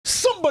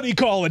Somebody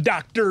call a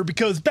doctor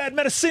because bad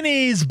medicine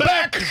is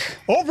back.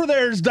 Over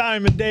there's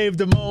Diamond Dave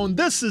Damone.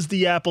 This is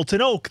the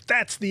Appleton Oak.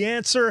 That's the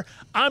answer.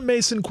 I'm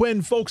Mason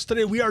Quinn. Folks,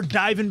 today we are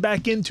diving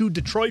back into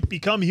Detroit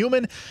Become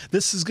Human.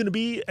 This is going to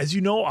be, as you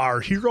know, our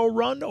hero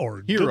run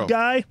or good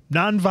guy,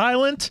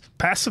 non-violent,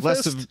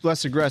 pacifist.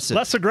 Less aggressive.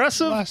 Less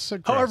aggressive? Less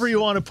aggressive. However you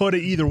want to put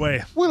it, either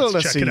way. Well,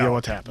 let's check see it out.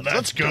 what happens.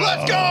 Let's go.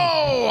 Let's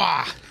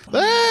go.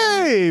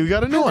 Hey, we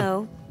got a new one.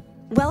 Hello.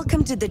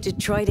 Welcome to the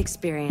Detroit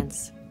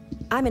Experience.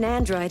 I'm an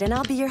android, and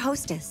I'll be your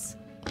hostess.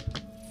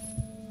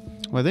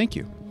 Well, thank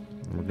you.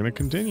 We're going to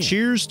continue.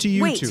 Cheers to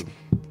you two.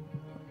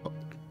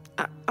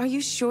 Are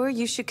you sure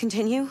you should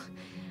continue?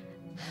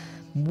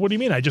 What do you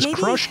mean? I just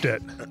crushed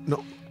it.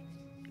 No.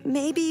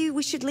 Maybe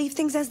we should leave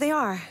things as they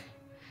are.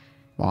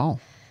 Wow.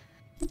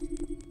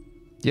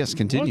 Yes,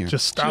 continue. What?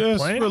 Just stop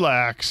playing?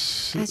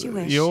 Relax. As you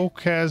wish.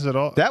 Yoke has it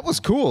all. That was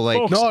cool. Like,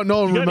 Folks,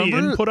 no, you got remember? any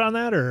input on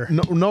that or?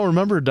 No,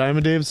 remember,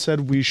 Diamond Dave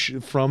said we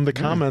should, from the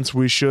comments,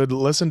 we should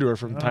listen to her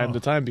from time to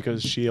time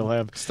because she'll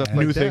have Stuff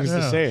new like that. things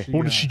to say.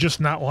 Or did she just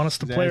not want us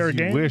to play our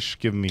game? Wish,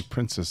 give me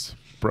Princess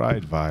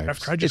Bride vibes.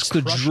 After I just It's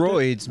the crushed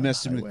droids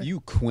messing with you,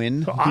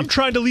 Quinn. So I'm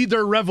trying to lead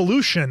their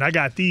revolution. I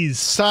got these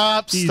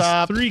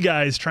three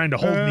guys trying to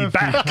hold me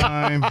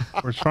back.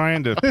 We're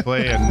trying to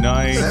play a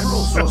nice.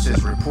 Several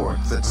sources report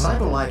that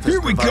CyberLife is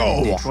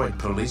providing Detroit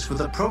police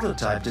with a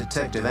prototype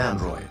detective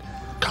android.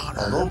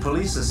 Although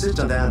police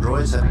assistant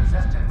androids have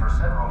existed for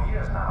several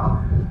years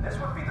now, this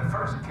would be the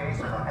first case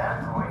of an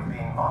android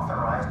being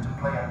authorized to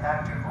play an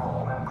active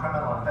role in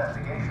criminal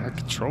investigations. That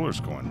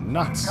controller's going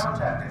nuts. We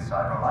contacted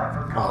CyberLife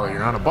for Oh,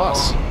 you're on a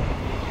bus.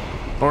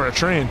 Or a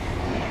train.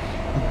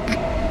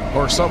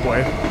 Or a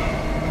subway.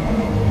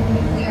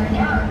 We are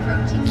now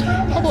approaching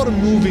How about a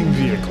moving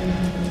vehicle?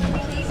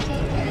 Please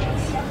take care of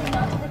stepping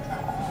onto the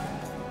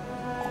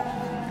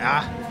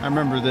platform. I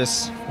remember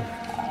this.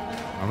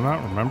 I'm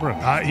not remembering.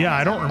 Yeah,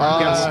 I don't remember.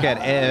 Guys got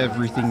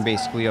everything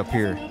basically up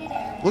here.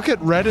 Look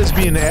at Red as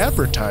being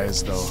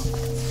advertised, though.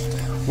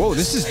 Whoa,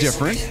 this is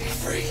different.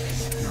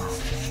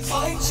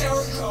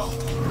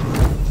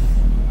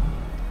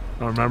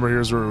 Oh, remember,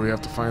 here's where we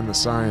have to find the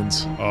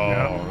signs. Oh,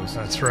 Yeah,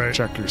 that's right.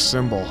 Check your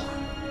symbol.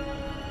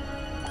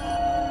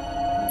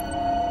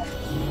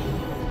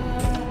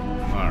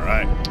 all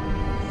right.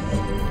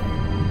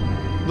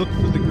 Look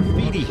for the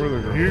graffiti.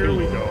 Here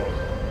we go.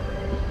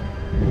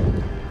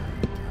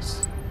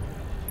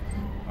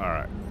 All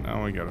right.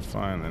 Now we got to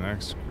find the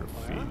next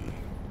graffiti.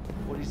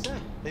 What do you say?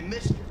 They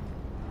missed it.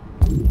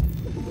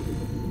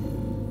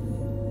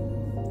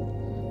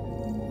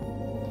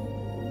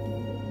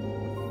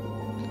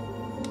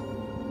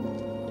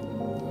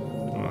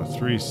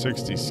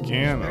 360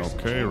 scan.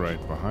 Okay, right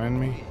behind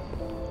me.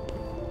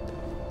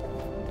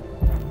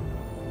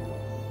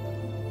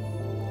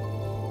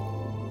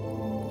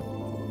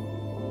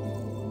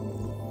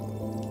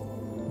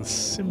 The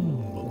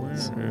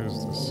symbols.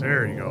 Here's the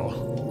There you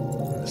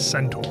go. The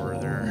centaur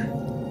there.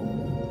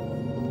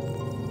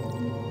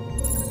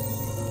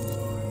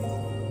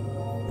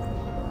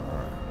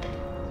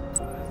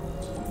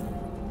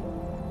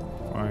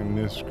 Find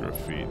this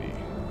graffiti.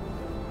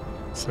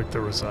 It's like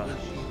there was a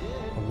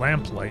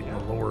lamplight in the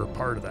lower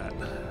part of that.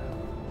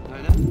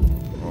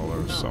 Well,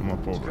 there's some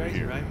up over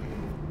here.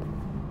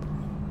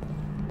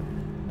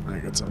 I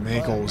think it's a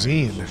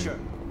magazine. Sure.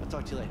 I'll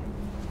talk to you later.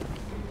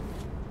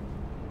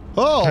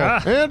 Oh,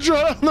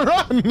 Android on the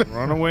run.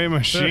 Runaway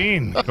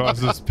machine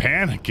causes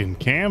panic in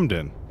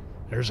Camden.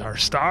 There's our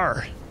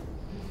star.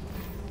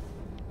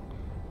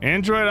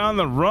 Android on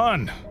the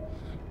run.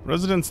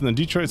 Residents in the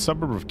Detroit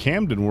suburb of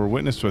Camden were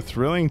witness to a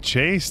thrilling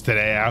chase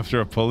today after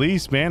a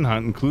police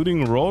manhunt,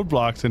 including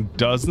roadblocks and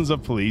dozens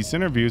of police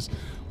interviews,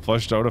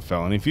 flushed out a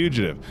felony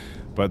fugitive.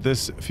 But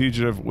this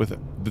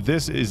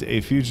is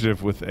a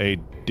fugitive with a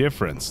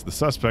difference. The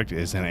suspect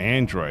is an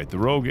android. The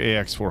Rogue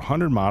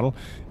AX400 model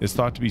is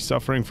thought to be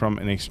suffering from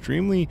an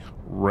extremely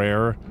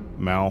rare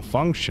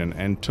malfunction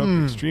and took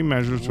extreme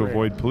measures to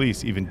avoid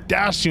police, even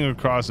dashing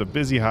across a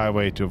busy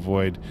highway to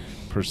avoid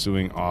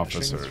pursuing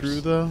officers.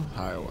 Through the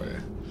highway.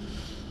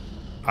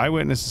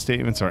 Eyewitness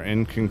statements are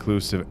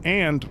inconclusive,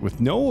 and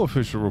with no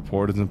official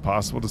report, it's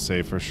impossible to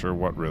say for sure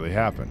what really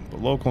happened.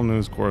 But local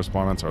news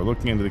correspondents are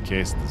looking into the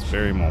case at this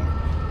very moment.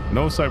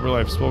 No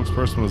CyberLife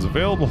spokesperson was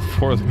available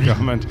for the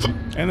comment,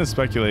 and the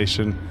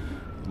speculation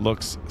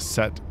looks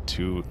set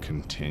to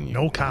continue.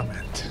 No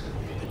comment.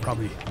 They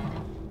probably.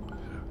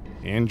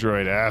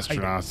 Android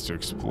astronauts to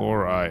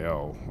explore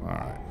IO. All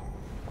right.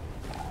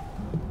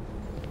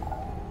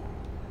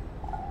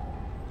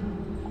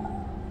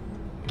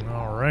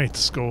 All right,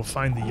 let's go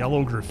find the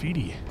yellow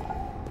graffiti.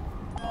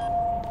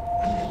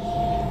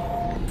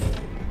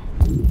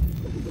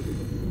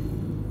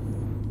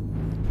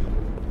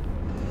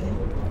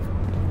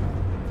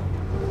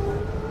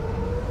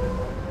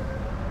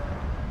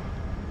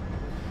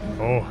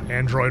 Oh,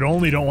 Android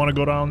only, don't want to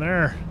go down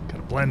there.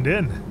 Gotta blend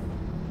in.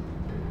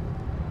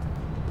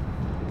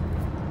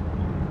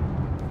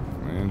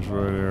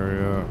 Android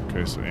area.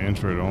 Okay, so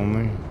Android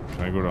only.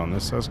 Can I go down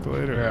this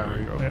escalator? Yeah, There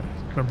we go. Yeah.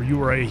 Remember, you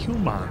were a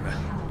human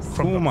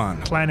from Human.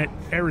 the planet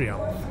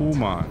Arium.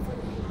 Human.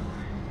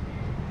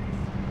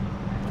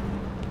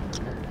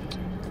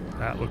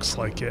 That looks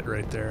like it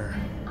right there.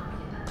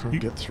 Couldn't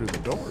get through the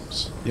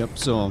doors. Yep.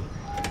 So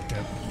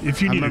Yeah.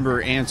 If you I need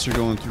remember Answer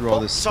going through all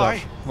this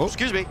stuff. Oh,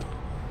 Excuse me.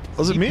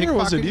 Was it he me or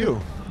was it pickpocketed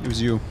you? It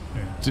was you.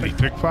 Did he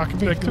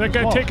pickpocket me? that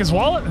guy take his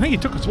wallet? I think he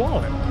took his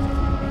wallet.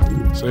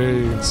 So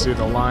you can see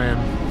the lion.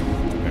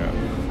 Yeah.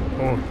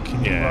 Oh,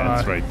 can you? Yeah,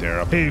 it's right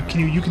there. Up. Hey,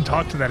 can you can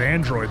talk to that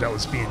android that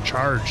was being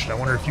charged. I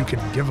wonder if you can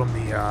give him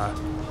the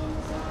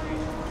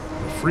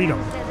freedom.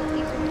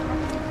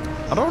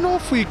 I don't know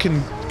if we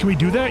can. Can we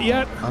do that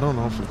yet? I don't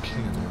know if we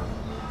can.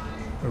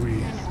 Are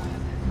we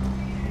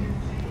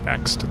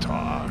X to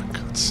talk?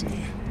 Let's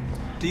see.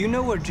 Do you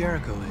know where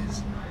Jericho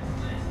is?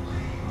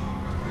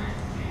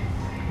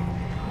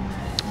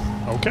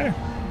 Okay,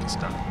 it's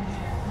done.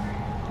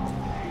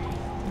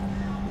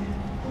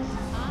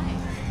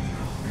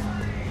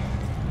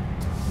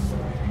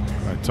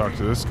 I talk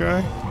to this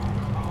guy.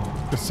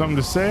 Got something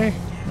to say?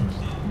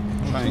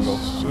 Triangle.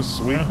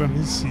 Just Yeah, sweeping.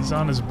 he's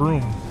on his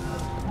broom.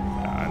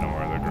 I know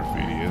where the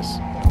graffiti is.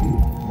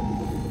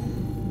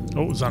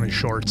 Oh, it was on his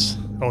shorts.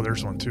 Oh,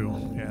 there's one too.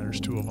 Yeah, there's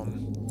two of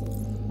them.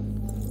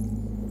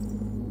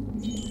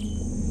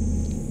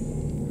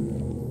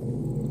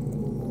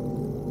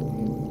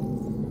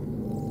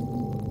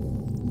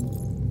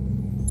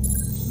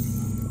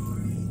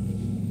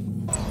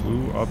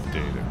 Clue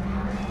updated.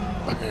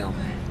 Bam.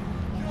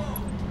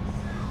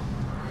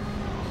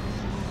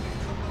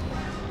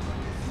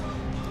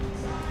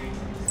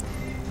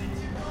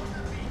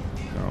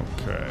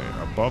 Okay,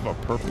 above a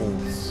purple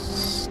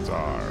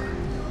star.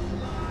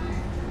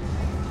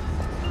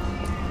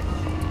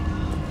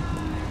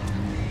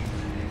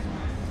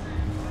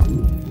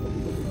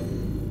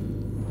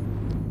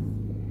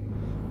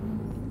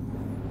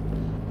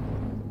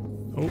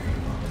 Oh,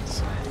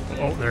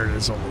 oh, there it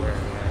is over there.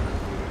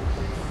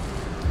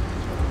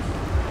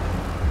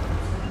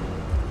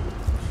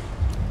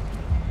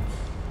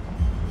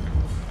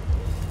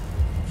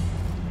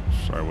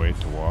 Should I wait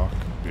to walk?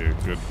 Be a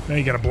good Now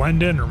you gotta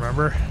blend in,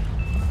 remember?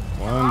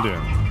 blend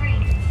in.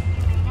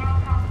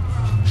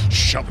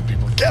 Shoving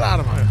people. Get out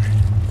of my.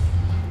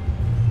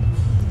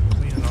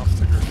 Cleaning off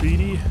the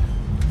graffiti.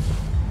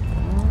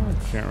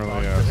 Can't Talk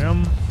really to ask.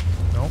 him.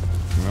 Nope.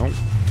 Nope.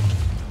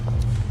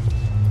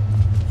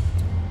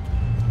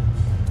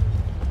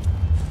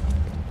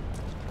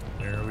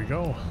 There we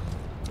go.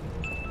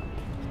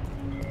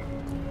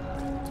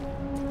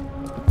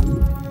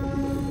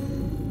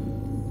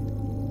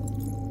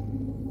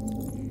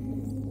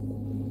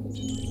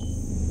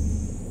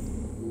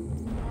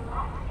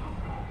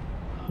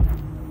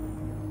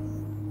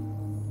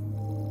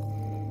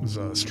 It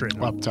was straight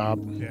up. Up top.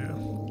 Yeah.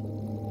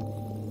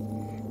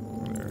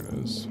 There it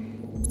is.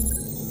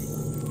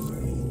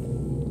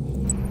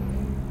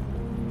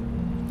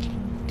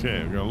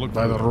 Okay, we're gonna look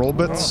By for the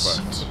robots?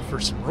 robot. For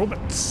some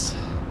robots.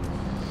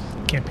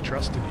 Can't be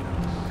trusted, you know.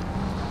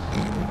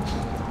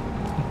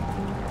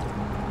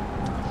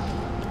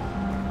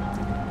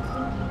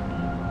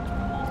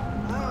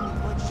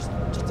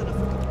 Just enough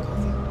for a cup of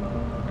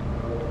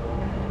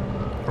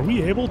coffee. Are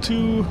we able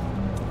to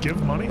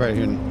give money? Right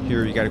here,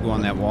 here you got to go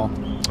on that wall.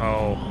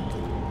 Oh.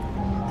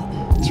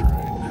 That's right.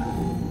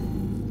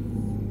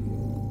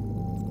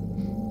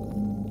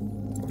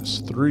 There's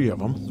 3 of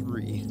them.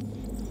 3.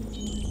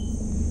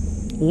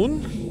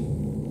 Un.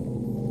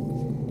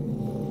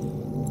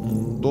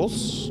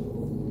 Dos.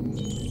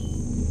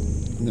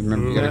 And then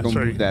remember, you got to go That's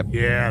right. move that.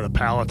 Yeah, the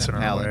pallets in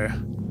our pallet. way.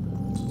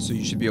 So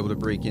you should be able to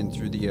break in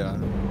through the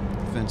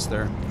fence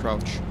there.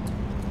 Crouch.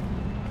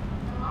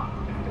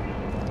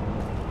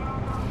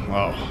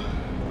 Wow.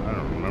 I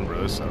don't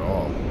remember this at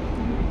all.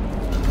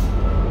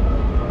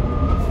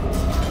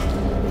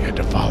 You had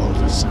to follow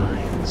the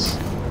signs.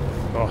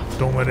 Oh,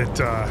 don't let it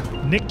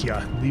nick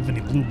ya. Leave any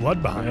blue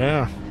blood behind.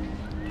 Yeah.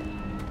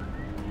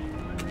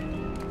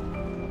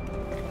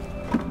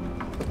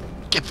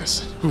 Get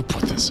this. Who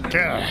put this?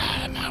 Get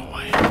out of my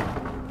way.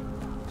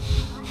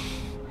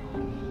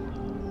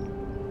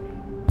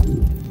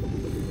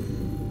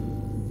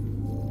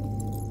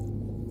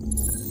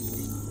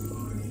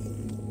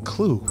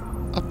 Clue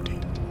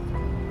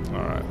updated.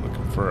 All right,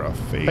 looking for a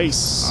face,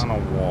 Face. on a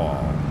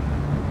wall.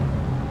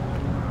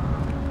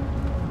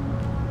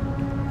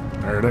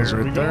 There it is, There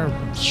we right go.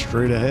 there.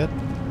 Straight ahead.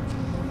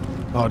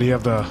 Oh, do you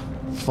have the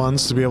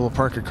funds to be able to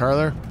park a car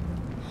there?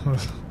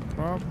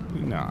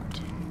 Probably not.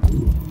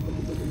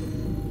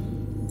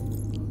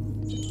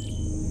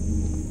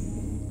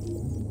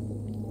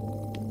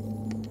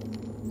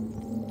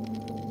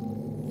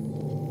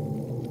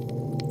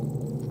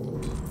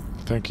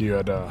 I think you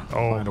had to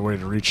find a way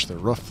to reach the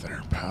roof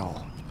there,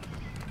 pal.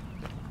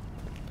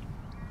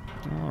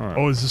 All right.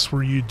 Oh, is this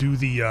where you do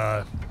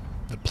the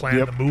plan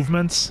Yep. the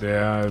movements?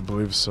 Yeah, I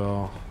believe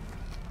so.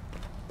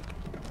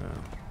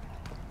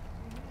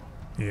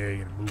 Yeah,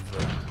 you can move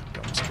the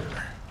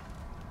dumpster.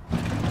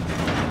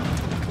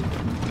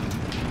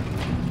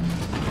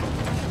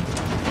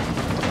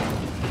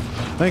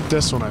 I think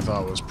this one I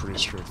thought was pretty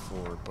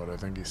straightforward, but I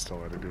think he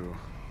still had to do.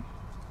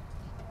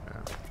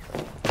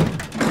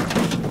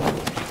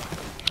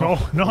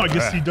 Oh, no, I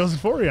guess he does it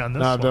for you on this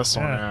Not one. this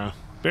one, yeah.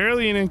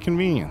 barely an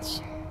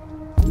inconvenience.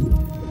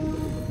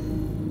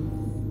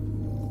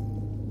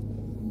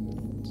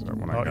 Is that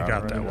one I Oh, you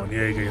got right? that one.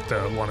 Yeah, you get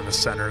the one in the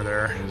center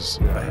there. There's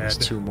Ahead.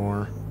 2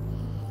 more.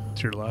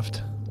 To your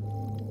left.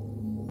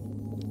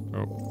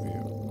 Oh,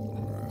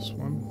 yeah. This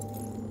one.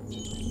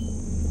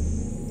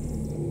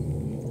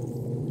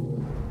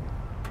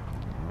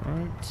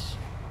 Alright.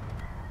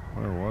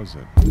 Where was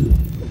it?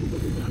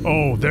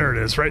 Oh, there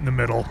it is, right in the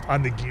middle,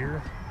 on the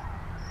gear.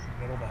 In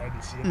the middle behind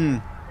you, see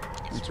it?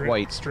 It's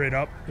white. Straight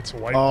up. It's a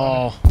white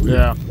Oh,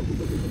 yeah.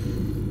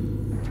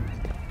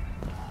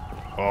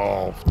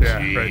 Oh, Yeah,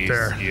 jeez. right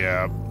there.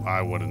 Yeah,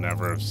 I would have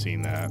never have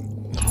seen that.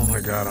 Oh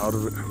my god, how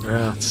did it?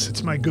 Yeah.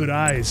 It's my good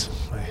eyes.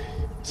 My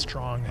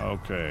strong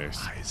Okay, eyes.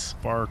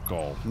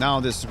 sparkle. Now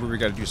this is where we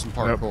got to do some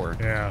parkour.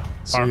 Yeah.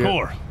 So you-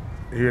 Parkour.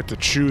 You have to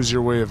choose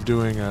your way of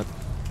doing it.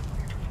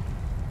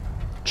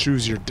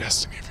 Choose your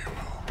destiny, if you will.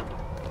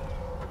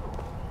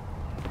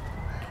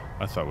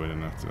 I thought we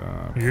didn't have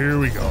to. Here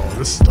we go.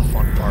 This is the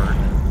fun part.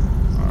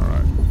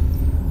 Alright.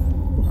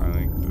 I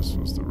think this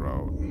was the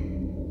route.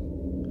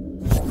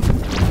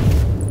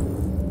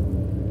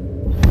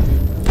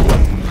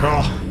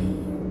 Oh,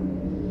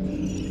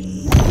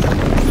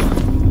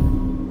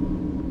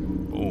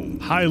 Boom.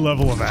 high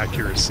level of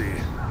accuracy.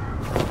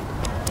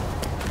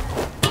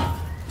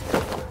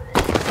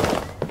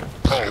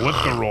 Oh,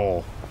 with the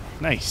roll.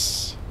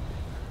 Nice.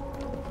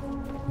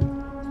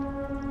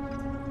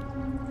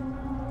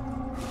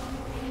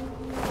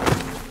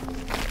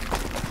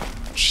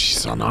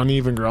 Jeez, on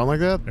uneven ground like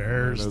that?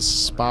 There's- There's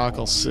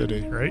Sparkle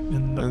City. Right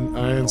in the And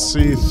I can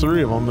see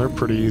 3 of them. They're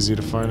pretty easy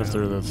to find if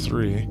they're the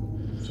 3.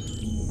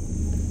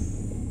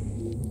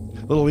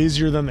 A little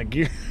easier than the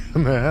gear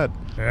in the head.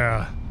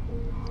 Yeah.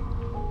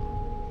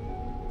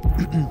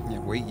 Yeah,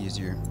 way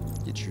easier.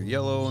 Get your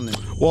yellow and then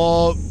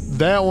Well,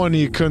 that one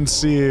you couldn't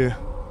see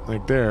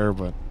like there,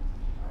 but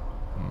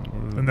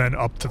And then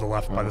up to the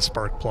left by the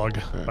spark plug,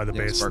 by the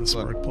Yeah, base of the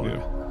spark spark plug.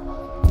 plug.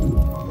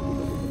 Yeah.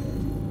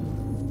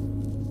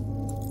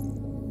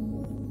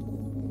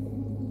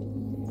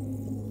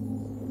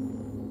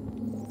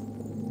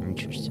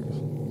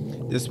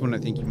 Interesting. this one I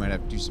think you might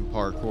have to do some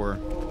parkour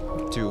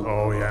too.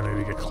 Oh yeah,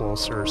 maybe get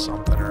closer or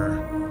something,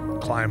 or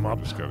climb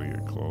up. Just gotta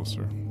get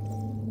closer.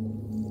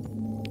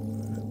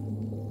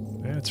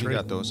 Yeah, it's You right.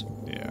 got those.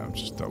 Yeah, I'm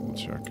just double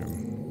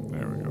checking.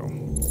 There we go.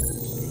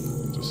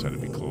 Just had to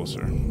be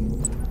closer.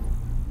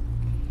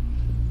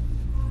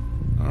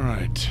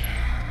 Alright.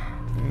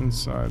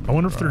 Inside. I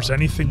wonder if there's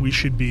anything we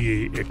should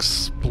be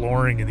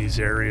exploring in these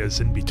areas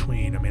in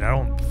between. I mean, I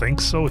don't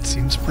think so. It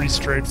seems pretty Seems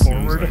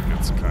straightforward. like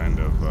it's kind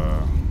of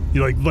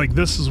You like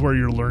this is where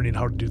you're learning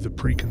how to do the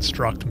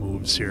pre-construct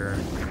moves here.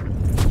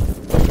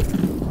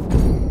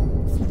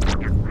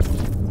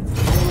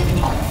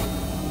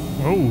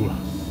 Oh,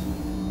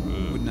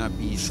 Would not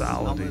be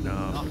solid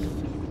enough.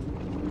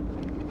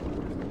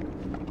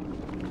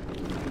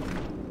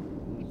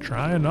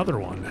 Try another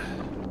one.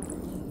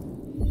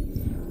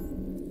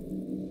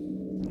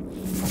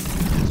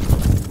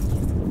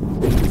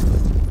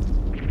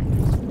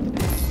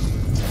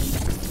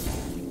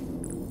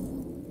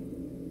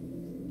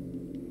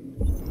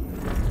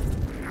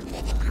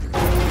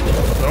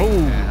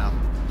 Oh, Yeah.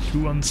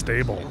 too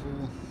unstable.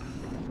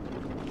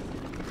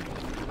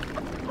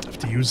 Have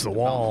to use the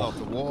wall. Off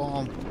the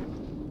wall.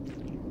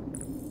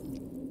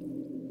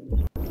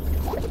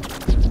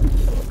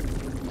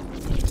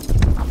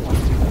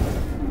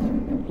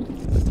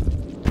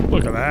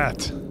 Look at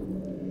that.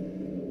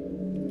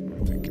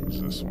 I think it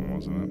was this one,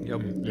 wasn't it?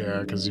 Yep. yeah,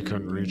 because you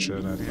couldn't reach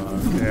it, I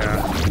thought.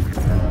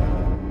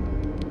 Yeah.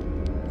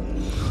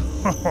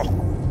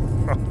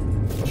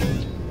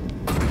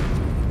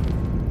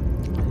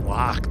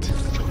 Locked.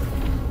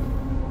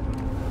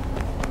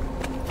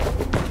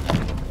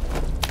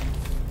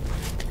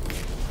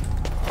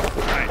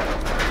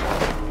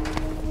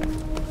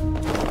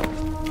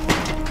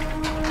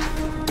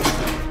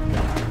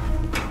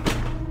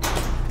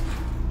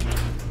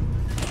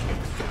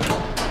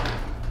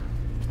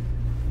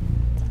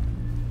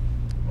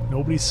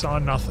 Nobody saw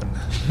nothing.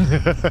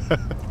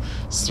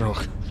 Just throw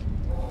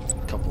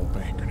a couple of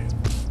bang grenades.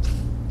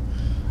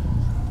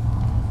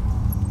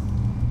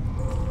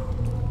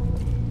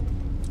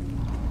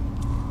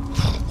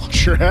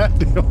 Watch your head.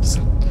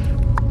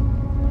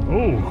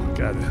 Oh,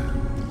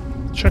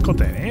 gotta check out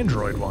that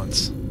android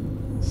once.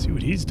 See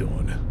what he's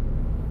doing.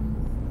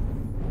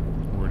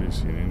 Where do you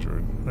see an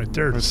android? Right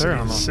there, Right just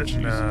there,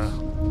 sitting.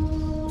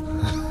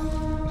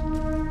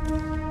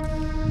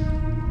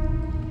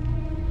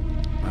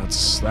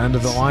 That's the end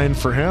of the line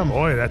for him.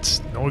 Boy,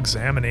 that's no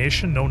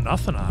examination, no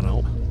nothing on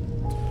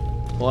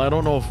him. Well, I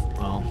don't know if.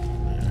 Well,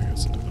 yeah, I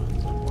guess it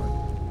depends on what.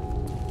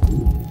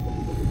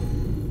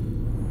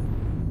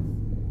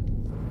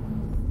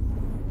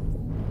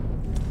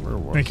 Where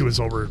was I think it was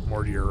over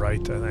more to your right,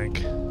 I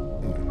think.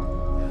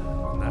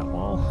 On that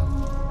wall.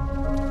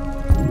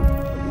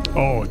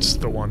 Oh, it's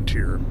the one to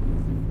your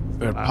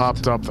It left.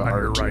 popped up the on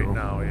your R2. right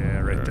now. Yeah,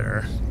 right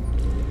there.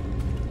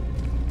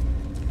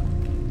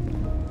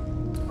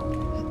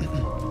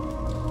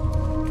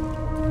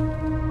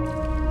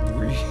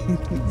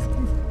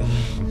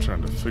 I'm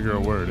trying to figure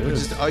out where it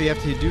is. All you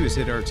have to do is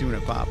hit R2 and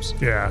it pops.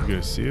 Yeah. You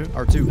guys see it?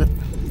 R2.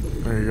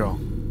 There you go.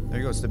 There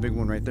you go. It's the big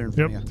one right there in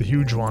front Yep, of the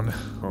huge one.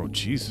 Oh,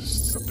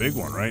 Jesus. It's a big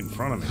one right in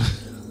front of me.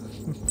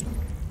 you.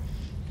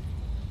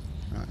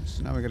 Alright,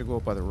 so now we gotta go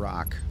up by the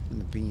rock and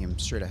the beam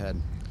straight ahead.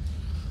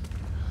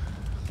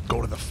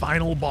 Go to the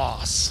final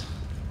boss.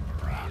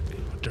 Rock.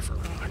 A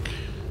different rock.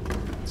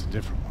 It's a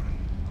different one.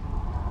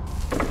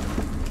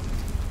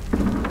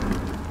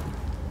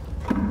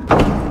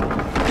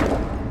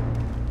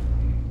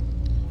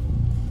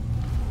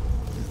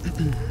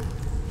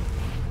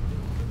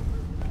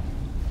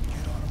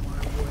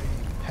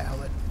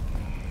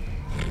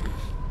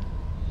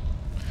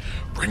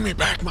 Bring me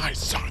back my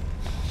son.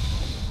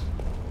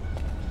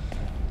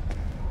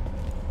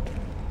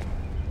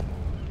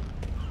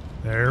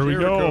 There we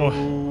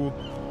go.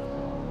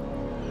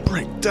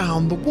 Break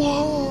down the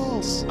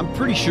walls. I'm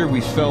pretty sure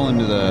we fell at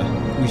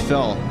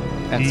some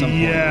point.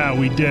 Yeah,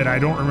 we did. I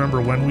don't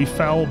remember when we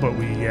fell, but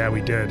we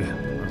did.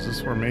 Is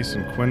this where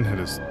Mason Quinn had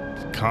his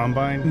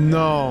combine?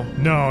 No.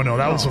 No,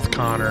 that was with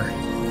Connor.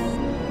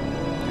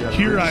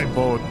 Here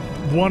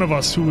one of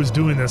us who was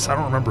doing this, I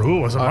don't remember who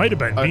it was. It might have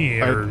been me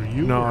or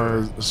you.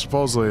 No,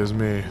 supposedly it was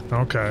me.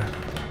 Okay.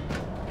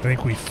 I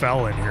think we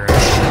fell in here at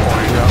some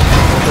point. Yeah.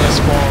 This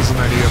falls and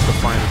then you have to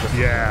find it.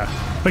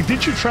 Yeah. Like,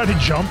 did you try to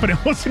jump and it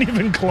wasn't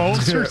even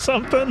close or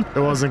something? It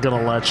wasn't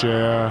gonna let you.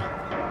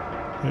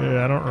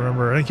 Yeah, I don't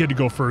remember. I think you had to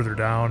go further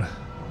down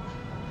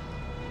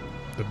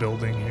the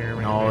building here.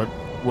 Maybe. No,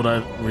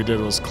 what we did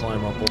was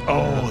climb up.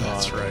 Oh,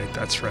 that's right.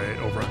 That's right.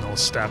 Over on those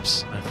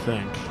steps. I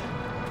think.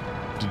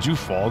 Did you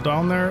fall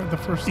down there the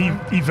first time?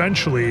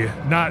 Eventually,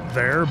 not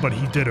there, but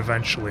he did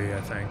eventually,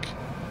 I think.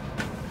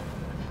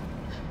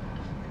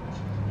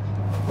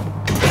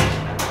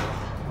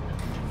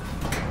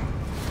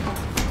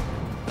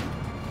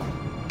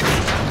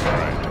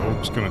 Alright,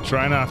 Oak's gonna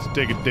try not to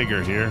take a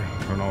digger here.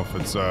 I don't know if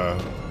it's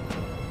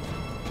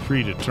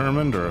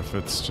predetermined or if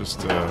it's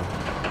just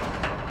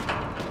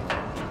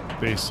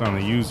based on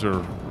the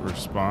user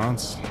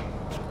response.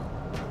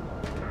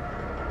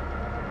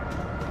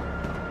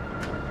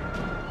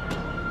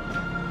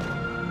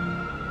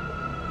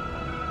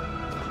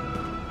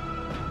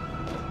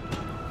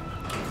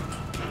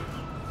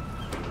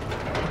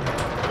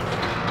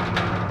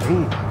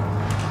 Ooh.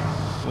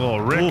 A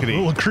little rickety. A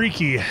little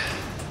creaky. A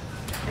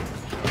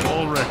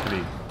little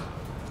rickety.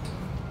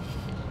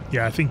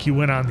 Yeah, I think you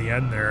went on the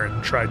end there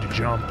and tried to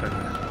jump and...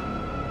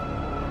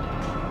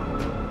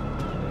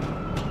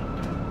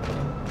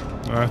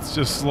 Let's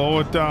just slow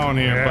it down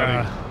here,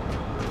 buddy.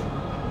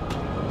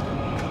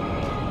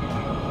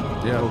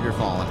 Yeah, you're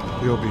falling.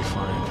 You'll be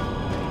fine.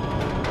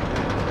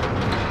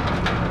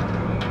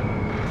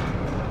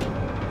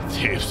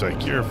 Dave's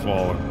like, you're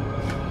falling.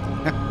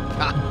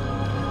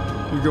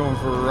 You're going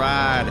for a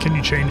ride. Can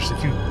you change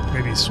if you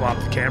maybe swap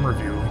the camera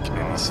view? We can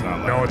maybe see.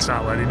 No, it's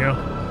not letting you. No,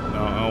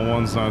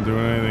 L1's not doing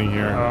anything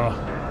here.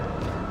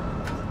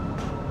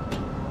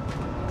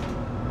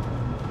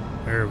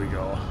 There we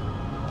go.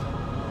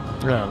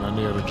 Yeah, and then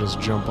you gotta just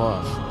jump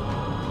off.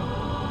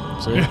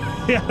 See?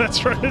 Yeah,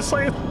 that's right. It's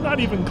like not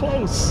even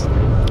close.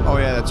 Oh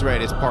yeah, that's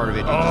right. It's part of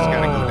it. You just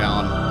gotta go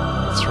down.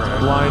 That's right.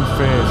 Blind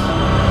faith.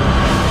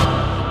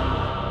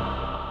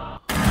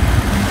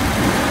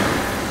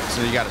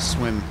 So you gotta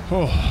swim.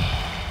 Oh,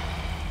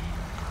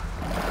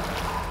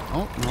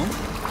 Oh,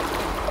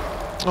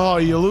 no. Oh,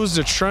 you lose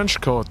the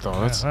trench coat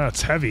though.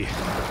 that's heavy.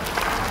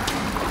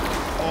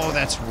 Oh,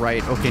 that's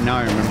right. Okay, now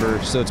I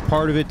remember. So it's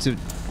part of it to...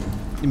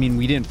 I mean,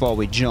 we didn't fall,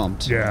 we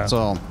jumped. Yeah.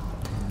 So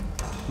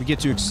you get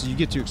to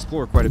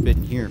explore quite a bit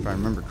in here, if I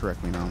remember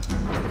correctly now.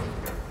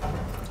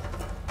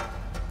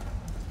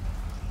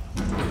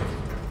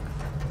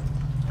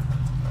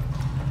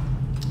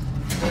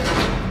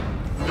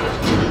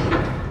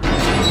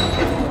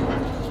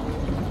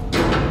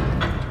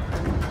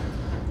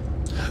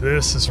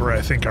 This is where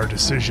I think our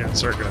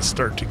decisions are going to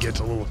start to get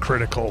a little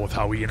critical with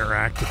how we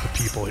interact with the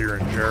people here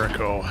in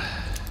Jericho.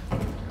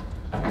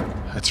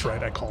 That's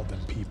right, I called them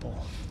people.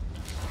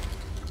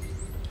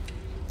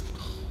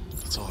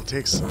 That's all it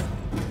takes.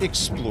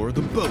 Explore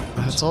the boat.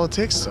 That's all it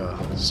takes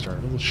to start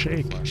a little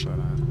shake. Flash that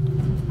on.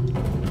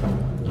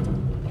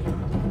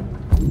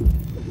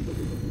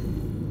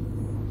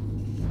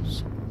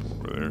 Something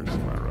over there to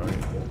my right.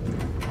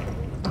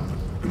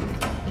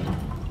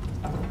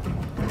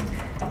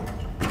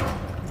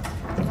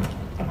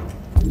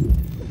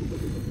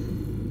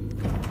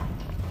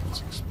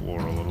 Let's explore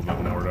a little bit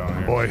more down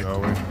here, Boy.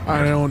 shall we?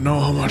 I don't know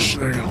how much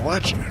they're gonna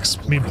let you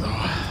explore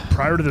though.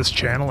 Prior to this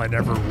channel, I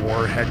never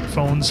wore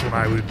headphones when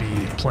I would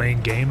be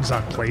playing games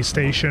on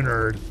PlayStation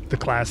or the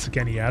classic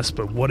NES,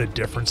 but what a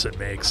difference it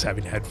makes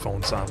having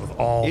headphones on with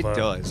all It the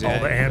does, all yeah,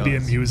 the it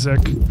ambient does.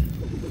 music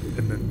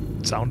and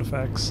the sound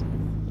effects.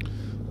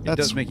 It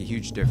does make a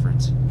huge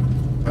difference.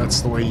 That's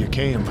the way you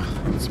came.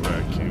 That's where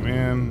I came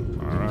in.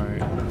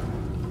 Alright.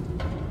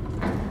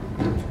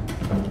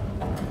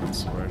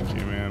 That's where I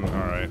came in.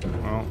 Alright.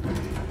 Well.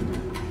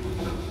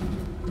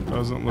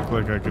 Doesn't look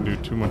like I can do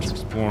too much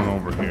exploring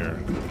over here.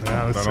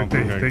 Yeah, looks I like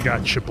don't think they I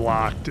got you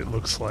blocked, it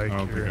looks like.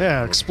 Okay.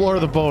 Yeah, explore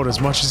the boat as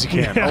much as you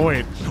can. Yeah. Oh,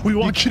 wait. We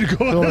want you to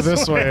go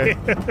this way.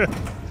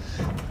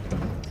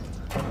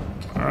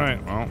 All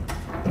right, well,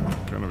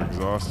 kind of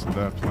exhausted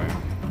that plan.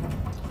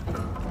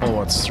 Oh,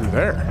 what's through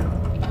there?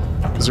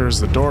 Because there's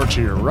the door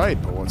to your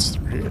right, but what's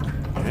through here?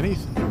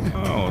 Anything?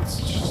 Oh, let's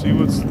see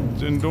what's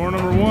in door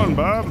number 1,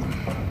 Bob.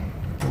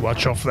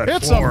 Watch out for that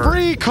It's floor. a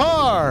free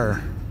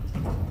car!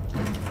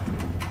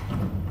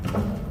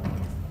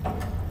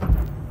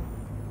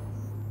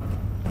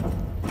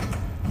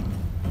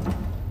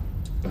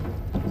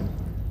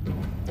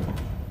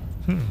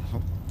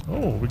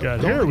 Oh, we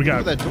got Don't here. We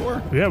got that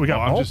door. Yeah, we got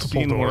I'm multiple just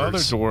seeing doors. what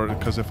other door,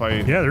 because if I...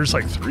 Yeah, there's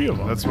like 3 of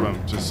them. That's what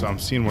I'm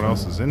seeing what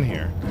else is in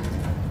here.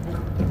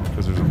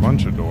 Because there's a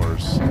bunch of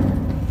doors.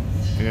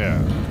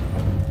 Yeah.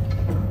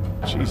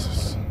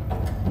 Jesus.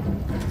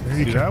 There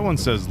you See, can- that one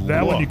says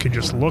That look. one you can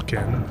just look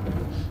in.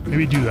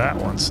 Maybe do that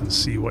once and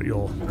see what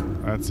you'll.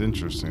 That's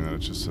interesting that it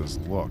just says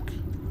look.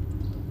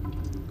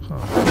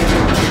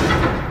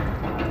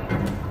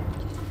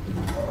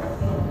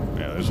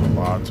 Yeah, there's a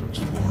lot to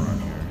explore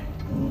on here.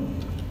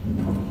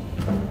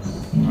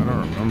 I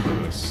don't remember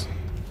this.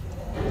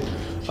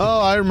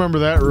 Oh, I remember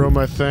that room,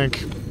 I think.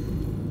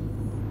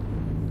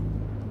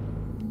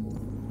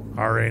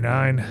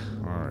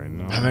 RA9. All right,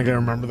 no. I think I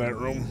remember that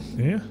room.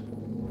 Yeah.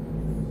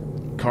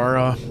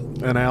 Kara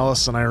and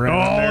Alice and I ran in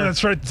Oh, there.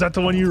 that's right. Is that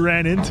the one you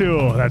ran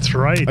into? That's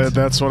right.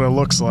 That's what it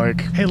looks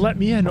like. Hey, let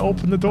me in.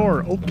 Open the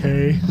door.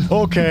 Okay.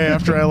 Okay,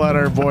 after I let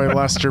our boy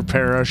Lester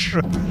perish.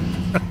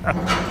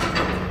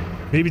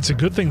 Maybe it's a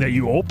good thing that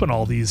you open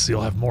all these. So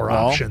you'll have more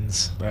Well,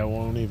 options. That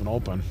won't even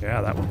open. Yeah,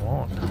 that one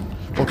won't.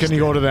 Well, can you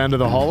go to the end of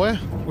the hallway?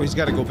 Well, he's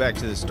got to go back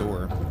to this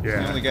door. He's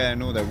Yeah. the only guy I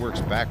know that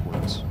works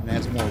backwards. And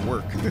that's more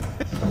work.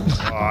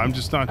 I'm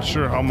just not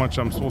sure how much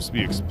I'm supposed to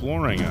be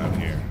exploring on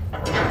here.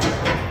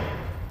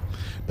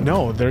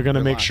 No, they're going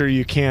to make Relax. sure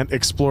you can't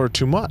explore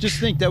too much. Just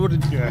think that would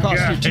have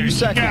cost you 2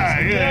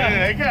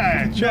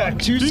 seconds. Check.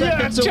 2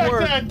 seconds of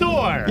work. that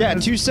door. Yeah,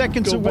 2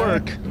 seconds Go of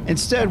work.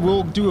 Instead,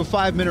 we'll do a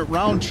 5-minute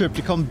round trip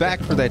to come back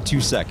for that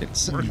 2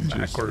 seconds.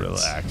 Just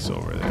relax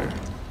over there.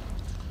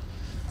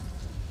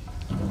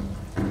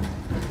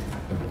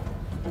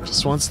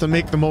 Just wants to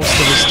make the most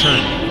of his turn.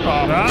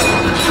 Oh,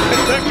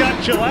 that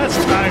got you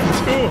last time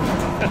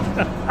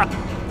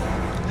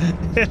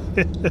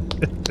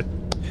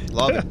too.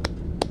 Love it.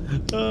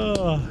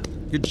 Uh,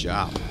 Good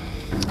job.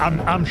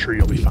 I'm sure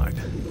you'll be fine.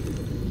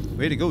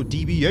 Way to go,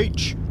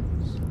 DBH.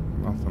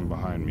 Nothing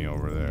behind me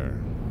over there.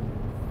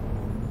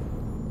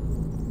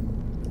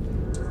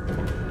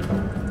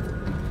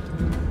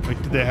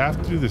 Like, did they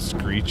have to do the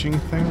screeching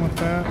thing with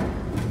that?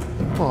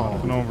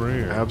 Nothing over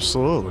here.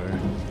 Absolutely.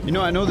 You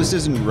know, I know this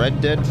isn't Red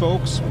Dead,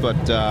 folks, but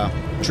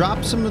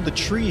drop some of the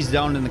trees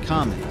down in the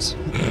comments.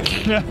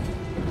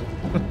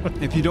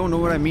 If you don't know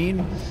what I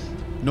mean,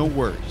 no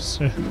worries.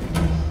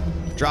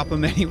 Drop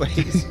them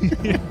anyways.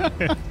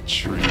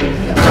 Tree.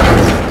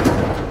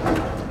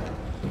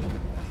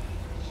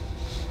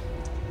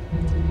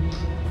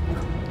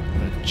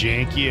 A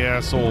janky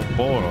ass old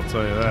boat, I'll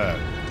tell you that.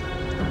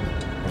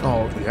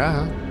 Oh,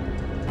 yeah.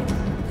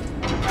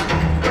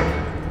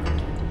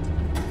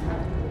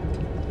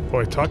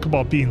 Boy, talk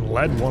about being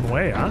led one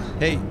way, huh?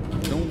 Hey,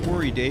 don't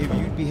worry, Dave.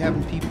 You'd be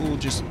having people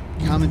just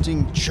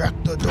commenting, check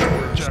the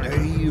doors,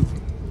 Dave.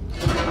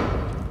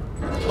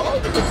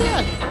 Oh, look at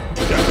that.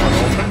 Got one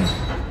open.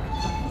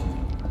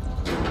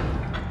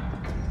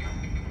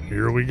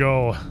 Here we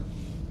go.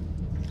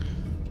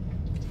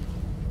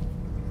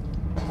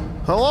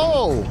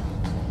 Hello.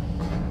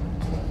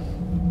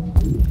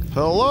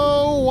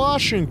 Hello,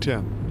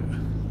 Washington.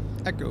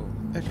 Echo,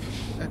 echo,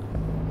 echo,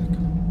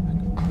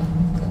 echo.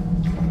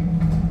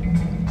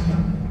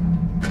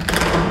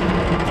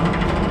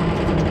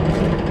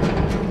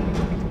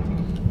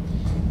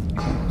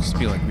 Just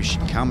feel like we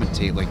should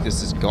commentate like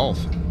this is golf.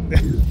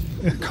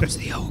 Here comes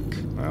the oak.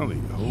 Well, the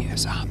He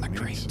is on the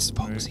crates,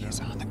 folks. He is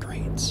on the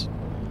crates.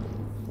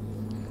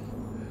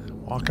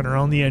 Walking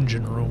around the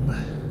engine room.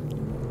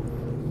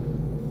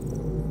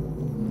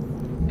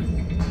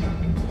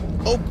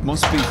 Oak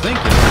must be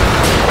thinking.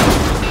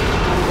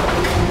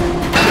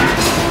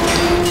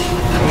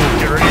 Oh,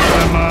 get ready for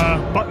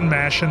them button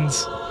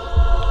mashings.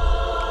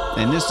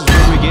 And this is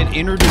where we get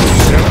introduced.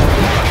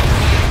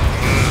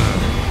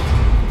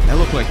 That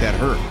looked like that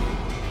hurt.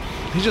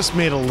 He just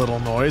made a little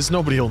noise.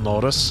 Nobody will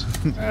notice.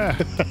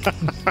 That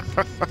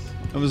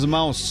was a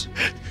mouse.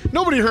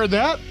 Nobody heard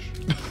that.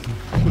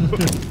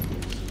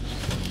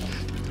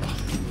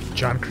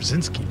 John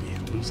Krasinski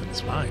losing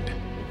his mind.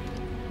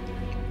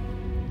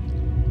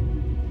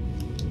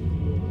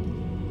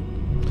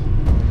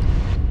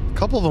 A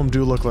couple of them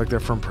do look like they're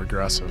from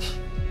Progressive.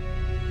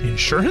 The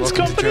insurance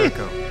Welcome to company?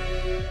 Jericho.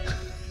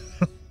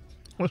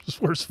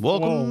 Where's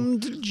Welcome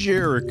to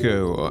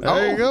Jericho.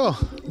 There you go.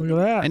 Look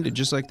at that. Ended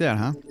just like that,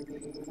 huh?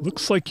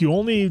 Looks like you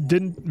only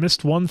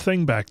missed one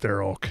thing back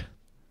there, Oak.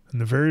 In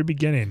the very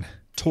beginning.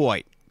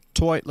 Toy.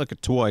 Toy like a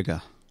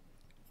toyga.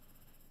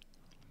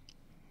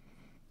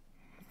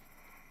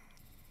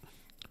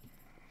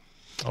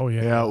 Oh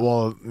yeah. Yeah,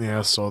 well,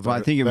 yeah, so Well,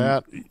 I think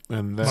that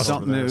and then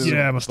something that was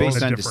Yeah, it must have been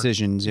based a on different-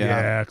 decisions. Yeah.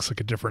 Yeah, it's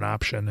like a different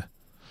option.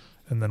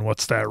 And then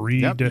what's that?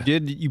 Read. Yep, you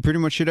did. You pretty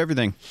much hit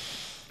everything.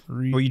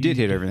 Read. Well, you did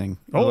hit everything.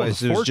 Oh,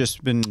 Otherwise, it's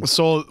just been.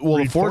 So, well, the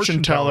Read fortune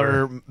fortune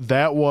teller,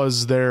 that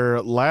was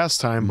there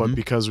last time, but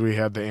because we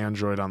had the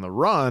android on the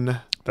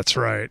run, That's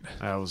right.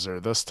 that was there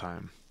this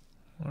time.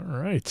 All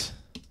right.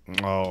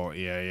 Oh,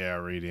 yeah.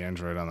 Read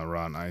Android on the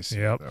run. I see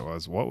Yep. what that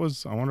was. What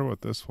was, I wonder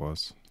what this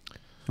was.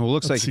 Well, it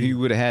looks Let's like see. if you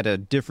would have had a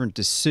different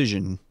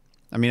decision.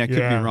 I mean, I could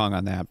Yeah. be wrong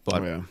on that,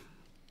 but Yeah.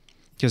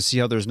 because see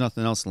how there's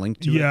nothing else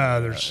linked to it. Yeah,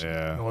 there's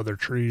Yeah. no other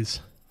trees.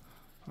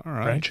 All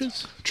right.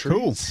 Branches?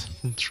 Cool.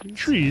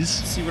 Trees.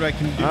 See what I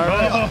can do.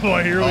 Oh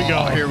boy, here we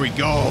go. Here we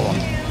go.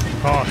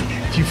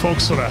 Oh, if you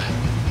folks would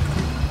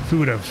have, if we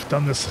would have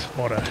done this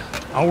about an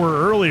hour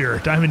earlier,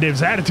 Diamond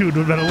Dave's attitude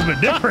would have been a little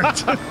bit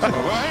different.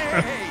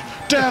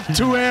 Death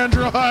to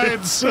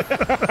androids!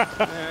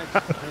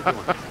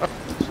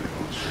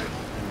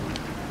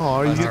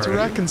 Oh, you get to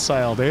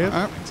reconcile, Dave.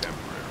 All right.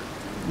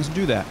 Let's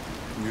do that.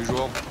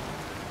 Usual.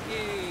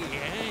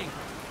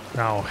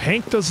 Now,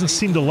 Hank doesn't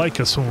seem to like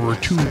us when we're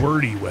too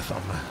wordy with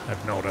him,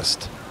 I've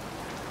noticed.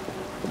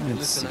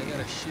 Listen, I got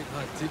a shit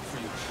hot tip for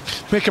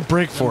you. Make a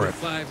break for it.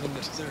 5 on the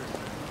third.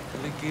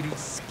 Lickety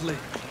split.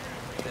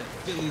 That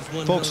Philly's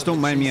one. Folks, don't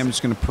mind me. I'm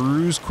just going to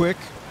peruse quick.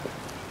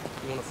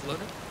 You want to flood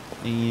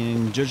it?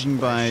 And judging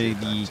by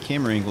the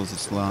camera angles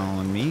it's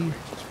allowing me.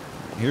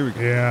 Here we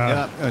go.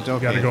 Yeah. It's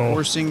okay. Gotta go.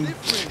 Forcing.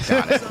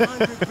 Got it.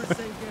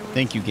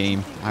 Thank you,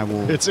 game. I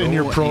will. It's in go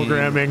your and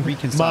programming.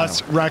 reconcile.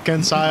 Must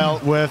reconcile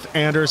with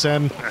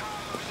Anderson.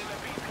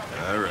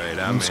 All right,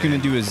 I'm just going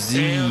to do a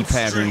Z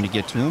pattern to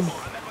get to him.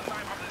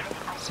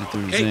 See if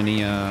there's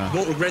any.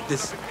 Won't regret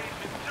this.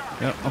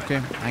 Yep,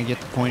 okay. I get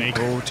the point.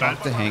 Go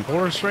talk to Hank.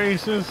 Horse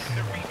races.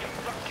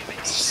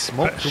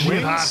 Smoke the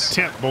Shit hot wings.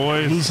 tip,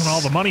 boys. Losing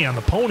all the money on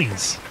the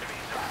ponies.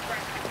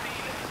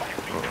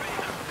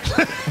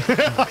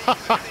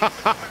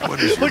 What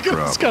is your Look at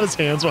problem? he's got his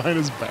hands behind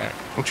his back.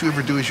 Don't you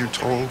ever do as you're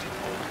told?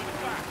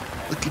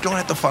 Look, you don't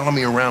have to follow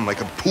me around like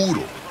a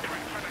poodle.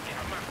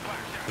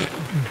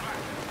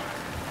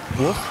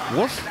 Woof,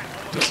 woof.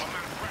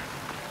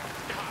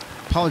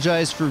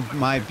 Apologize for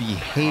my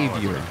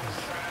behavior.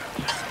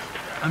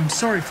 I'm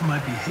sorry for my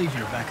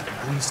behavior back at the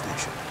police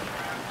station.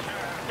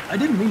 I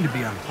didn't mean to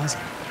be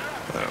unpleasant.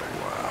 Oh,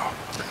 wow.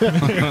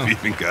 You've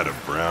even got a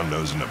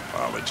brown-nosing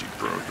apology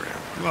program.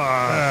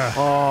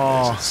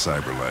 Oh,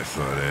 Cyberlife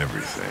thought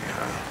everything,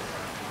 huh?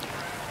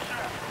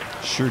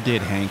 Sure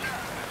did, Hank.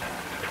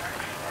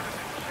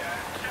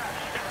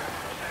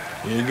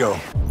 Here you go.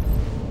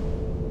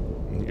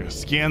 You gotta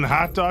scan the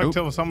hot dog, Oop.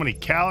 tell us how many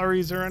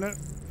calories are in it.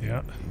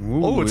 Yeah.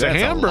 Ooh, Oh, it's a that's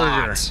hamburger.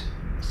 lot.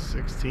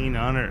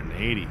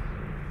 1,680.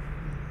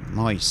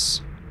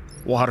 Nice.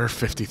 water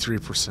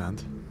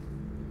 53%.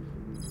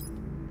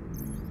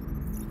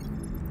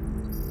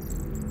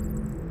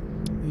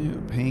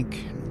 Yep,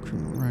 Hank.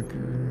 Criminal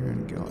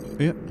record. Go.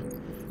 Yep.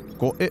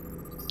 Go it.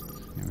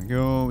 There we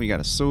go. We got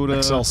a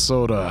soda. XL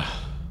soda.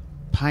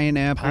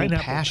 Pineapple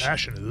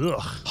passion. Ugh.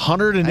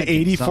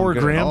 184 sound good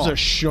at grams all. of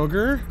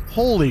sugar?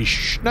 Holy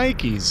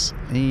shnikes.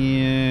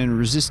 And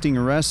resisting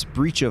arrest,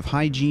 breach of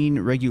hygiene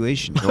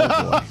regulations.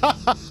 Oh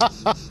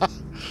boy.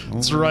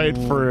 That's right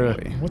for...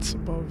 boy. What's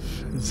above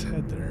his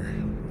head there?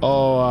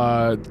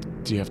 Oh,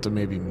 do you have to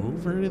maybe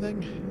move or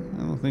anything?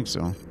 I don't think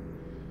so.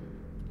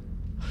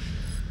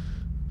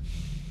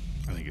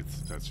 I think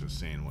that's just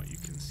saying what you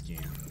can scan.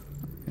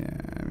 Yeah,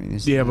 I mean,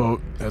 it's, Yeah, but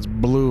that's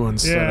blue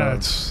instead Yeah, of...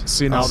 it's-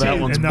 See, now See, that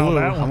one's and now blue.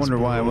 that I one's wonder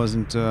why I blue.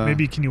 wasn't.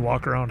 Maybe can you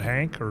walk around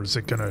Hank, or is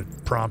it gonna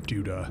prompt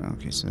you to?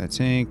 Okay, so that's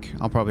Hank.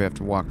 I'll probably have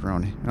to walk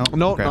around. Oh,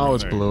 No, okay. now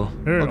it's blue.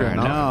 There you Okay,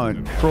 go. now... Now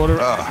it- For whatever,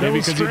 maybe That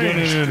was because you're doing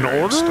it in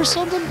an order or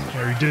something?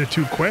 Or you did it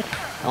too quick?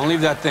 Don't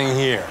leave that thing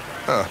here.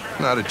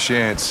 Not a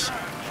chance.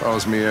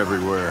 Follows me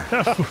everywhere.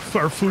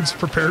 Our food's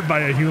prepared by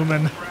a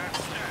human.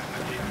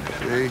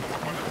 See?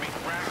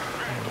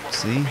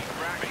 See?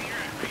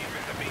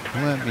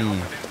 Let me.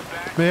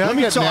 May I Let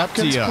me get talk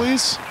to napkins, ya.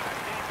 please?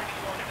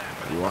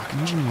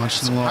 Watching a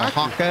little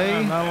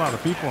hockey. Not a lot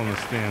of people in the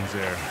stands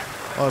there.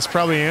 Oh, it's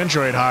probably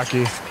Android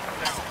hockey.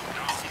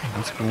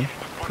 That's cool.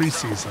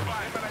 Preseason.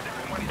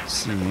 Let's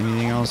see,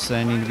 anything else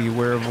I need to be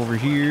aware of over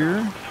here?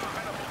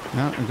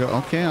 No,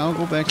 okay, I'll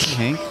go back to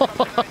Hank.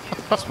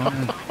 Just want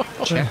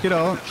to check it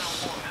out.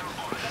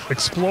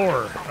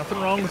 Explore.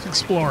 Nothing wrong with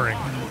exploring.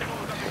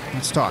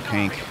 Let's talk,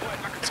 Hank.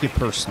 Let's get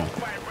personal.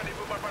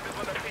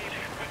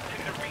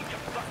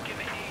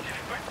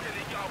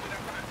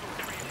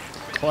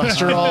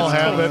 Cholesterol,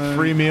 habit,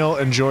 free meal,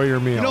 enjoy your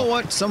meal. You know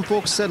what? Some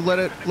folks said let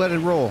it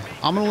roll.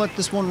 I'm gonna let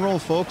this one roll,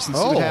 folks, and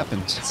see what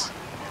happens.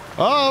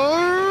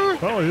 Oh,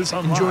 Oh, it is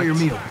unlocked. Enjoy your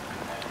meal.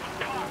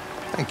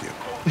 Thank you.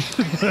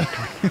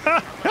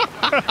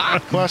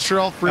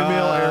 cholesterol, free meal,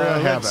 area,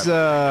 Let's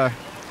habit.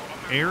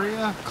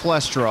 Area?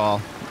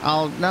 cholesterol.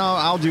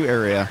 I'll do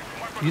area.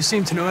 You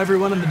seem to know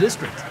everyone in the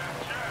district.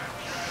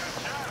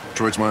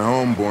 Detroit's my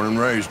home, born and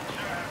raised.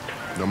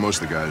 Know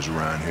most of the guys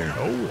around here.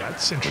 Oh,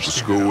 that's Went to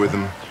interesting. school with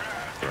them,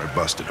 or I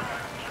busted them.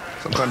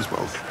 Sometimes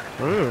both.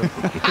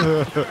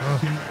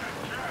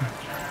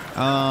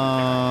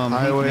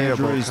 Highway of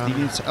androids, O'Connor.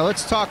 deviants.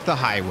 Let's talk the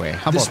highway.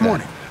 How about This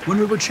morning, when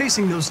we were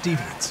chasing those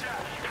deviants,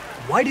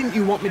 why didn't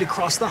you want me to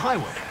cross the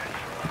highway?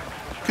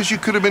 Because you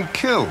could have been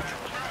killed.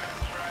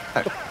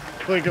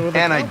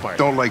 And I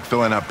don't like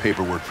filling out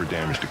paperwork for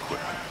damaged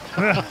equipment.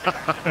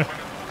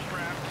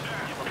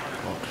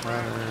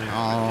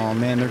 Oh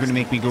man, they're gonna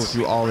make me go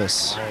through all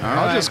this.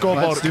 I'll just go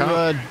about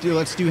it.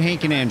 Let's do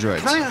Hank and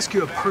androids. Can I ask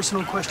you a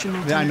personal question,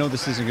 Lieutenant? Yeah, I know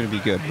this isn't gonna be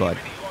good, but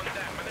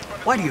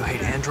Why do you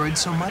hate androids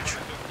so much?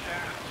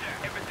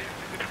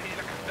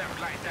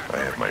 I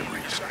have my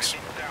reasons.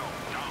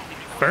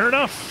 Fair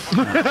enough.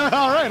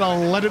 All right, I'll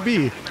let it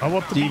be. How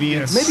about the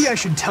deviants? Maybe I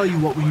should tell you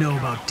what we know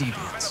about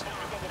deviants.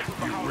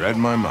 You read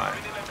my mind.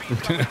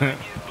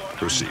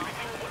 Proceed.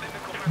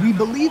 We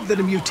believe that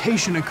a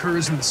mutation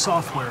occurs in the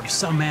software of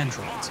some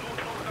androids,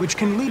 which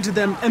can lead to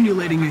them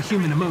emulating a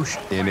human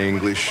emotion. In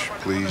English,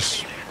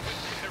 please.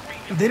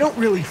 They don't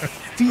really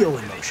feel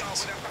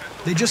emotions.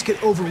 They just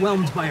get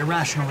overwhelmed by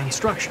irrational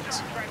instructions,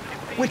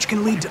 which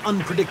can lead to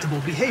unpredictable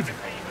behavior.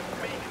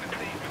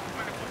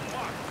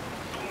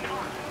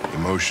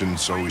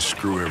 Emotions always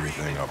screw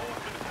everything up.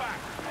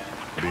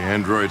 The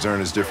androids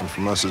aren't as different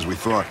from us as we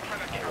thought.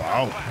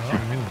 Wow.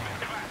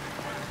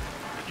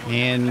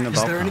 and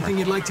Is there anything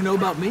you'd like to know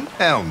about me?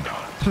 Hell no.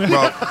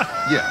 Well,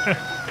 yeah.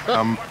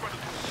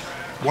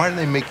 Why do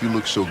they make you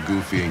look so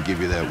goofy and give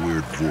you that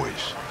weird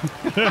voice?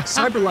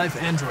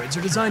 Cyberlife androids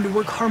are designed to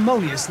work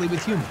harmoniously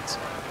with humans.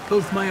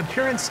 Both my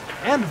appearance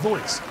and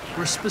voice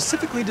were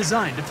specifically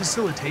designed to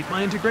facilitate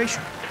my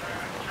integration.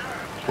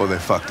 Well, they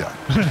fucked up.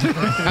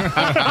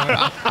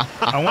 I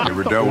wonder You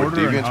ever if the dealt with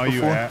order and deviants how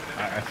you before? act.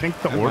 I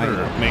think the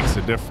order makes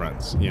a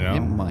difference, you know? It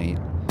might.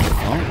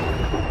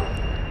 Oh.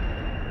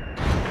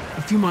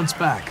 A few months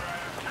back,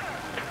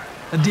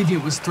 a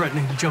deviant was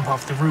threatening to jump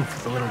off the roof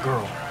with a little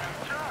girl.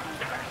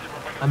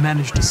 I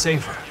managed to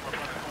save her.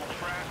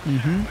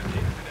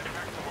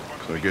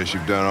 So I guess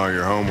you've done all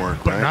your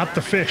homework, But right? not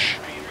the fish.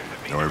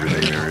 Know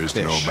everything there is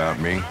to know Fish. about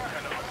me.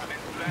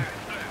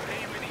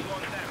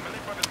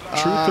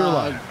 Truth or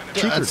lie?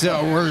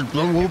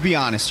 We'll be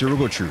honest here. We'll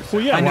go truth.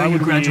 Well, yeah. I know why you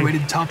would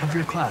graduated top of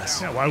your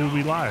class. Yeah. Why would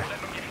we lie?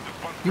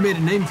 You made a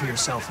name for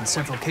yourself in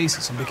several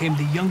cases and became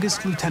the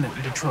youngest lieutenant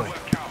in Detroit.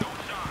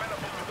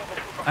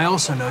 I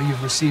also know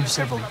you've received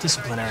several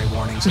disciplinary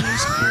warnings in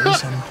recent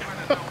years,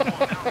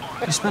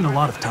 and you spend a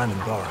lot of time in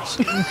bars.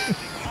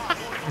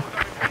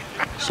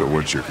 So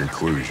what's your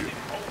conclusion?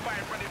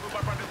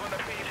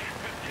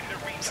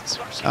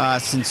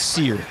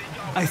 Sincere.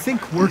 I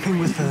think working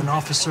with an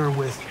officer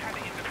with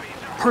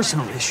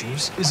personal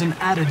issues is an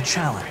added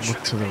challenge.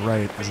 Look to the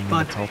right, isn't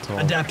But it telltale?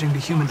 adapting to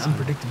human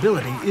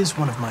unpredictability is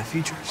one of my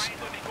features.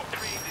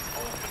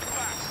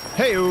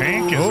 Hey,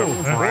 Hank is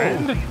a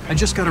friend. I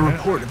just got a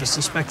report of a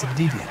suspected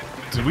deviant.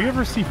 Did we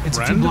ever see It's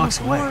a few friend blocks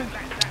before? away.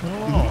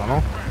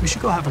 Oh, We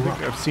should go have a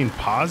look. I've seen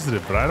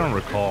positive, but I don't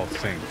recall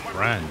saying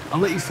friend. I'll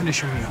let you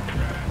finish your meal.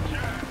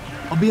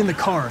 I'll be in the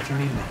car if you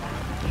need me.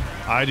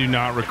 I do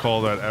not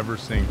recall that ever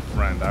saying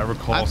friend. I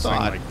recall I saying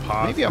thought- like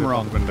positive maybe I'm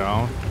wrong. up and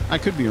down. I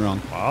could be wrong.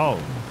 Wow.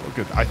 Look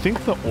at. I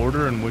think the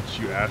order in which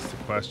you ask the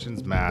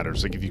questions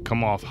matters. Like if you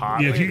come off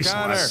hot, Yeah, if like you-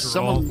 cholesterol.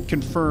 Someone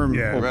confirm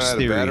Yeah. Run Oak's out of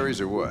theory. batteries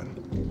or what?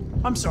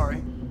 I'm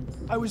sorry.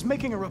 I was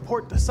making a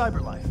report to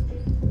Cyberlife.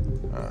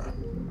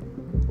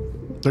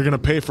 They're gonna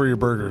pay for your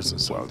burgers and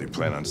stuff. Well, do you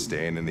plan on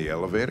staying in the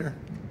elevator?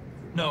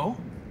 No.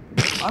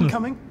 I'm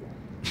coming.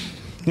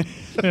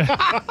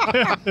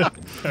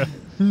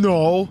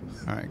 No.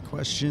 All right,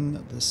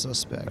 question the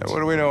suspect. What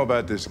do we know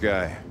about this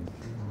guy?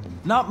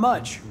 Not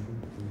much.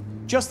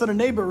 Just that a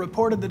neighbor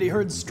reported that he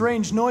heard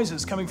strange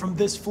noises coming from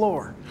this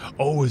floor.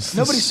 Oh, is this...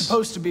 Nobody's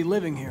supposed to be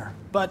living here,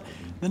 but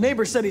the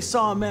neighbor said he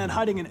saw a man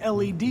hiding an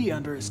LED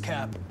under his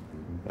cap.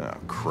 Oh,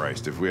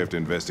 Christ, if we have to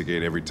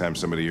investigate every time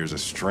somebody hears a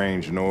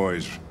strange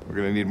noise, we're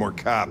gonna need more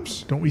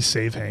cops. Don't we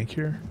save Hank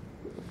here?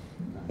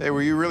 Hey,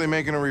 were you really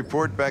making a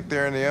report back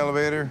there in the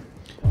elevator?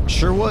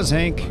 Sure was,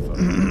 Hank.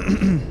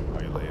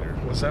 Later.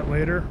 Was that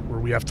later? Where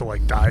we have to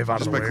like dive out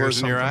Just of the by way or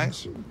closing something? your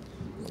eyes?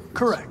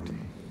 Correct.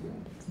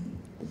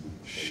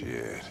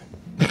 Shit.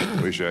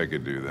 Wish I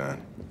could do that.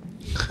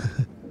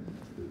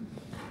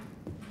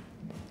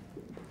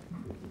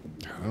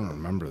 I don't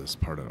remember this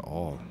part at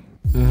all.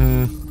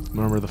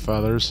 Remember the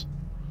feathers?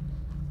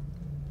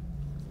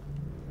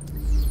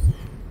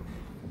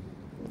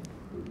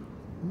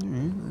 All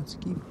right, let's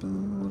keep.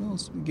 What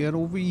else we got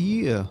over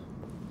here?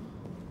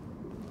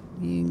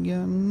 We ain't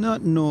got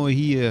nothing over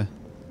here.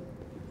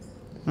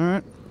 All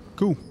right,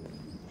 cool.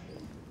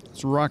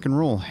 Let's rock and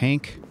roll,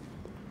 Hank.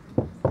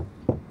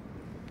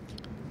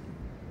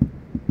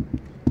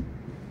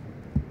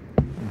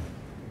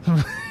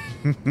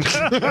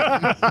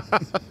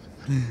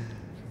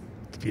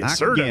 Be Knock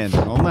assertive.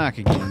 again. I'll knock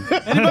again.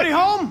 Anybody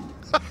home?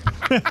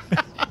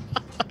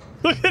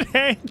 Look at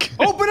Hank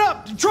Open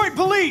up! Detroit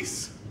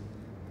police!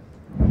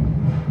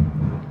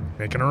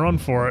 making a run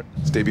for it.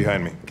 Stay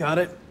behind me. Got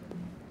it.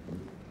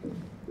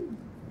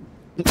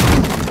 Look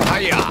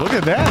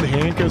at that.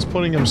 Hank is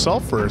putting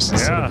himself first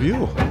instead of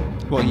you.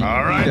 Well,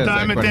 All right, does that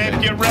Diamond quite a Dave,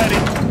 bit. get ready.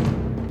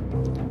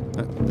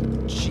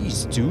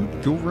 Jeez,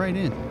 dude, go right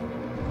in.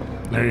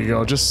 There you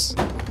go. Just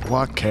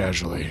walk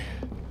casually.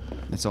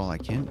 That's all I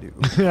can do.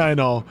 Yeah, I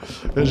know.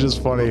 It's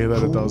just funny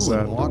that it does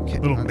that. Walk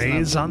Little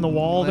maze on the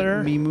wall there.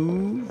 Let me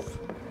move.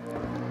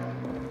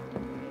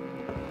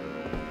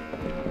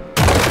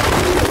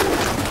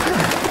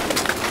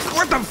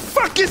 What the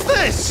fuck is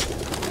this?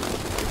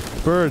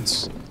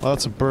 Birds.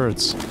 Lots of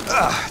birds.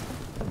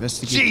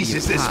 Investigate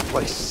Jesus, the this top.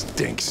 place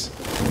stinks.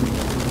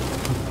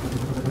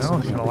 Well,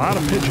 got a lot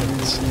of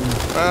pigeons.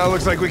 Well,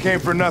 looks like we came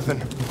for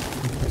nothing.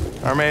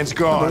 Our man's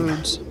gone.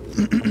 Birds.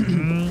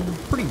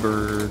 Pretty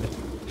bird.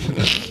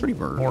 Pretty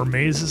bird. More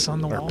mazes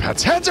on the wall.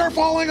 Pets' heads are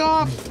falling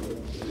off.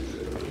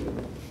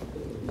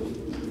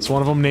 Is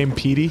one of them named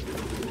Petey?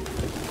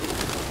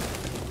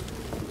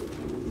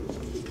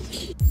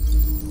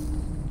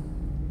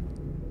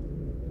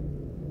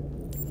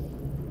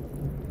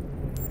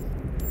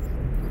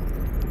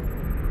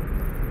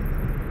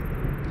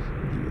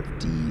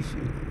 UFD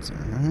fields,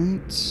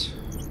 alright.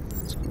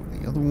 Let's go to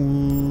the other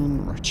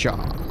one. Racha.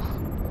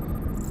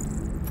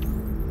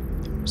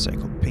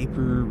 Recycled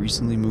paper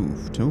recently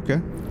moved.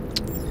 Okay.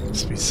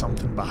 Must be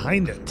something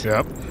behind it.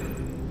 Yep.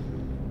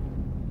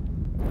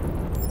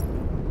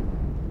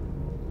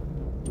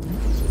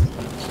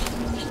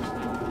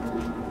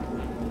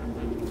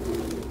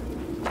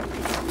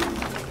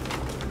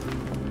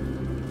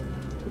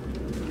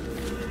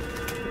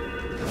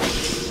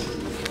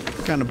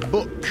 What kind of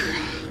book?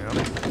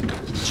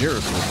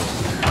 Jericho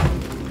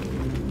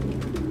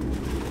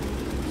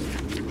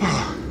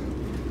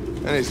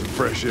I need some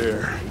fresh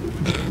air.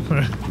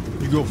 book.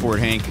 You go for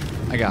it, Hank.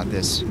 I got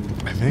this.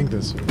 I think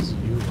this is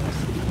you.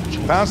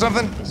 Found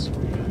something?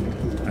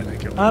 I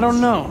think it I don't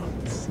know.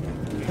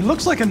 It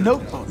looks like a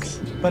notebook,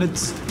 but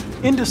it's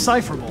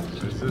indecipherable.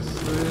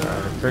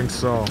 I think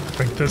so. I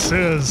think this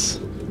is.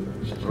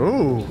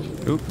 Ooh.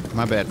 Oop,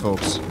 my bad,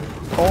 folks.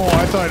 Oh,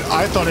 I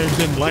thought it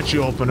didn't let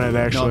you open it, No,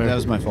 actually. that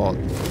was my fault.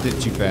 Did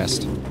it too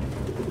fast.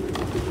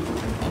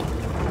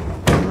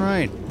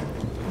 Alright.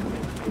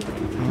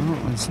 Well,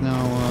 let's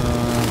now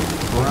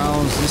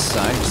browse this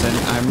side, because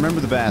I remember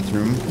the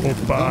bathroom. Hope,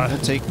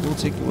 We'll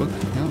take a look.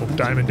 Yeah. hope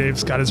Diamond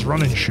Dave's got his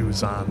running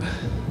shoes on.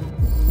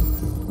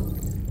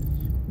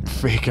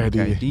 Fake ID.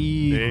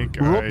 ID. Fake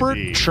Rupert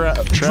ID.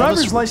 Travis.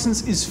 Driver's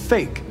license is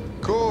fake.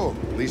 Cool.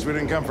 At least we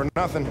didn't come for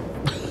nothing.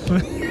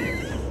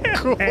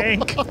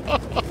 Hank. A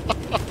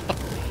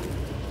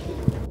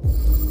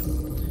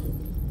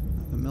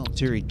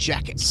military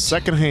jacket.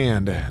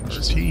 Secondhand.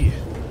 RT.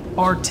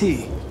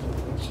 RT.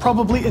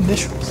 Probably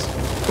initials.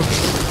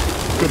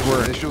 Good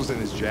word. Initials in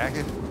his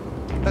jacket?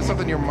 That's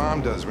something your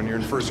mom does when you're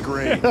in first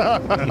grade. Bunch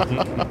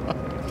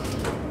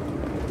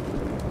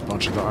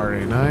of the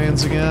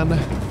RA9s again.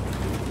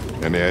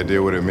 Any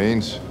idea what it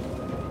means?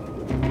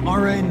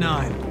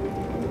 RA9.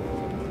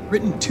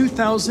 Written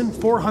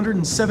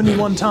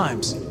 2,471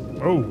 times.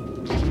 Oh.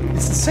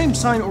 It's the same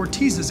sign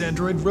Ortiz's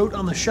android wrote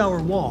on the shower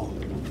wall.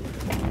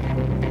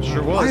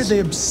 Sure Why are they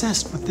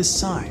obsessed with this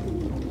sign?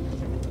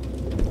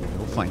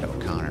 We'll find out,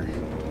 Connor.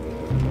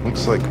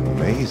 Looks like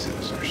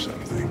mazes or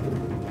something.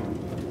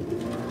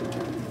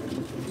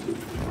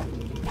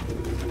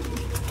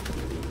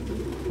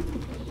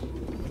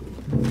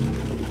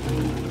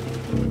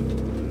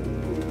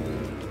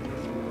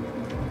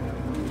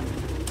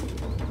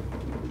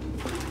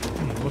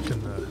 Look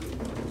in the.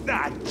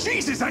 Ah,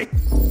 Jesus,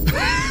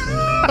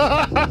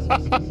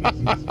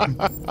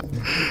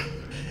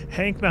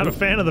 Hank, not a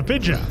fan of the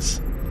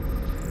pigeons.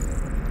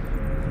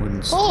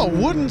 Wooden Oh,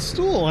 wooden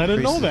stool. I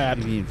didn't know that.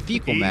 Avian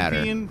fecal matter.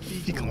 Avian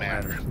fecal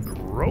matter.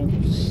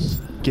 Gross.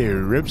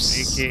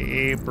 Garips.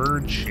 AKA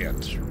bird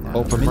shit.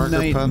 Open marker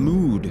Midnight pen.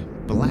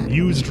 mood. Black.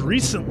 Used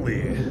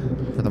recently.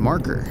 For the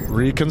marker.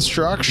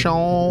 Reconstruction.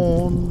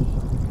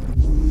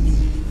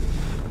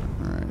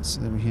 Alright,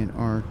 so then we hit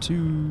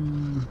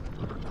R2.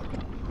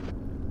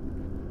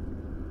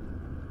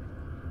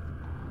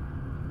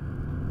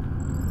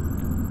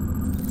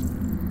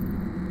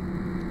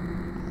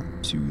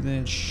 R2,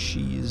 that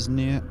she is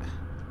net.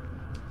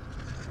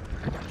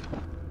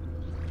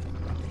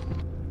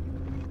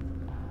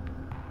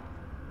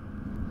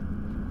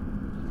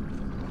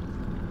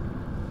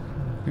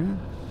 Okay.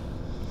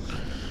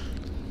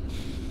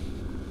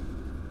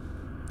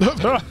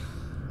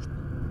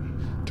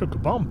 Took a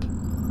bump.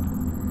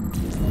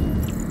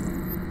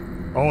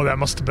 Oh, that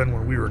must have been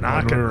when we were When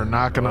knocking. we were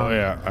knocking Oh on,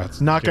 yeah, that's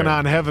knocking good.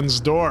 on heaven's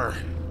door.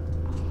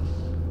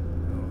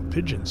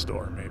 Pigeon's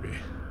door, maybe.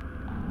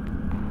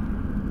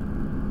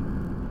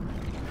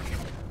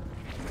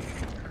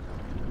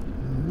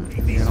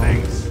 These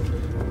things.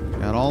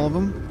 Got all of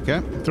them? Okay.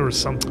 There was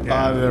something.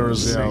 There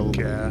was, yeah. like,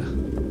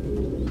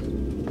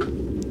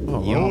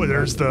 Oh, oh,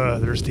 there's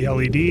the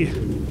LED.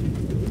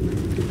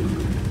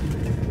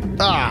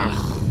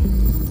 Ah.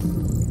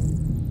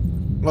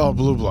 Oh,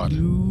 blue blood.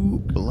 Blue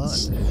blood.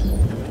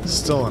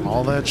 Still in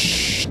all that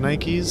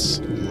shnikes.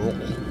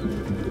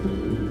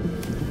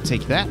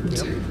 Take that.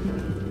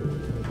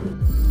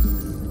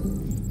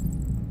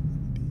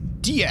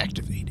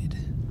 Deactivated.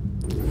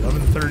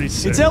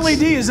 11:36. Its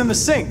LED is in the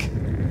sink.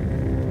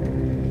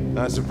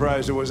 Not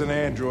surprised it was an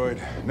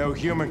android. No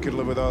human could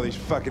live with all these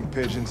fucking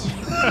pigeons.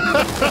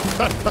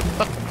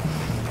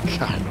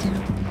 God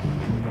damn.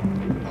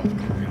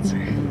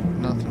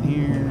 Nothing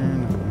here,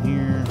 nothing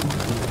here.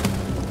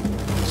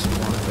 Just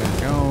walk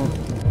back out.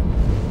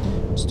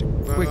 Just a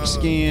quick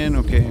scan.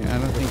 Okay, I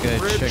don't think I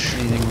checked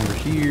anything over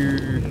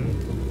here.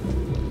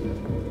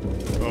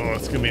 Oh,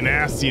 it's gonna be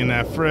nasty in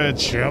that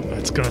fridge. Yep,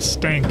 it's gonna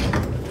stink.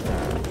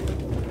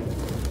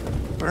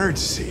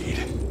 Birdseed.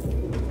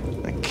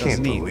 I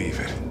can't believe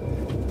it.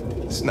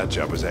 This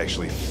nutjob was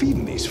actually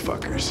feeding these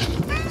fuckers.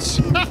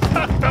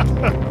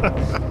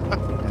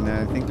 And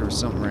I think there was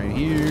something right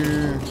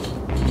here.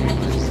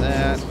 What is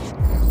that?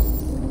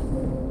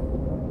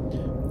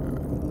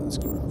 Alright, let's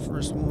go to the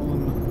first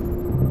one.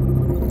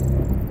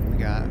 We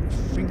got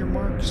finger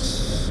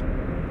marks.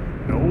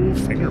 No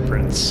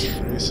fingerprints.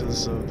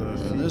 Traces of the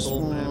This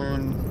fecal matter.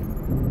 one.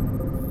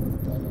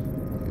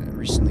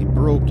 Recently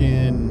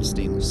broken.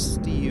 Stainless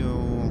steel.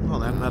 Oh,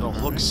 that metal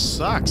hook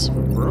sucks if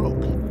it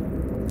broke.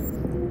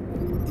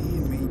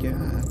 And we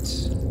got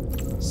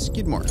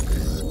skid mark.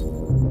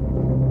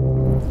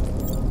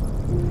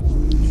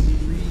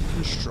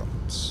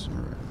 Reconstruct.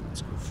 Alright,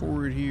 let's go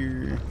forward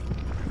here.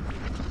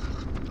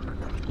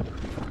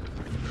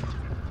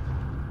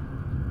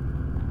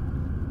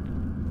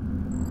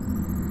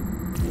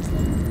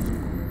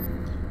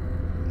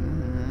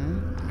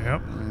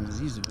 Yep.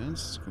 These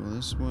events, let's go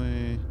this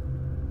way.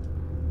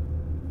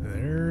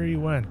 There he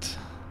went.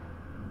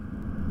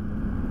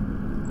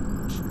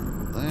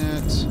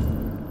 That.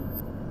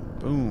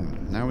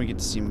 Boom. Now we get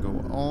to see him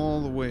go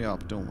all the way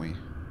up, don't we?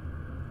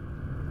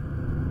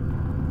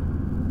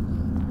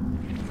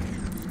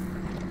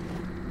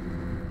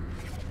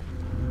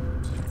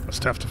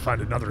 Must have to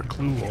find another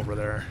clue over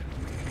there.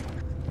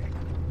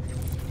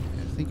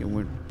 I think it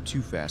went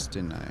too fast,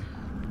 didn't I?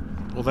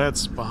 Well,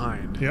 that's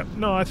behind. Yep.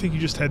 No, I think you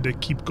just had to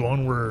keep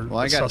going where Well,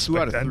 I the got 2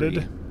 out suspect of 3.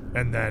 ended,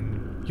 and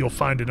then you'll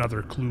find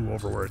another clue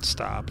over where it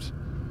stopped.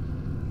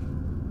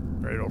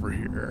 Right over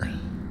here.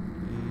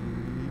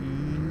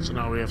 So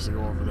now we have to go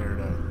over there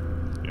to.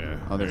 Yeah.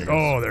 Oh, there it is.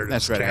 Oh, there it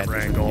That's is. right. I had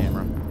Camera to angle.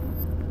 camera.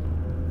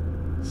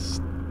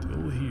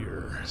 Still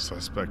here.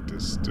 Suspect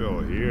is still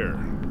here.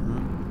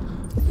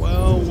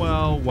 Well,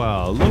 well,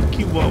 well.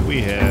 Looky what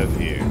we have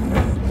here.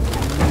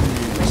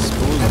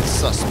 Supposed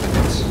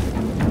suspect.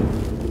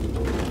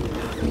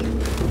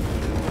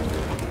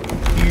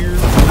 Here we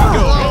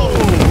go.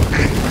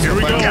 Here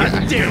we go.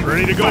 God damn.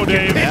 Ready to go,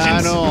 Dave. Yeah,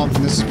 I know.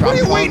 This is What are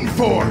you waiting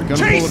for? I'm gonna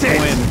Chase pull a it!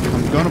 Quinn.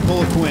 I'm gonna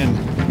pull a Quinn.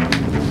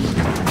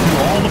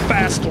 All the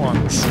fast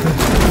ones.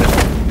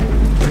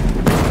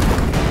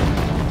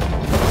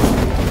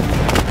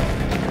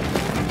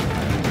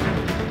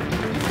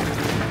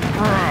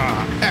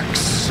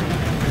 X.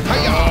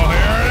 Oh,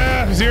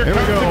 here it is. Here Here we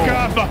comes go. the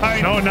cop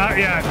behind. No, not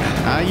yet.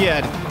 Not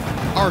yet.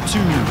 R2.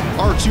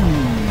 R2.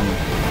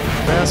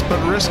 Fast but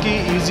risky,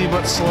 easy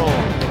but slow.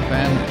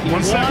 Van.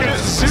 1 second.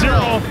 0. 0.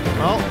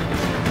 Well,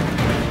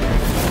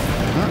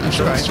 That's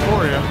that's right.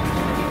 for you.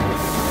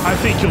 I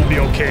think you'll be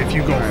okay if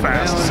you go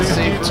fast. balance.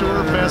 Safety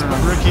tour, fast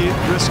but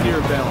risky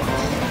or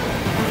balance.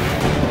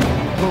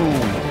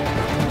 Boom.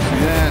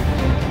 See that?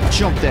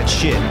 Jump that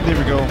shit. There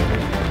we go.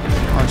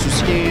 R2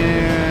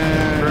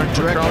 scan.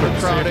 Direct or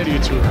crowded. Safety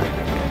tour.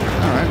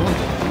 Alright,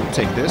 we'll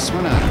take this.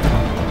 Why not?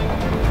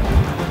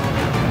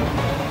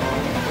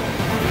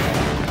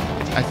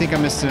 I think I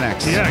missed an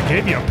X. Yeah, I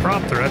gave you a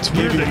prompter. That's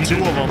weird you that you 2 of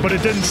didn't, them. but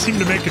it didn't seem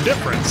to make a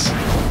difference.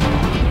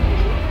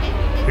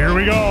 Here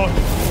we go.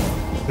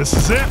 This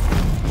is it.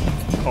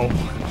 Oh,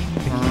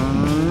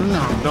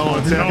 No,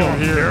 it's no.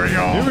 after here. Here we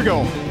go. Here we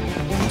go.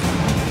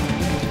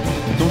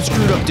 Don't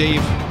screw it up,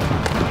 Dave.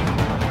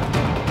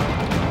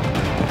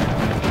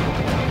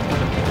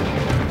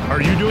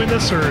 Are you doing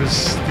this or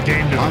is the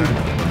game doing I'm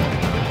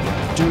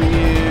it? doing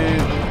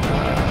it.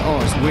 Oh,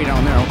 it's way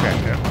down there. Okay.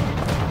 Yeah.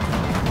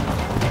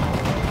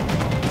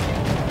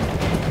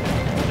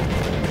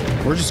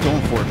 We're just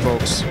going for it,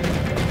 folks.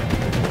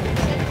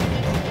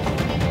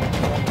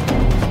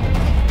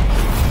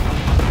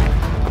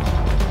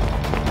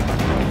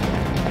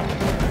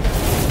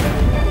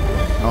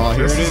 Oh,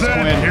 here This it is, is it.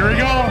 Quinn. Here we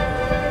go.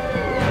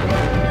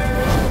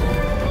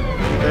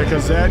 Yeah,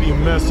 because that you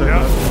missed it.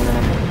 Yep.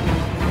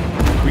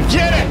 We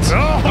get it!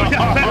 Oh,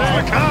 yeah,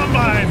 that's the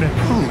combine.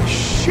 Holy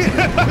shit!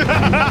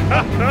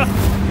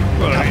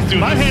 Well, he's doing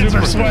My the hands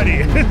are super-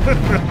 sweaty.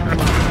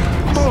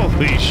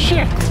 Holy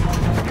shit.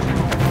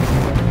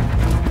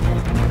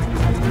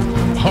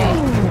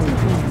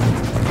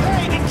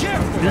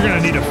 You're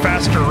gonna need a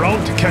faster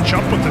route to catch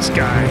up with this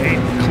guy.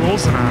 Ain't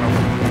closing on him.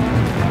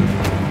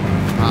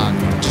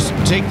 Just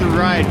take the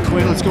ride,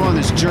 Quinn. Let's go on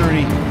this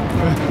journey.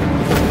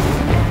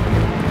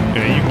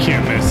 Yeah, you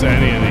can't miss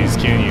any of these,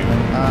 can you?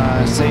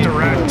 Say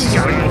Direct. You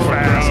gotta go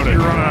fast. crowded. You're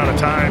running out of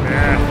time.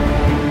 Yeah.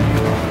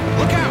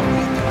 Look out!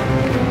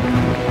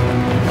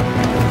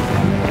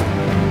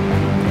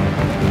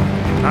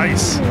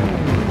 Nice.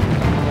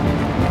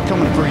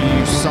 Coming for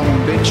you, son of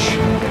a bitch.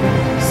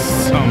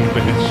 Some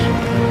bitch.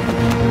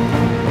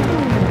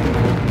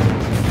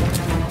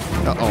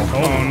 Uh-oh.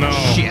 Oh, no.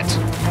 Shit.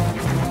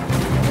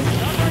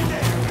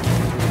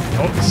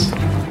 Oops.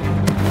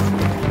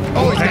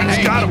 Oh, Hank's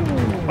got him.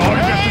 Oh,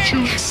 you got to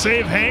shoot,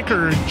 save Hank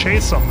or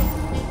chase him.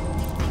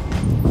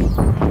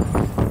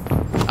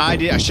 I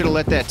should have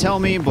let that tell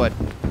me, but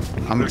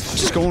I'm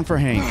just going for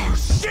Hank. Oh,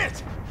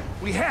 shit!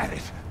 We had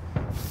it.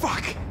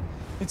 Fuck.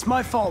 It's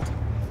my fault.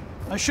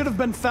 I should have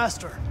been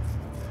faster.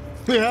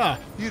 Yeah.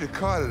 You'd have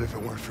caught it if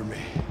it weren't for me.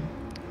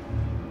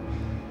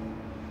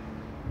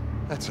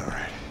 That's all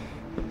right.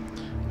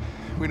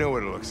 We know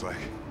what it looks like.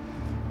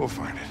 We'll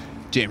find it.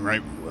 Damn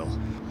right we will.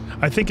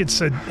 I think it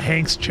said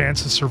Hank's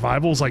chance of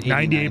survival is like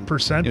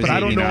 98%, but I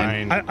don't know.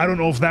 89. I don't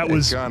know if that Hey,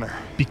 was Connor.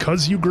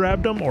 because you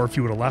grabbed him or if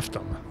you would have left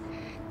him.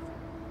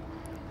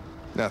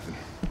 Nothing.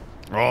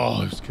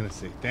 Oh, I was going to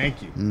say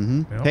thank you.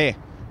 Mm-hmm. Yep. Hey,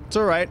 it's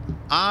all right.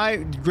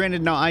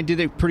 Granted, now I did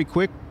it pretty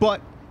quick,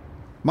 but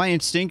my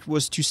instinct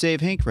was to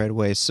save Hank right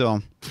away,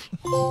 so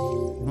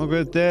I'll go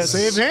with that.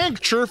 Save Hank.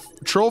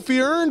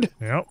 Trophy earned.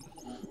 Yep.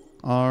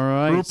 All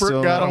right. Rupert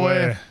so, got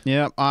away.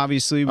 Yeah,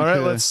 obviously. All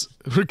right, let's.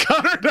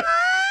 Connor.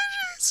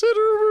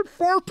 Consider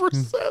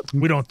 4%.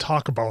 We don't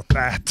talk about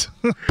that.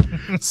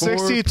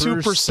 62%.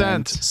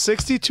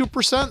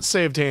 62%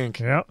 saved Hank.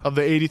 Yep. Of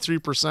the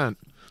 83%.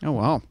 Oh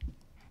wow.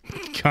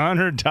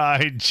 Connor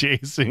died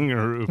chasing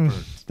Rupert.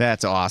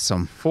 That's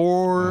awesome.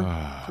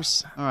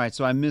 4%. All right,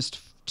 so I missed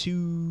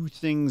 2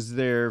 things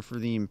there for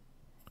the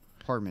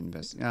apartment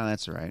investigation. Oh,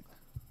 that's all right.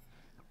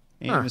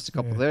 And I missed a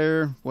couple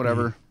there.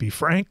 Whatever. Be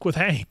frank with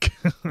Hank.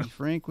 Be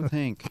frank with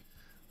Hank.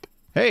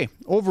 Hey,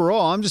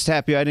 overall, I'm just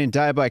happy I didn't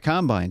die by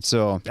combine.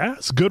 So Yeah,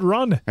 it's a good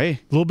run. Hey, A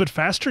little bit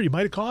faster, you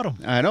might have caught him.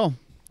 I know.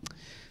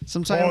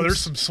 Sometimes. Oh,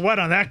 there's some sweat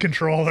on that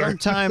controller.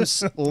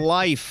 Sometimes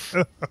life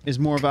is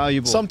more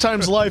valuable.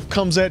 Sometimes life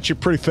comes at you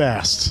pretty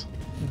fast.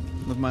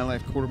 Live my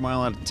life quarter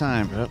mile at a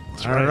time. Yep.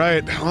 All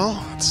right.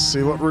 Well, let's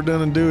see what we're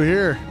going to do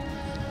here.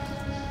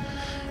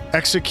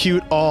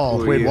 Execute all.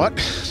 Who are Wait, you? what?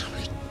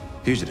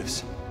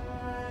 Fugitives.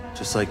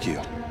 Just like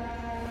you.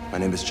 My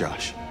name is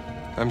Josh.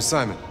 I'm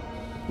Simon.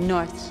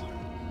 North.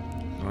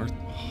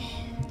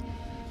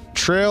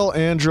 Trail,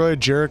 Android,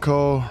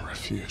 Jericho,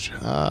 Refuge.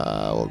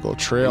 We'll go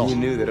Trail. You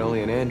knew that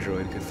only an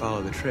android could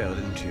follow the trail,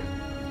 didn't you?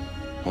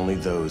 Only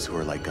those who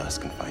are like us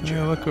can find Yeah,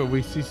 Jericho. look what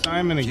we see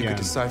Simon If you again.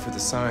 could decipher the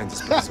signs,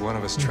 it's because one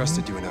of us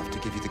trusted you enough to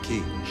give you the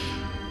key.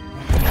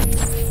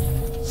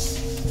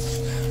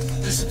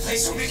 There's a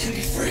place where we can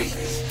be free.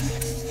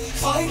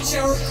 Find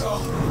Jericho.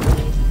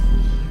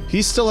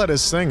 He still had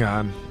his thing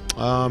on.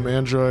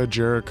 Android,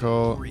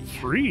 Jericho.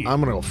 Free. I'm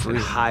going to go free.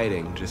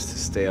 Hiding just to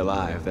stay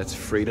alive. That's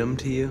freedom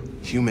to you?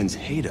 Humans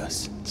hate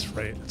us. That's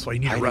right. That's why you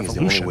need a Hiding is the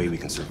only revolution. way we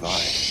can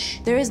survive.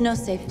 There is no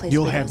safe place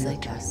You'll for have those your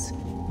like us.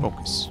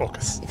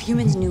 Focus. If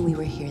humans knew we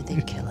were here,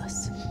 they'd kill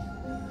us.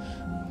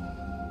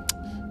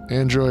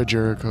 Android,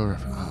 Jericho.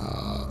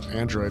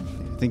 Android.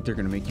 I think they're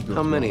going to make you go.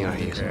 How through many all are of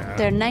you? these.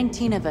 There are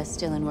 19 of us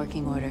still in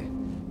working order.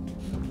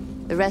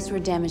 The rest were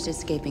damaged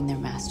escaping their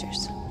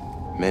masters.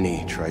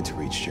 Many tried to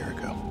reach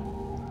Jericho.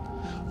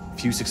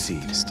 Few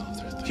succeed.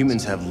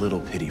 Humans have little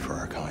pity for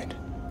our kind.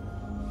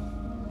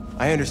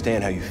 I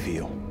understand how you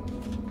feel,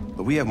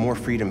 but we have more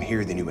freedom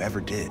here than you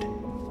ever did.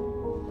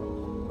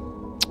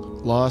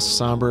 Lost,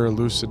 Somber,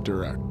 Lucid,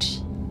 Direct.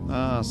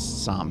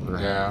 Somber.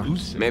 Yeah.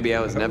 Maybe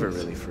I was never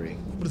really free.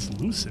 What does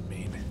lucid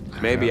mean?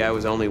 Maybe I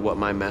was only what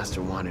my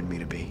master wanted me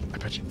to be. I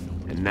bet you know.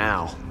 And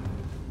now,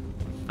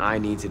 I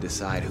need to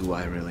decide who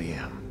I really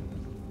am.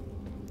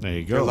 There you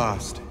You're go.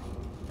 lost.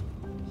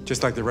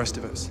 Just like the rest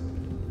of us.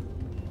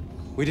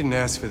 We didn't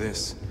ask for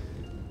this.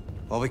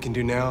 All we can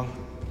do now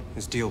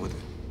is deal with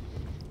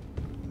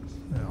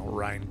it. Oh,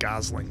 Ryan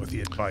Gosling with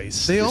the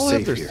advice. They all You're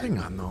have their safe here. thing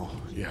on, though.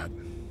 Yeah.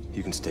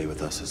 You can stay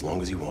with us as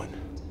long as you want.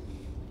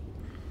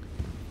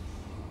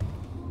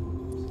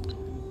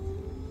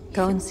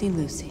 Go and see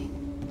Lucy.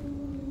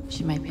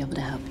 She might be able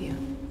to help you.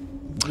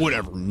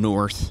 Whatever,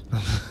 North.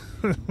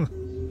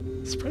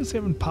 Surprised they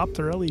haven't popped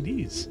their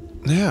LEDs.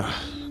 Yeah,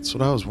 that's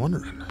what I was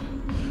wondering.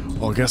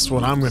 Well, guess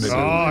what I'm going to do? Oh,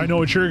 I know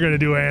what you're going to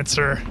do,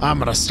 Answer. I'm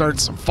going to start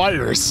some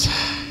fires.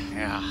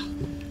 Yeah.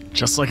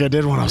 Just like I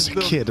did when I was a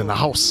kid in the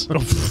house.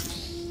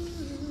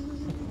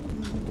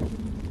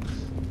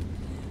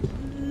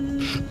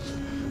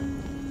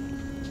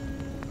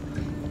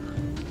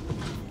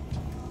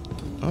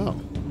 Oh.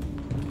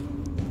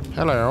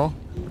 Hello.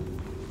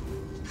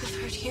 I've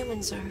heard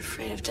humans are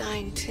afraid of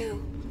dying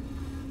too.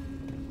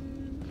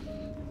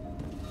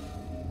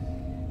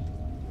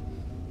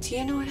 Do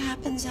you know what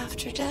happens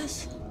after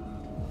death?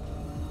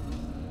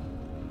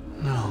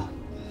 No.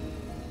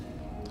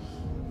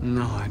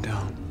 No, I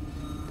don't.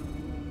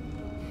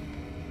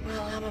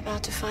 Well, I'm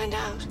about to find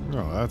out.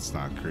 Oh, that's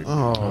not creepy.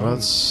 Oh,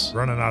 that's...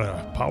 Running out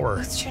of power.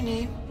 What's your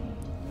name?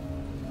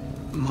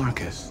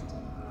 Marcus.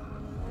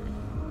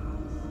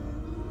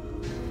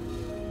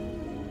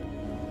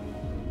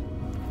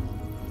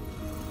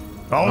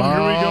 Oh,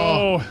 here we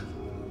go.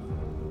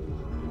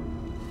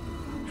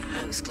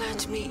 I was glad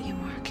to meet you,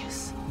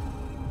 Marcus.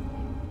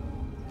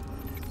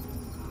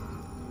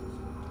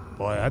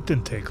 Boy, that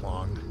didn't take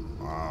long.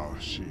 Oh,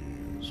 shit.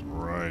 It's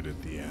right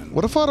at the end.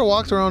 What if I'd have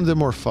walked around and did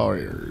more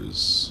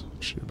fires?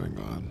 Should have been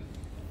gone.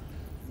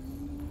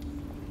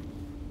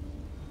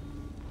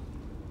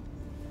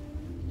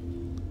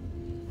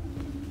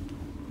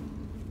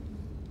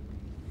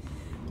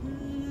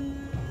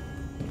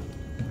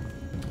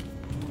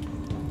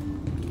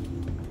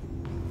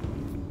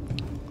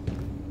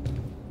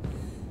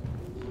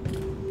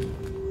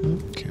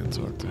 Can't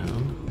talk to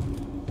him.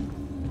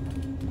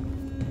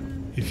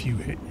 If you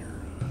hit your...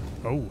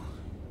 Oh,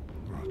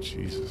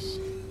 Jesus.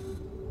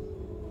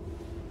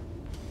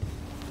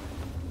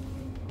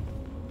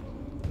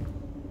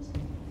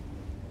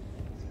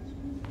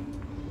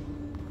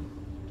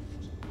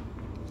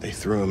 They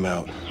threw him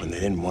out when they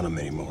didn't want him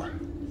anymore.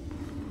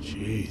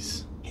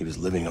 Jeez. He was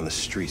living on the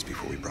streets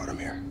before we brought him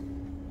here.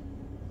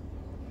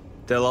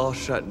 They'll all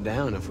shut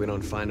down if we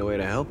don't find a way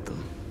to help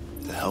them.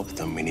 To help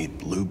them, we need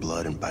blue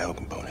blood and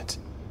biocomponents.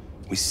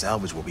 We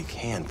salvage what we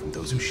can from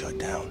those who shut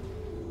down.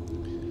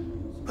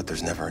 But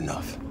there's never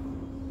enough.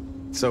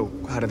 So,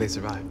 how do they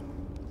survive?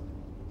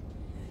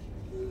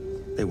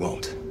 They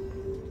won't.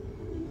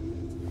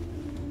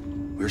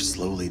 We're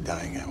slowly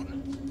dying out.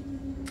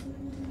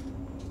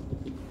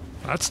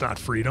 That's not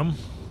freedom.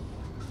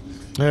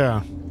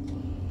 Yeah.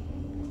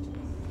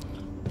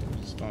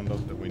 Just found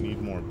out that we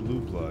need more blue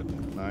blood.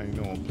 I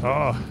know.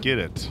 Get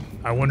it.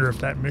 I wonder if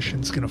that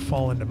mission's gonna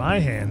fall into my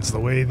hands the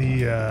way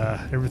the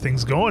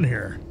everything's going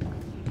here.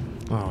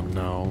 Oh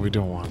no, we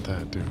don't want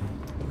that, dude.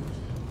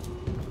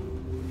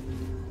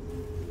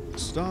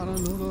 Start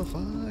another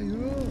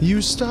fire.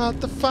 You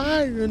start the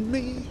fire in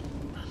me.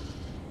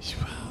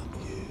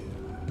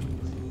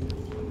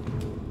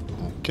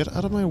 Oh, get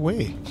out of my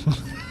way.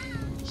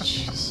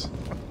 Jeez.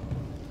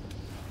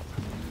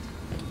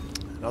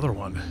 Another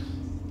one.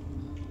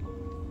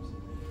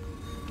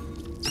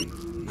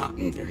 Not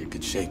in very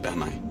good shape,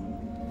 am I?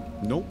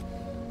 Nope.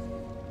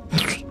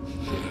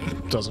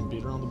 Doesn't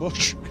beat around the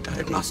bush. My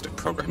diagnostic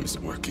program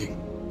isn't working.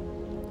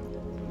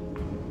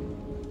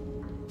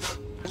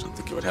 I don't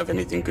think you would have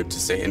anything good to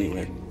say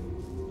anyway.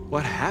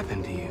 What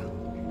happened to you?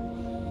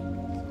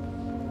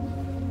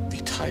 They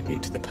tied me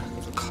to the back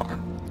of a car.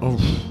 Oh.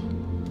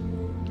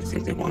 I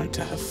think they wanted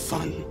to have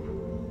fun.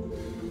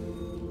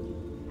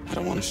 I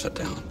don't want to shut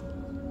down.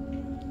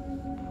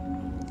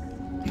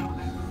 No,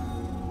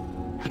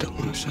 I don't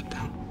want to shut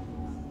down.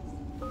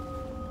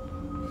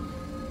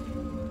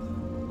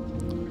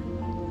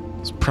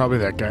 It's probably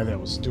that guy that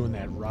was doing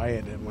that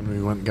riot and when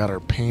we went and got our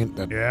paint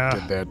that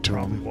did that to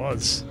him.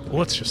 Was. Well,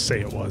 let's just say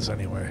it was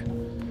anyway.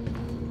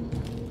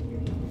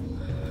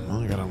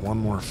 Well, I got on one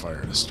more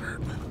fire to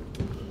start.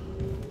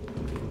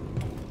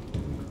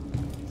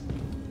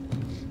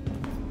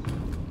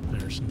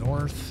 There's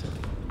north.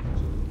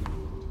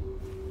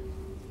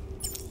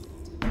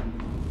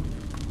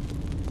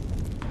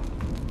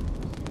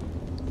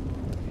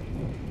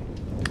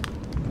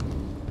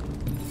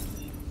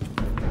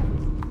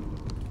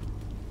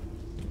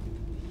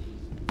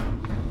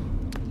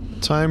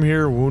 Time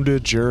here,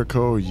 wounded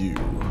Jericho, you.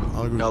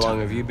 How long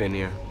have you been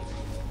here?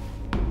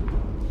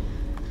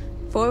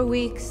 4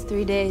 weeks,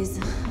 3 days,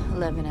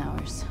 11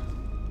 hours.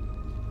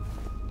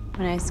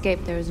 When I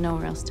escaped, there was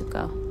nowhere else to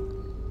go.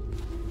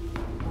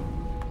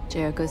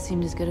 Jericho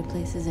seemed as good a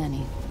place as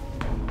any.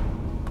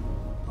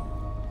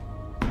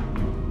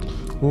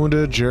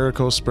 Wounded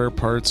Jericho, spare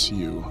parts,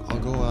 you. I'll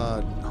go,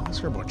 let's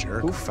hear about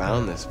Jericho. Who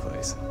found this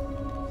place?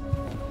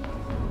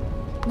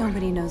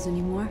 Nobody knows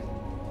anymore.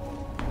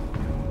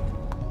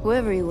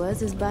 Whoever he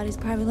was, his body's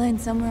probably laying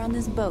somewhere on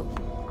this boat.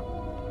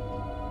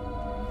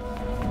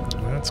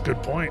 That's a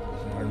good point.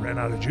 I ran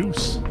out of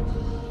juice.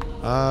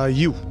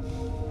 You.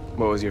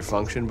 What was your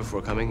function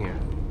before coming here?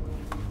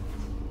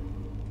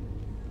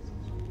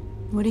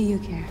 What do you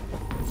care?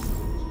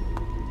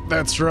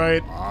 That's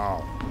right.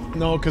 Wow.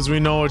 No, because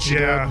we know what she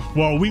did.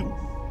 Well, we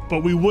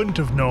wouldn't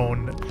have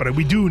known, but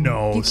we do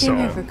know. You came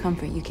here for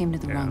comfort. You came to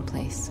the wrong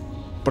place.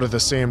 But at the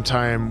same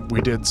time,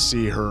 we did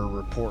see her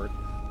report.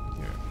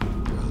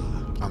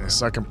 On the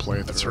second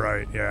playthrough. That's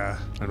right, yeah.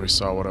 And we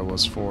saw what it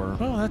was for.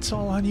 Well, that's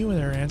all on you in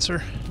their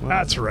answer. Well,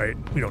 that's right.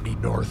 We don't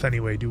need north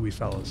anyway, do we,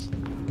 fellas?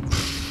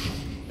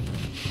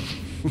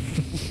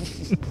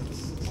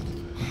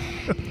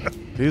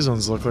 These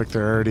ones look like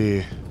they're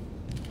already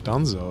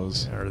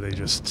dunzos. Or are they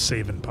just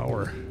saving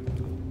power?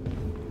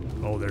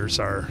 Oh, there's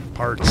our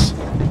parts.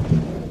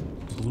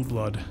 Blue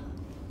blood.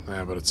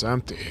 Yeah, but it's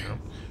empty.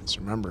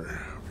 So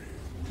remember,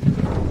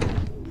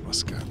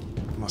 must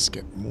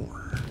get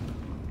more.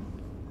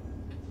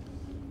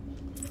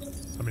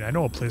 I mean, I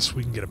know a place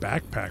we can get a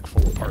backpack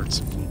full of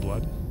parts of blue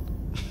blood.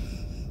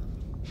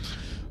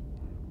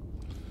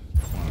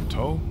 Want a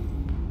tow?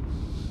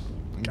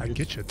 I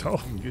get you a tow.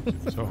 Get you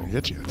a tow.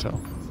 Get you a tow.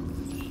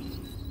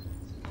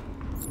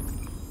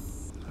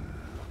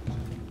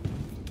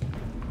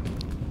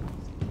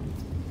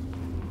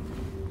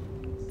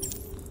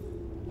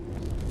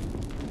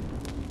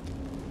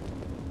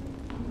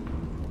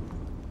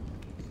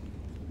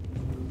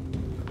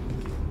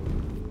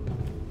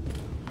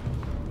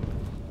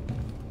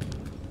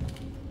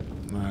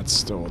 That's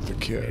still with the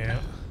kid. Yeah.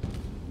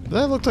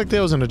 That looked like that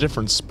was in a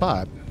different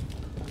spot.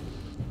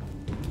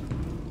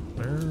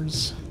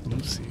 Where's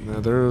Lucy? Yeah,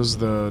 there's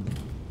the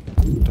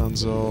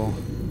Dunzo.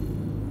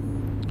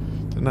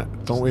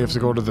 Don't we have to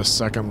go to the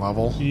second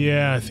level?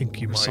 Yeah, I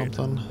think you might.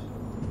 Something.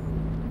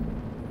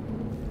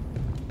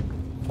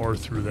 Or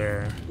through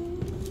there.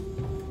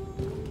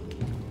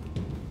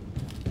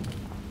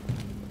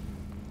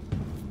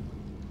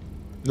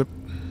 Nope.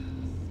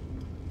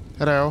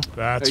 Hello.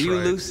 That's Are you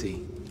right.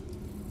 Lucy?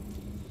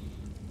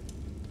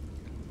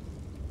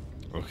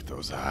 Look at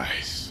those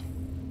eyes.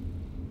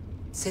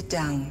 Sit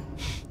down.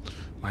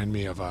 Remind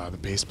me of the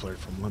bass player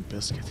from Limp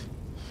Bizkit.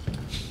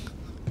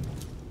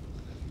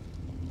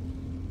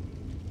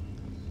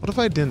 What if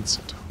I didn't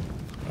sit down?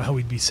 Well,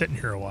 we'd be sitting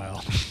here a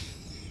while.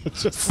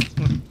 Just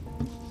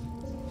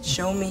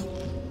Show me.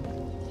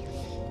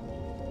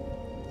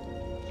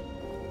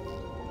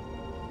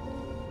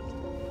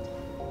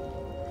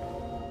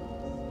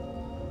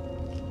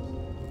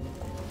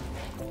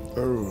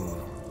 Oh.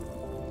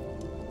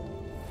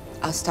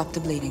 I'll stop the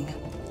bleeding.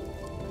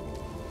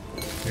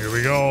 Here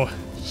we go.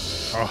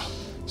 Oh,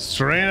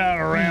 straight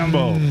out of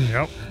Rambo.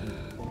 Yep.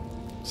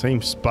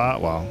 Same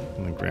spot. Well,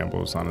 I think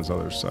Rambo's on his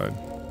other side.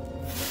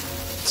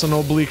 It's an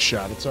oblique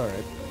shot. It's all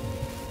right.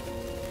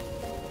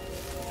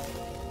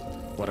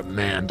 What a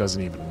man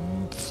doesn't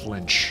even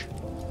flinch.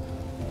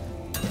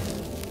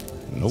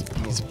 Nope.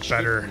 He's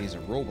better. He's a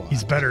robot.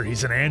 He's better.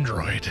 He's an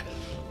android.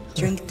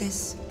 Drink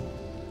this.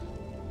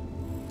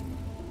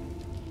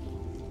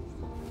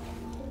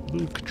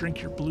 Luke,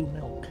 drink your blue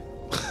milk.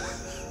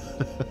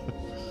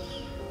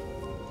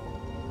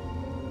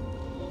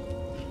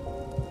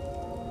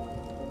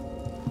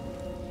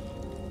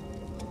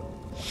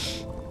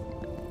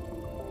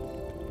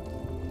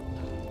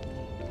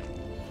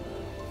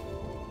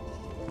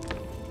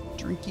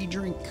 Drinky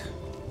drink.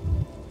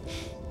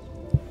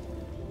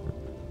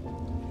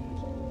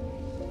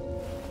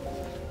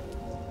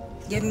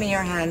 Give me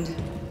your hand.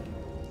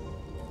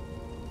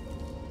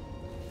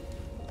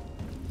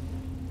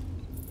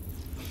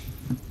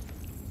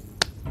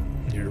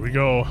 Here we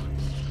go.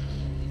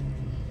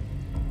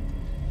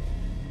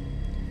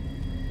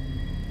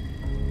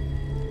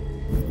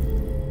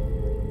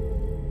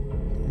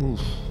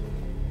 Oof.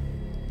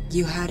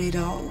 You had it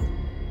all,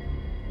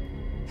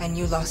 and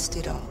you lost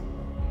it all.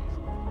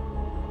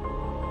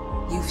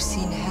 You've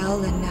seen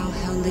hell, and now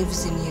hell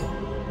lives in you.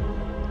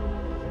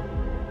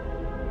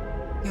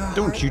 Your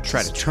Don't heart you try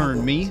is to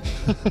turn me.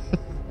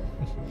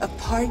 a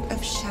part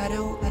of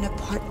shadow and a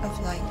part of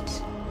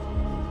light.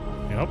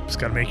 Yep, just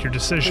gotta make your Which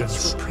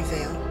decisions. will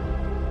prevail?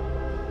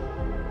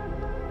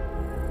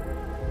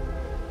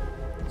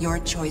 Your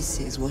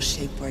choices will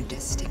shape our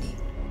destiny.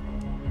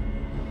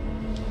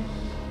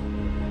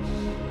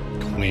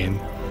 Queen.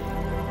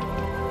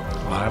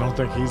 Well, I don't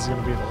think he's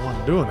gonna be the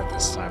one doing it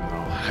this time,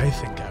 though. I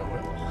think I will.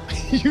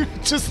 You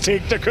just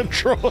take the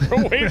controller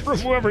away from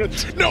whoever.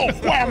 No,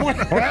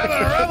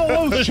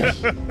 Revolution.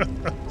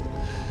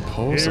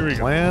 Pose Here a we go.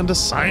 plan to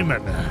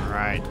Simon.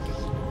 Right.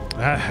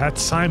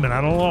 That's Simon. I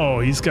don't know.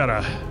 He's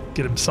gotta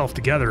get himself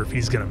together if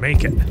he's gonna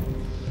make it.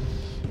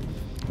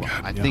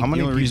 I Yeah, think how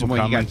many the only reason people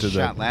why you got commented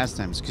shot that- last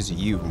time is because of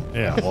you.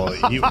 Yeah, well,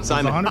 he was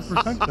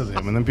 100% because of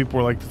him. And then people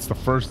were like, it's the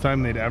first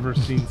time they'd ever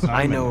seen Simon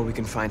I know where we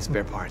can find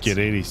spare parts. get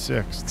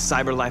 86.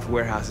 CyberLife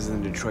warehouses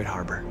in the Detroit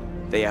harbor.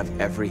 They have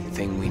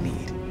everything we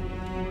need.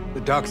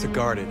 The docks are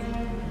guarded.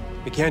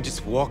 We can't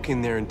just walk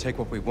in there and take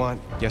what we want.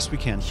 Yes, we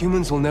can.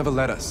 Humans will never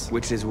let us.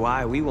 Which is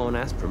why we won't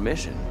ask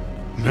permission.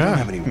 We don't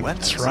have any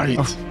weapons. That's right.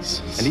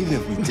 And even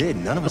if we did,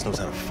 none of us knows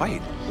how to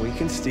fight. We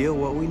can steal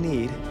what we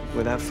need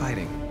without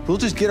fighting. We'll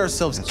just get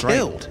ourselves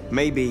killed.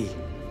 Maybe.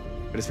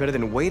 But it's better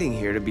than waiting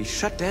here to be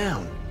shut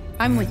down.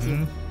 I'm with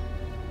you.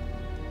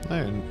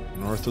 And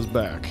North is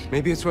back.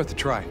 Maybe it's worth a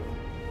try.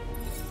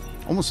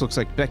 Almost looks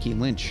like Becky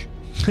Lynch.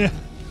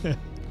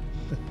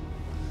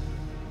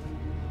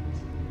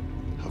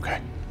 Okay.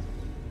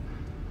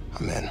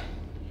 I'm in.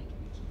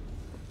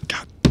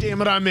 God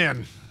damn it, I'm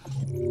in.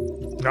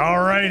 All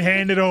right,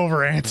 hand it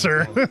over.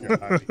 Answer.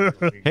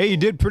 Hey, you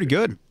did pretty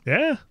good.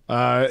 Yeah.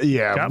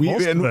 Yeah. Got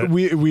most of it.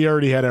 We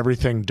already had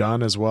everything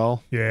done as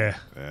well. Yeah.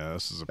 Yeah,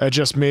 this is a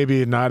Just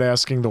maybe not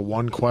asking the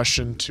one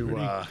question to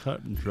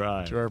cut and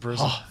dry. to our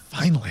person. Oh,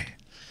 finally.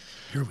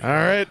 Here we All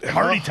right.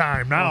 Party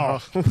time now.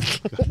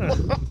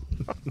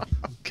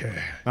 Okay.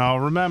 Now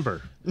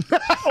remember,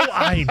 Oh,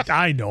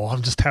 I know.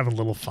 I'm just having a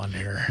little fun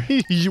here.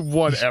 You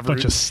whatever.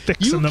 Bunch of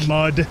sticks in the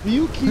mud.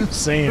 You keep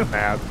saying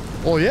that.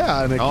 Well,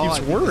 yeah, and it keeps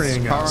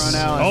worrying us.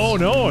 Oh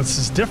no, this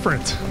is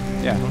different.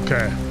 Yeah.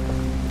 Okay.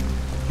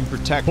 You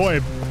protect. Boy,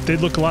 they'd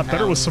look a lot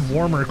better with some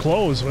warmer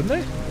clothes, wouldn't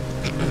they?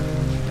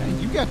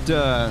 You got You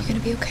gonna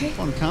be okay?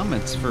 fun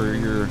comments for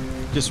your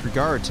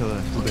disregard to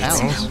the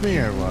Alex, me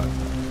or what?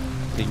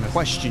 They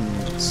questioned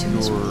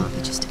your.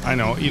 I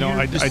know. You know,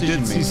 I did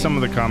decision see making. some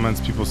of the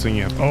comments. People saying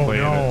you have to Oh, play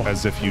no. it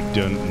as if you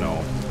didn't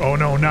know. Oh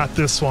no, not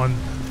this one.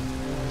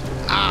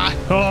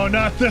 Oh,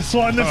 not this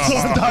one. This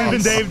one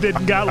Diamond Dave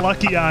didn't got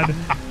lucky on.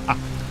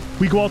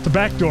 We go out the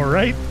back door,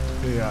 right?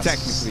 Yes.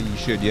 Technically, you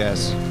should,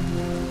 yes.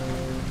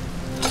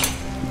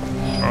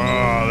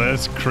 Oh,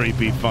 that's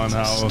creepy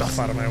funhouse. Stuff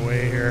out of my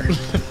way here.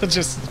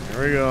 Just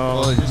there we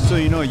go. Well, just so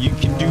you know, you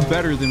can do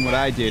better than what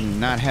I did and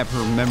not have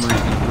her memory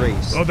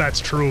erased. Oh, that's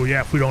true.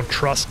 Yeah, if we don't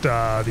trust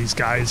these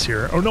guys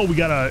here. Oh no, we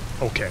gotta.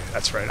 Okay,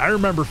 that's right. I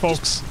remember,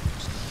 folks.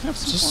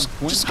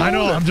 I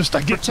know. I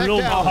get real.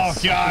 Oh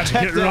God,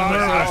 get real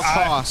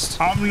nervous.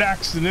 I'm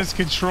next, and this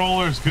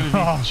controller's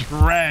gonna be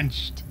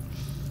drenched.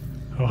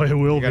 Oh, it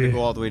will you gotta be. go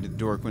all the way to the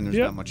door when there's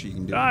not much you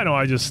can do. I know.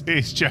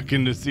 He's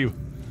checking to see.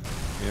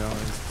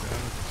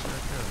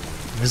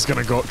 He's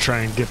gonna go try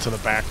and get to the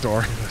back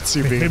door.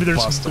 See Maybe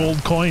there's some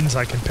gold coins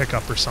I can pick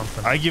up or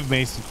something. I give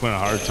Mason Quinn a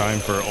hard time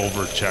for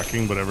over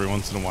checking, but every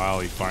once in a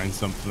while he finds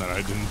something that I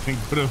didn't think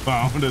would have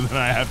found, and then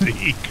I have to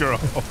eat crow.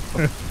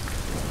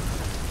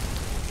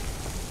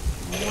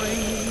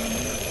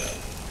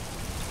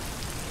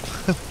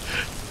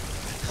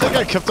 I think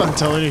I kept on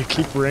telling you to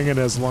keep ringing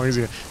as long as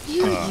you.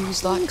 You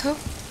use lock code?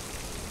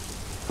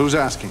 Who's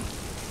asking?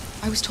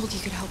 I was told you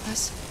could help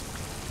us.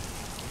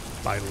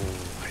 I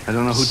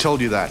don't know who told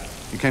you that.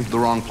 You came to the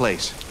wrong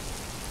place.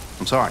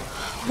 I'm sorry.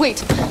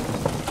 Wait.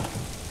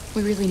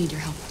 We really need your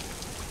help.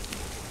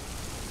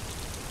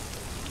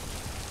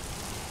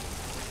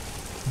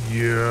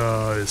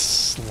 Yeah, this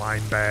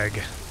slime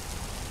bag.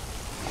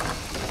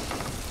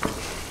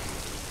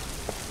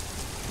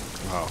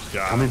 Oh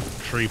God, I'm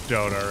creeped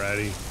out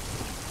already.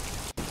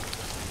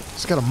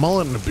 He's got a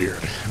mullet and a beard.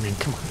 I mean,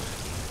 come on.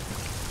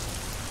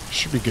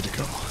 Should be good to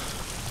go.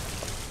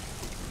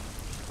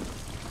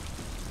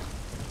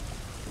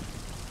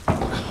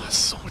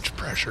 So much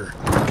pressure.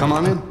 Come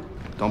on in.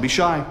 Don't be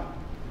shy.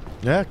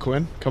 Yeah,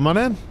 Quinn, come on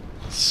in.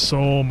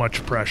 So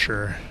much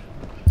pressure.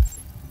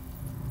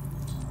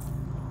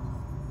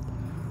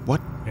 What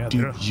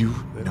do you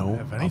know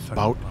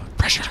about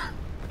pressure?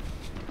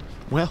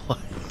 Well,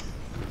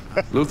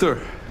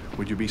 Luther,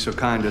 would you be so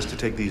kind as to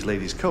take these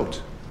ladies'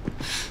 coats?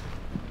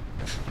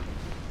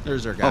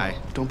 There's our guy.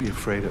 Oh, don't be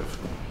afraid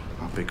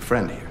of our big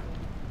friend here.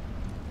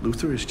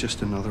 Luther is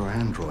just another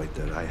android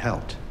that I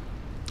helped.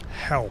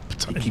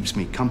 Helped. He keeps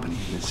me company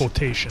in this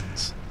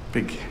quotations.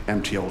 Big,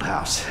 empty old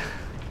house.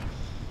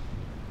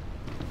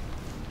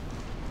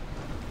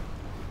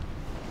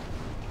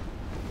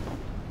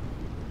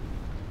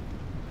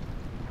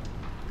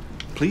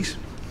 Please.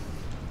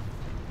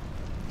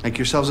 Make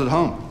yourselves at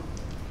home.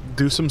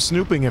 Do some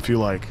snooping if you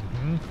like.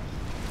 Mm-hmm.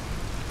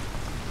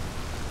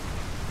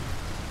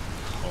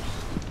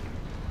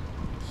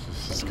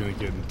 This is gonna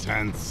get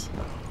intense.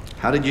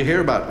 How did you hear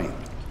about me?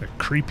 A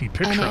creepy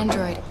picture. An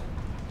android.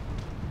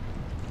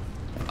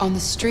 On the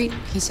street,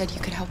 he said you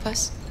could help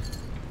us.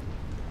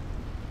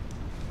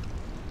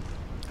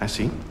 I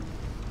see.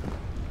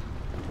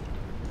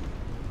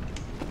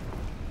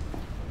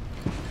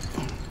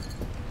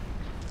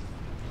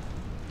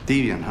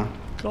 Deviant, huh?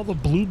 Look at all the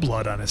blue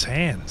blood on his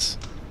hands.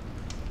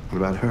 What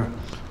about her?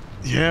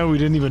 Yeah, we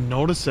didn't even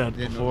notice that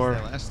before.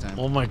 Notice that last time.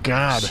 Oh my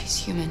God. She's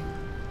human.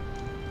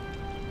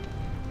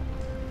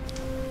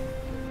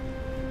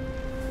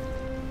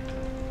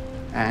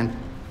 And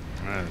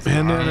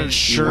then a you want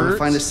shirt. to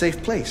find a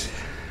safe place.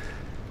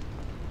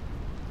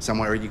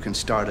 Somewhere you can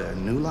start a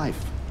new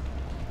life.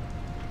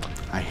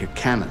 I hear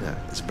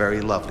Canada is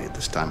very lovely at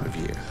this time of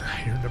year. I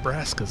hear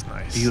Nebraska's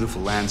nice.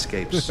 Beautiful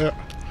landscapes,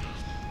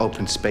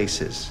 open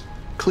spaces,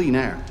 clean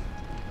air,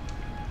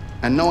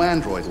 and no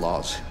android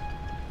laws.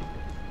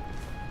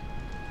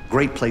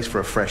 Great place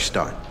for a fresh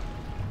start.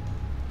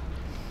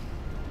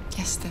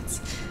 Yes, that's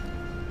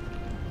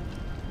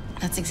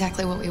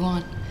exactly what we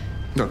want.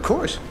 Of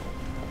course.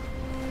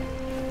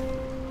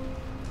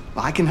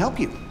 Well, I can help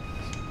you.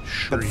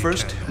 Sure, but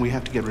first, we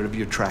have to get rid of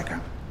your tracker.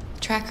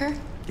 Tracker?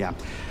 Yeah.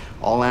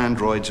 All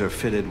androids are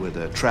fitted with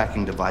a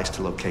tracking device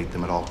to locate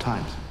them at all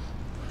times.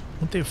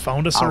 Won't they have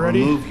found us I'll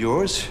already? remove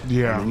yours,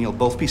 Yeah. and then you'll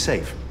both be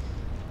safe.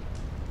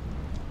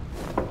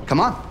 Come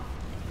on.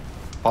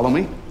 Follow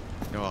me.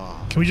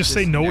 Can we just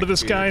say no to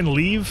this guy and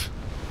leave?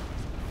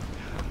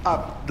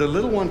 The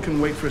little one can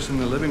wait for us in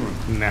the living room.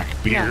 Neck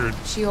beard. No,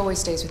 she always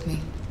stays with me.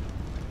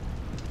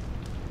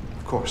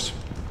 Of course.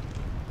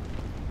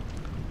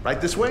 Right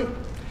this way.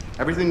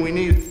 Everything we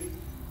need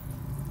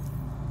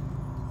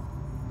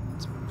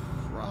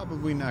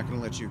Probably not going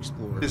to let you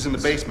explore. is in the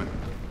basement.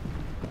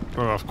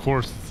 Oh, of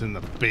course it's in the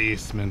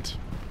basement.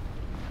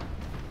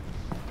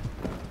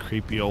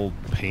 Creepy old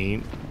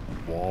paint,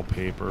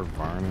 wallpaper,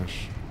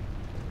 varnish.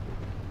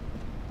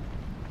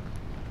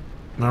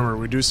 Remember,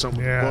 we do some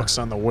books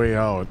on the way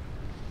out.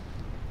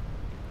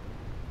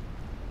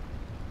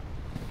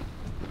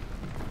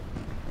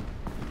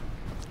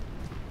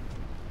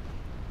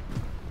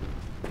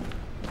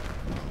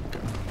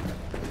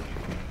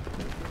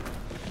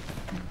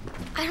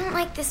 I don't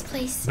like this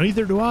place.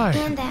 Neither do I.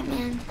 And that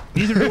man.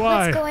 Neither do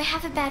I. Let's go. I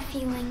have a bad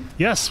feeling.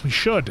 Yes, we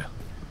should.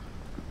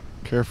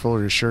 Careful,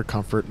 you're sure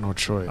comfort, no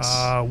choice.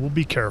 We'll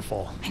be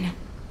careful. I know.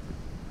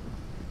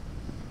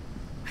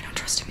 I don't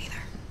trust him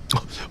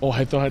either. Oh,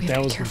 I thought We have that to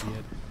be was careful.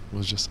 gonna be it. It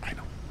was just, I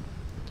know.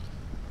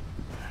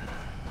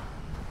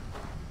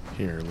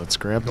 Here, let's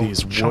grab Little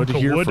these chunk wood of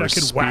here wood for I a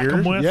could spear. whack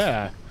 'em with?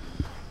 Yeah.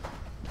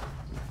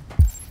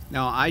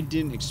 Now, I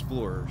didn't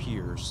explore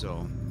here,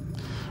 so...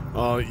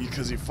 Oh,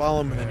 because you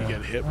follow him and then you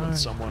get hit with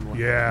someone when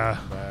you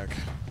come back.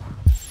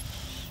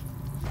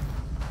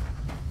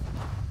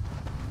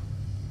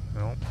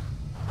 Nope.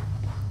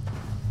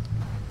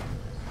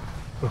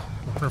 Oh,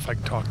 I wonder if I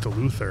can talk to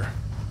Luther.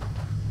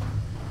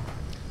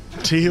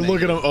 See,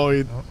 look at him. Oh,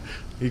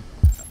 he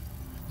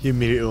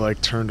immediately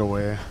like turned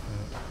away.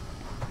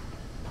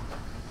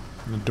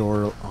 And the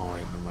door. Oh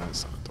wait, never mind.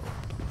 It's not a door.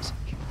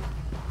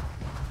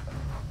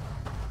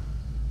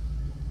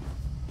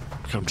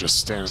 I'm just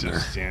standing there.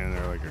 Just standing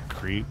there like a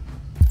creep.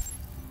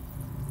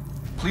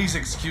 Please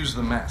excuse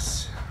the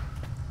mess.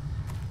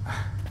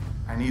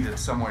 I needed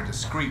somewhere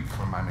discreet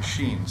for my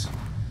machines.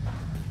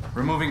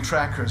 Removing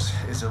trackers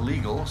is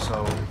illegal,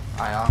 so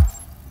I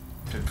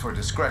opted for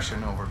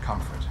discretion over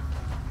comfort.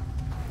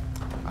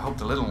 I hope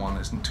the little one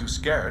isn't too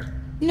scared.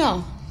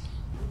 No.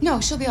 No,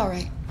 she'll be all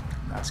right.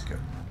 That's good.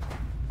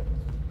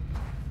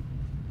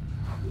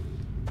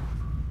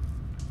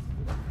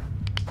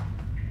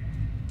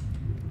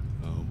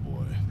 Oh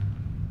boy.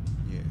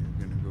 Yeah,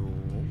 you're gonna go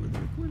over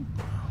there, Quinn.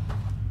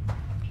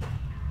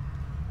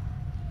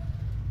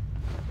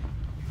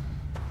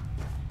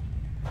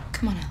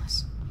 Come on,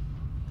 Alice.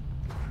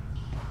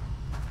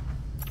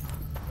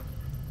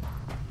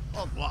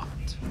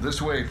 Unlocked.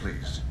 This way,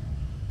 please.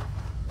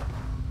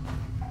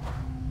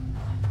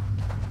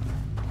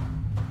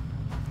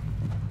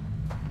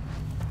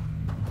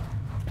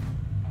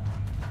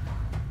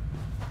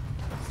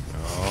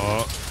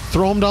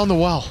 Throw him down the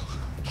well.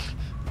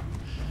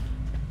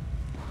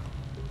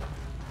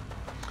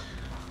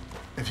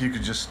 If you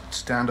could just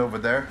stand over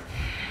there.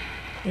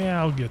 Yeah,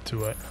 I'll get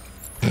to it.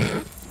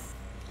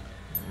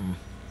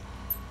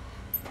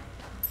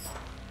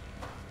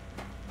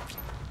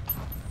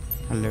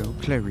 Hello,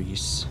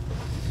 Clarice.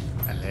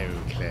 Hello,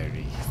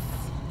 Clarice.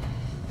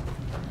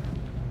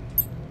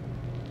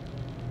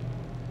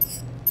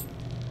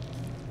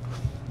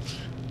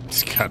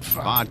 It's got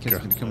vodka's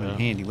gonna come in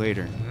handy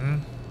later.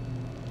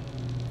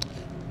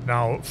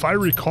 Now, if I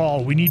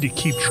recall, we need to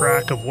keep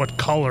track of what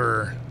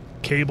color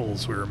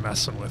cables we were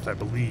messing with, I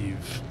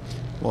believe.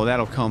 Well,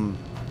 that'll come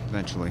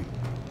eventually.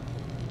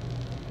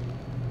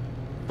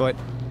 But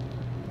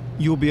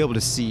you'll be able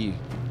to see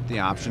the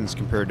options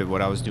compared to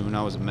what I was doing.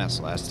 I was a mess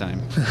last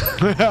time.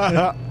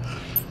 That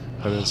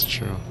is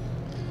true.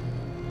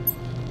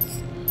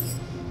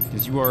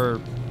 Because you are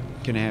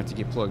going to have to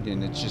get plugged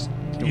in. It's just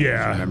don't lose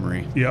your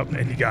memory. Yep,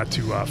 and you got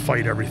to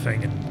fight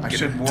everything. And I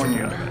should warn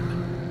you,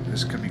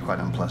 this could be quite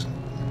unpleasant.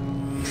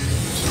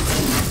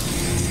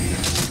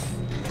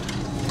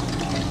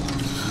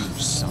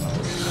 Son of a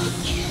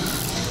bitch.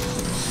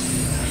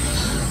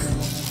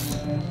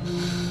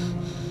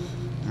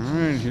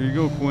 Alright, here you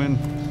go, Quinn.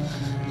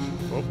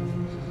 Oh,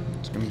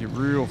 it's gonna get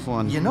real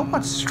fun. You know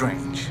what's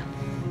strange?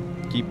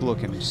 Keep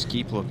looking, just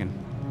keep looking.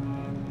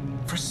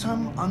 For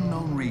some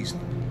unknown reason,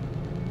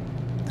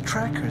 the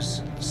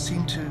trackers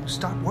seem to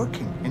stop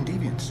working in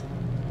Deviants.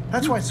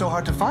 That's why it's so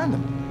hard to find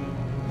them.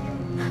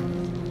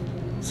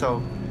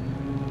 So,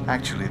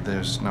 actually,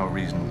 there's no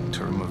reason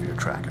to remove your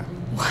tracker.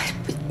 What?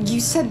 But you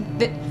said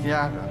that...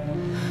 Yeah,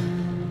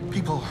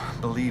 people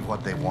believe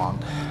what they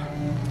want.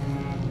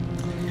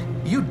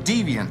 You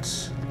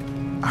Deviants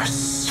are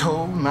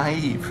so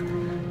naive.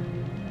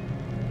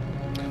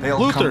 They all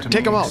Luther, come to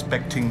take me him out.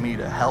 expecting me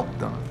to help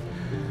them.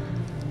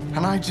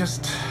 And I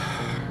just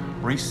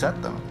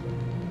reset them,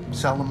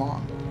 sell them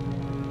on.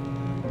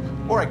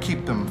 Or I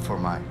keep them for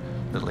my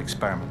little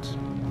experiments.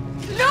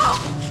 No!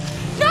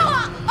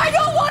 No! I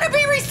don't want to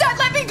be reset!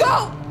 Let me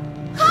go!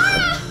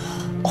 Ah!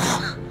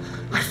 Oh,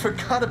 I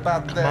forgot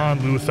about that. Come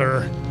on,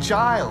 Luther.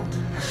 Child.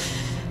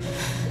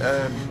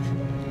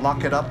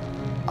 Lock it up.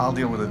 I'll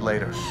deal with it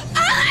later.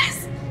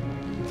 Alice!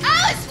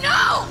 Alice,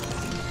 no!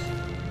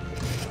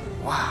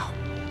 Wow.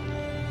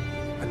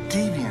 A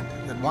deviant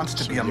that wants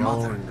to be a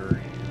mother.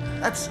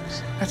 That's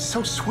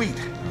so sweet.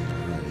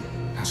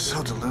 And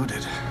so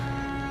deluded.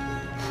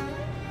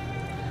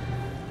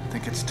 I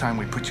think it's time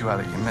we put you out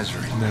of your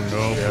misery.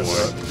 Yeah,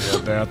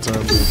 that's our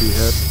movie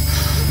hit.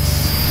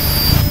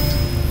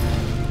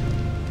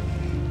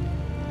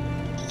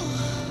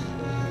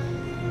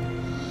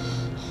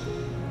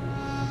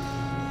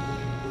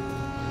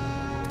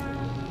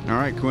 All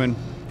right, Quinn.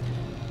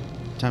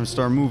 Time to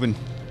start moving.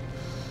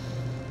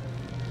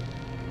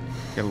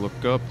 Gotta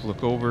look up,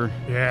 look over.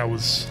 Yeah, it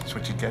was... That's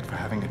what you get for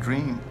having a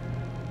dream.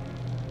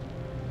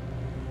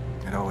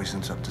 It always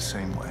ends up the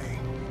same way.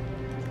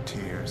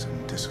 Tears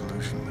and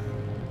disillusionment.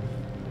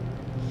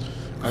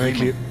 I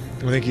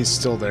think he's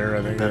still there.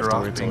 I think you have to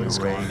wait till he's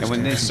gone. And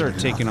when they start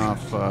taking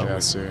off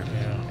Jesse.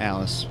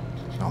 Alice.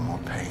 No more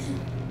pain.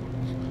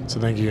 So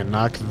I think you can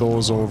knock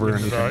those over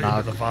and you can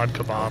knock the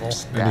vodka bottle.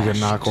 and you can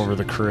knock over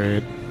the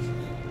crate.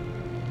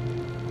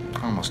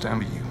 I almost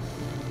envy you.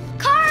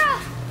 Kara!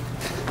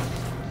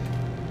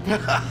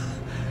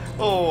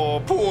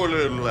 Oh, poor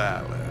little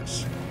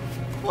Alice.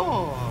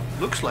 Oh,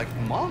 looks like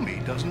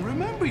Mommy doesn't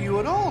remember you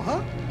at all,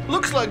 huh?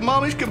 Looks like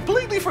Mommy's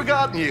completely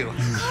forgotten you.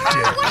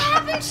 Kara, what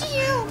happened to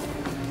you?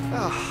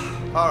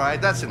 Oh, all right,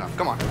 that's enough.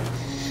 Come on.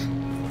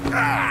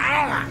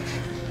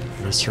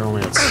 At least you're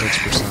only at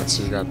 6%,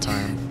 so you got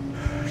time.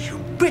 You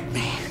bit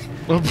me.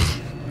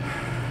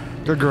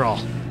 Good girl.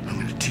 I'm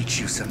gonna teach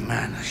you some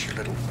manners, you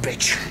little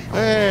bitch.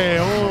 Hey,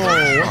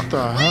 oh, what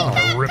the hell? I'm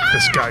gonna rip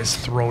this guy's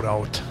throat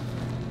out.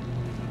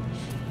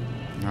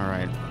 All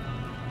right.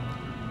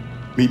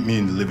 Meet me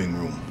in the living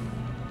room.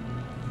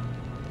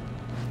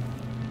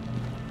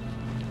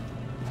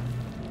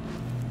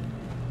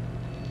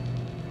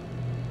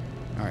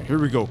 All right, here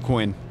we go,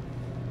 Quinn.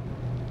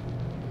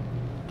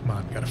 Come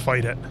on, gotta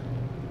fight it.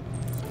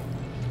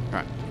 All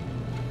right.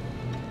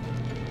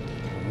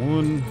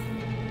 One.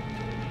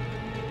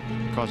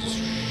 Causes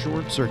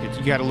short circuit.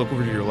 You gotta look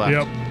over to your left.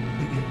 Yep.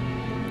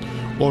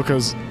 Well,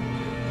 because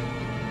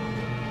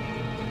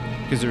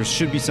there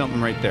should be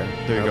something right there.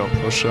 There you go.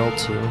 Push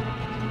L2.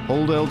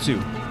 Hold L2.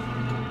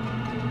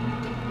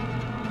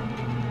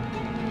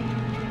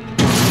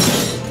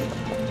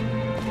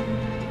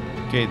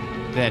 Okay,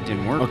 that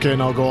didn't work. Okay,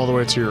 now go all the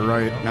way to your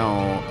right.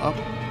 No, up.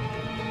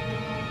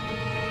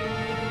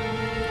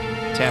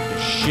 Tap the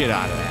shit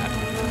out of that.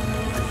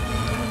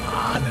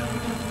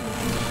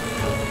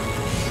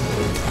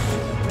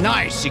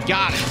 Nice, you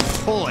got it.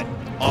 Pull it.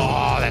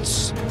 Oh,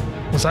 that's...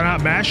 Was I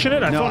not mashing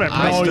it? I thought I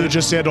pressed you it.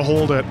 just had to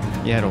hold it.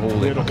 You had to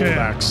hold it. Okay.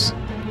 Hold X.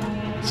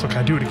 So can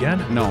I do it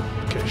again? No.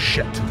 Okay,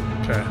 shit.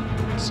 Okay.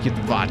 Let's get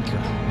the vodka.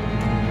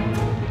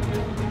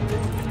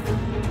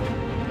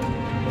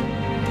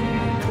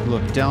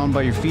 Look down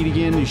by your feet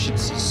again. You should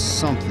see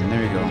something.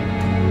 There you go.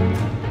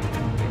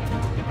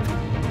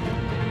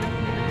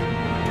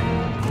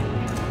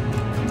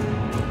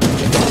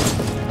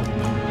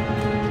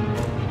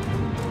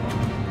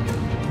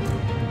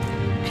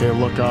 Okay,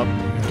 look up.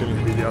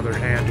 Gonna be the other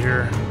hand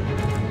here.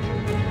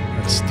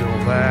 That's still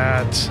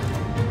that.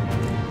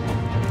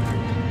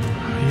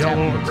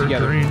 Yellow or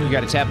green. You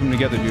gotta tap them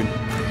together, dude.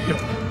 Yep.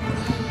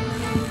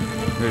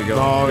 There you go.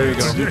 No, there you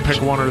go. you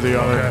pick one or the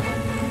other. Okay.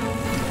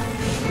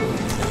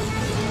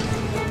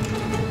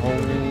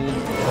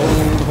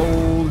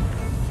 Hold.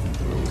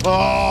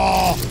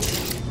 Oh!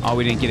 Oh,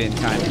 we didn't get it in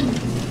time.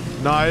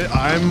 No,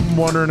 I'm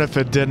wondering if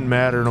it didn't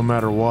matter no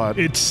matter what.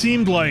 It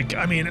seemed like,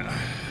 I mean,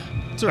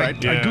 it's all right.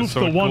 I goofed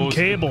the one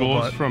cable, it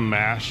goes but from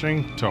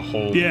mashing to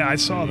holding. yeah, I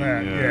saw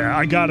that. Yeah,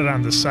 I got it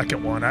on the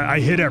second one. I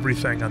hit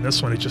everything on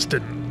this one. It just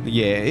didn't.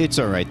 Yeah, it's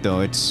all right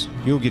though.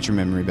 You'll get your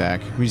memory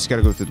back. We just got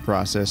to go through the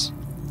process.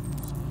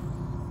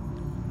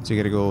 So you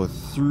got to go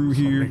through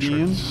here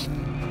again.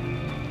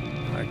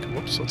 Like,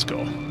 whoops, let's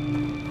go.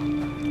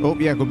 Oh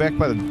yeah, go back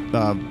by the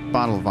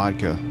bottle of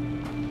vodka.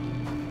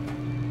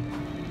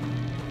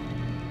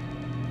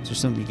 Is there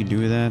something you can do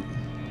with that?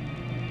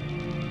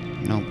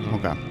 No.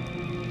 Okay.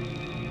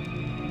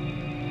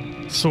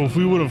 So if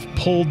we would have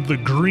pulled the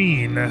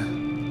green,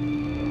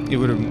 it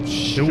would have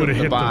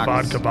hit the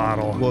vodka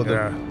bottle. Well,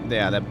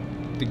 yeah,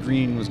 the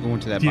green was going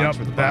to that box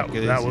where the vodka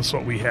is. That was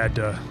what we had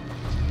to.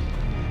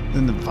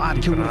 Then the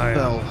vodka keep an eye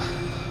fell. on.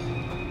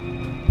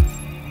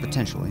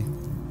 Potentially.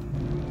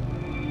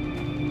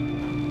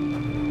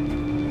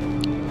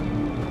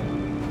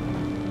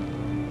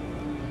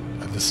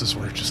 This is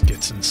where it just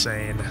gets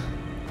insane.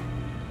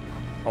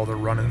 Oh, they're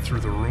running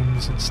through the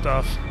rooms and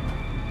stuff.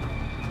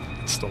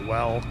 It's the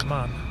well. Come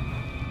on.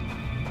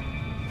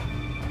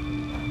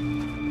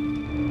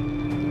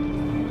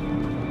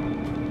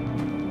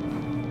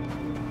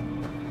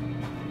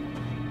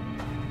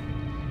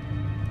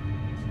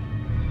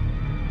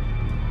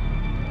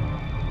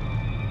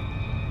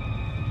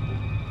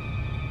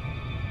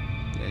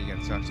 Yeah, you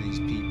gotta talk to these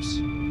peeps.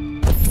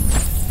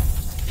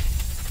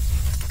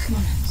 Come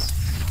on.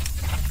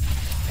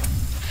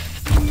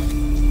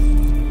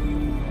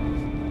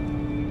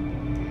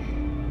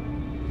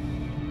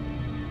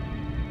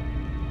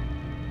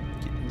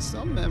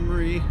 Some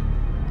memory.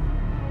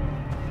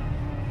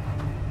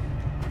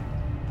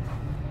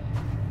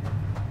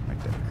 Right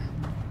there.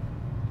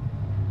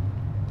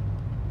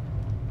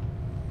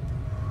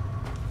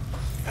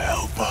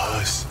 Help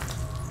us.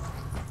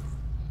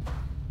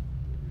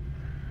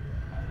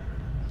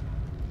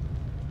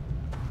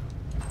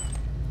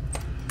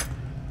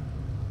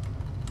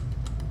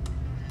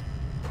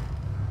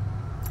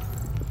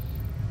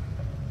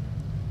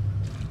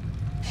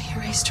 They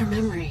erased her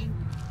memory.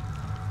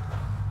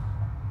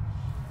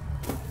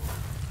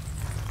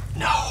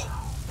 No.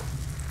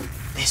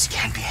 This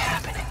can't be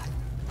happening.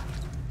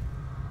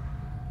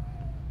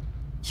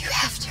 You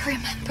have to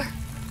remember.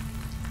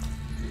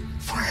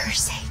 For her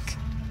sake.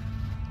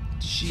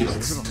 She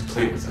likes to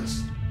play with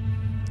us.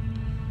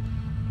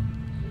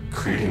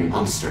 Creating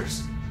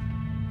monsters.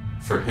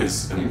 For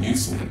his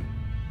amusement.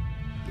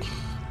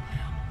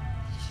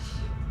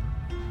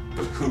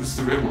 But who's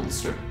the real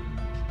monster?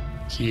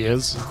 He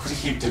is. Look what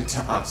he did to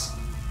us.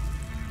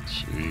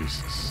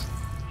 Jesus.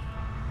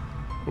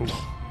 Ooh.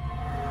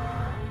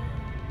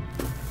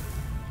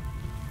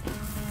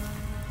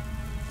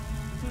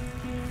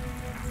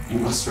 You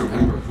must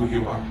remember who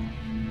you are.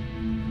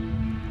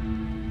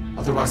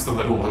 Otherwise, the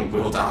little one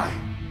will die.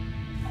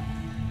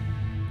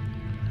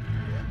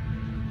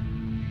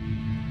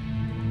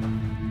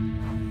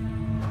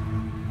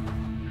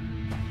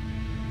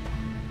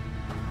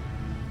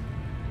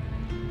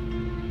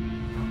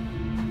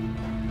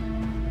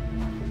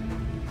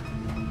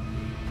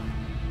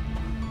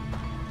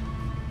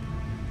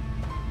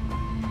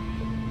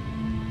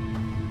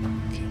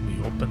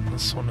 open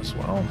this one as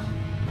well?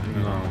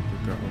 No, I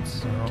think that one's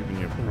giving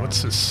you a problem.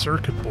 What's this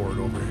circuit board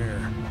over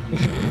here?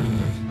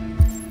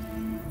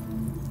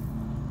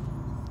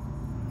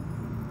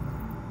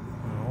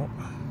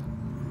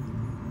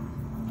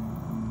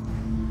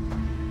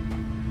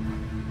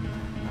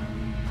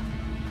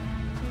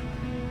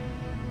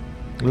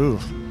 Ooh.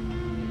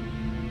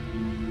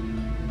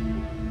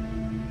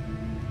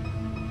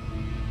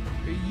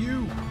 Hey,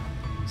 you.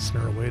 Is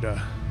there a way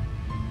to...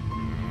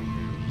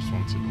 Just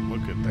wants you to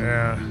look at that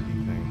Yeah.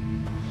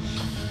 thing.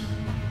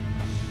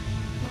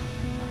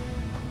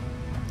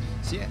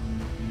 So yeah,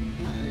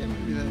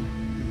 maybe that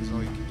was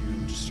all you could do.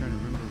 I'm just trying to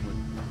remember what.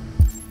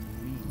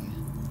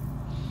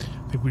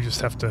 I think we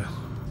just have to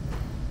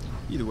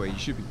Either way, you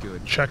should be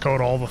good. check out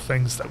all the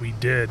things that we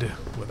did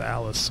with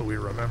Alice so we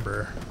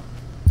remember.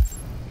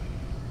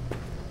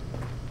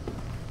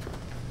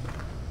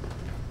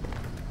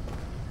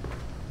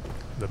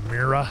 The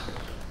mirror.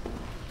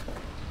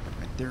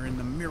 Right there in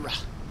the mirror.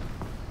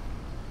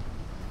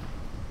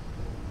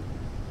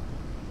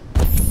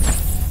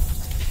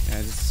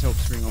 Yeah, this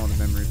helps bring all the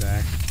memory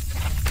back.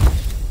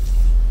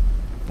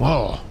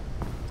 Whoa.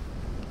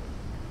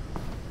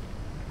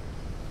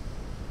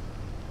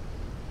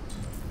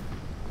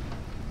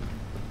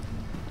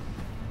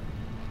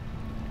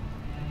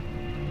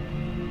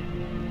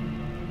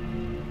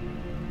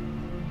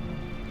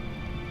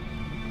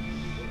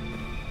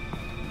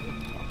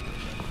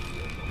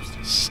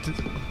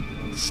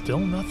 Still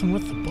nothing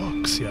with the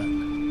books yet. I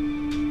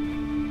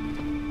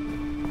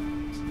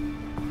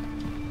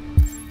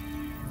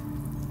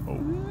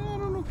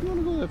don't know if you want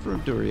to go that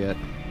front door yet.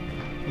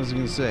 What was I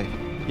going to say?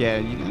 Yeah,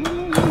 you don't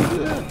do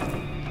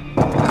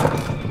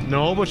that.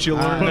 No, but you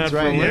learn that that's for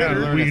right, yeah, later.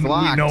 learn We it's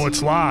locked. know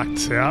it's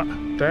locked, yeah.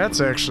 That's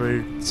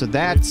actually... So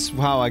that's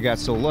how I got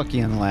so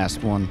lucky on the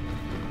last one.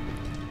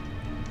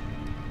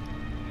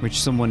 Which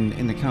someone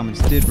in the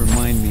comments did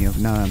remind me of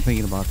now that I'm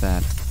thinking about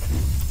that.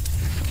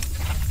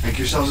 Make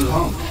yourselves at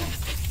home.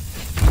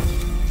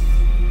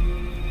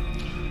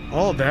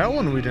 Oh, that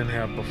one we didn't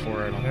have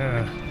before, I don't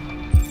think.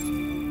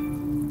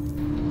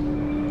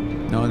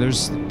 No,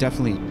 there's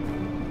definitely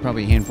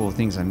probably a handful of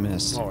things I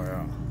missed. Oh,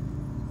 yeah.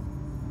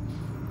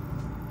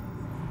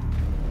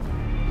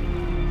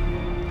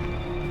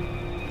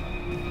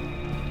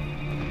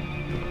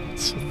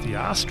 It's with the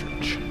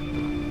ostrich.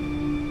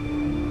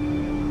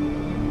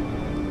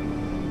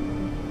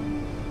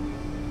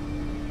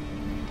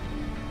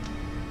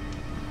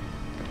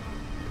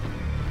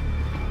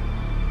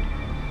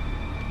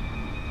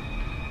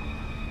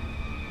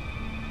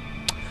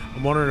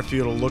 I'm wondering if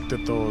you'd have looked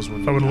at those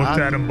when If I would have looked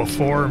got at him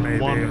before, maybe.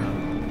 one.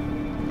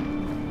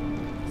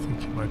 I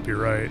think you might be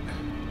right.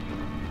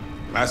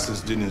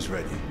 Master's dinner's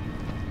ready.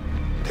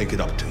 Take it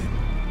up to him.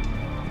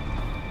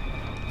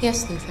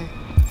 Yes, Luther.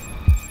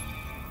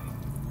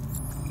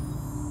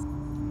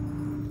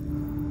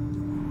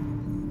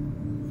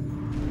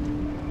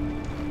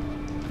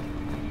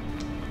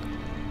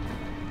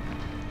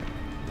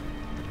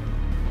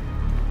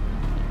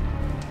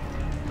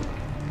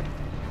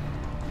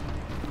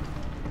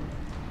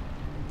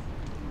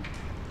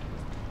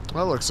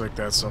 That looks like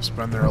that stuff's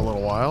been there a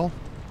little while.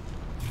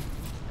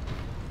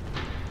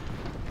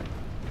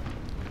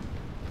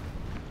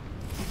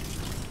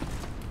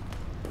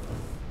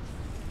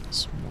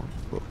 Some more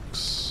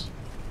books.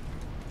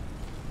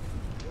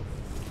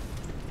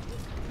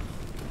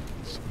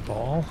 Some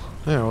ball.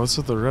 Yeah, what's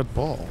with the red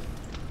ball?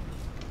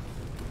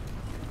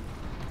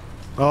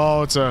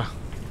 Oh, it's a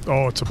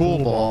pool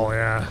ball,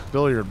 yeah.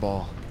 Billiard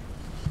ball.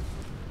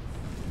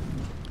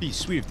 It'd be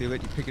sweet if they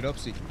let you pick it up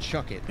so you can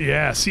chuck it.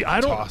 Yeah, see,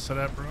 I don't... Toss it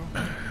at, bro.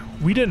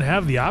 We didn't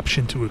have the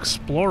option to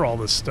explore all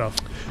this stuff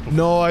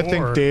No, I think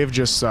before. Dave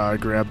just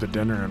grabbed the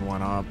dinner and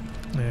went up.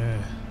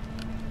 Yeah.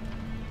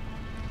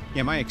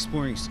 Yeah, my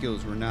exploring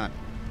skills were not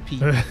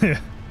peak.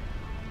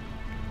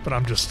 But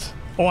I'm just...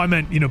 Oh, I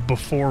meant,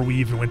 before we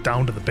even went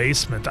down to the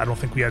basement, I don't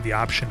think we had the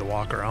option to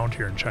walk around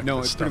here and check No,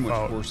 this it stuff pretty much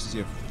out. forces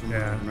you, from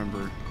what I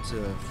remember,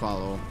 to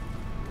follow.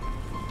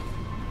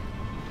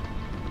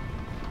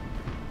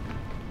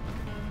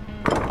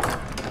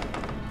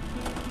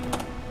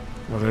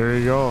 Well, there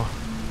you go.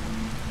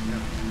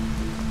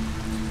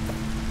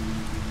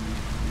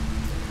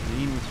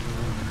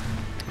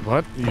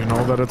 But you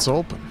know that it's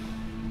open.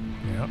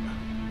 Yep.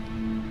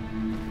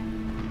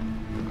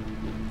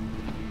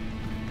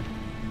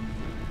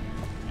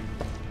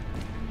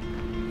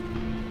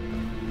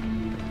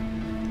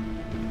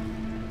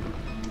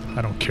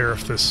 I don't care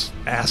if this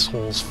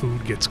asshole's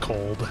food gets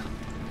cold,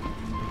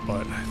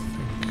 but I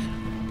think...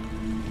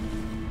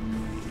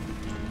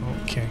 Oh,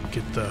 can't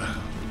get the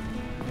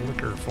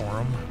liquor for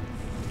him.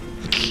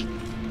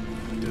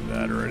 Did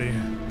that already.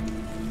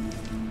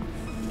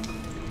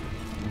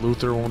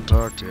 Luther won't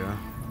talk to you.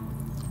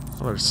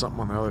 Oh, there's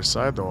something on the other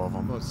side, though, of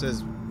him. Well, it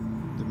says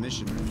the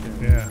mission right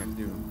there. Yeah. What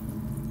you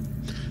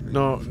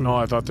gotta do. No,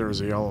 I thought there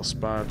was a yellow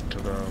spot to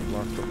the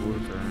left of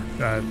Luther.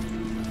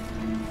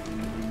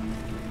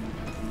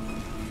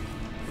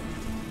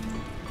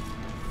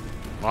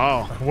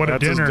 Wow. What a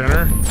that's his dinner.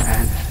 dinner.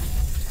 And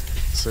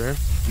See?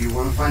 you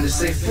want to find a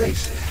safe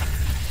place.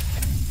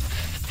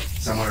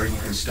 Somewhere you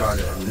can start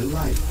a new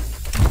life.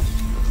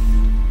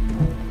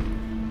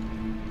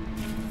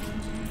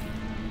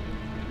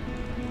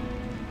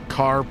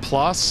 Car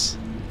plus.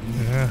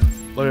 Yeah.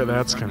 Look at that.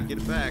 That's kind of. Get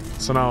it back.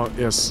 So now,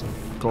 yes,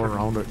 go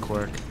around it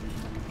quick.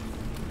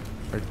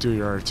 Like do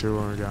your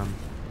R2 again.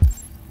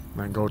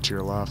 Then go to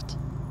your left.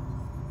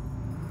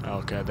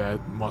 Okay,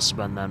 that must have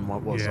been then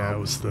what was Yeah, up. it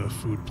was the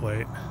food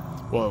plate.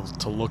 Well,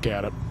 to look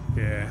at it.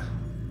 Yeah.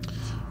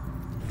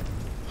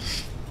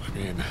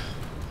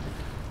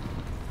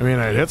 I mean,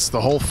 it hits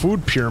the whole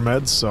food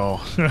pyramid, so.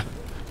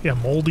 Yeah,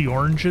 moldy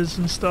oranges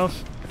and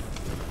stuff.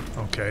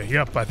 Okay,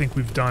 yep, I think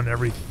we've done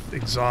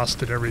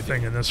exhausted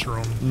everything in this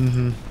room.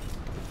 Mm-hmm.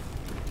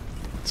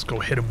 Let's go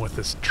hit him with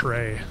this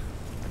tray.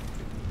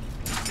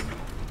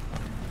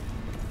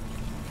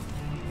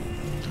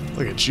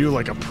 Look at you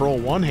like a pro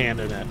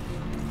one-handed it.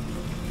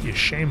 Be a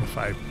shame if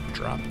I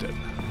dropped it.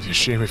 It'd be a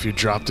shame if you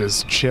dropped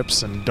his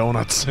chips and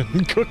donuts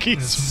and cookies.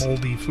 It's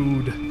moldy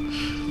food.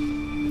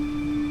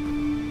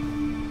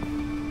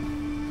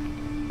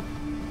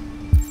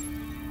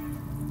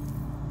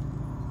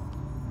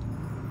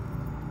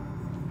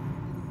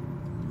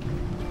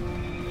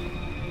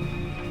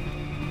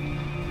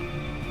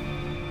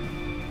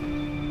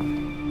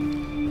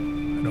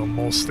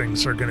 Most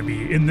things are going to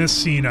be in this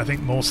scene. I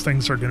think most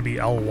things are going to be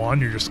L1.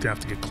 You're just going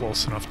to have to get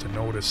close enough to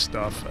notice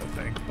stuff, I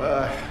think.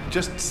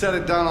 Just set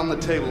it down on the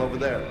table over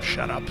there.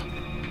 Shut up.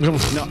 No.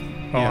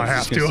 Oh, Yeah, I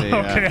have to. say,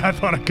 okay, I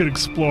thought I could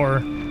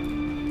explore.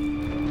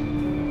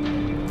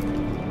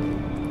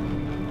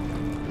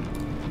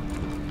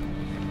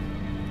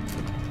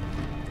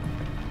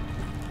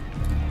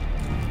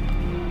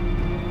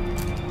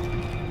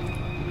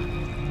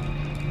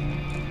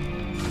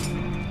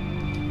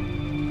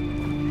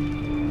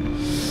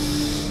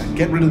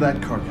 Get rid of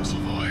that carcass. Oh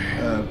boy.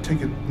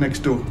 Take it next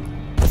door.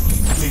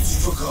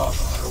 Bitch forgot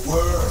how to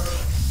work.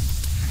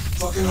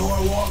 Fucking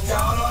whore walked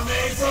out on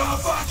me for a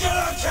fucking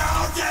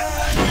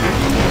accountant!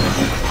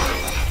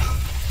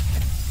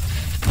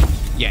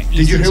 Yeah,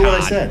 Did you hear what I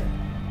said?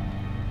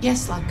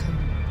 Yes, Latko.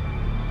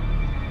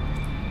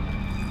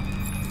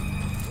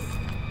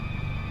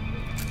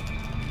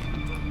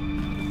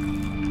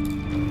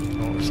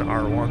 Oh, there's an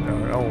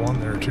R1,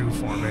 L1 there too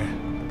for me.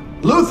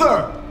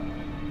 Luther!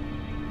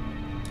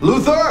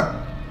 Luther!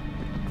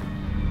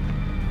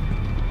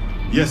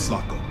 Yes,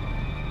 Latko.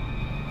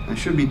 I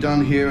should be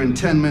done here in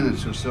 10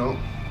 minutes or so.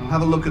 I'll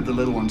have a look at the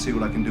little one, see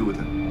what I can do with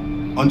it.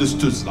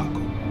 Understood,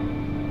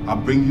 Latko. I'll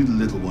bring you the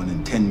little one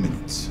in 10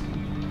 minutes.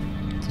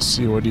 To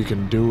see what you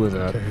can do with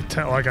it.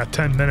 Okay, well, I got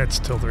 10 minutes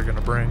till they're going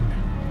to bring.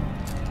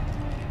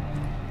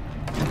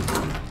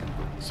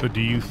 So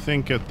do you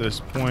think at this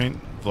point,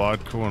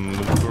 Vladko and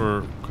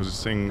Luther, because it's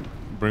saying,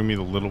 bring me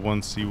the little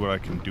one, see what I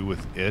can do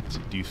with it,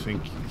 do you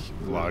think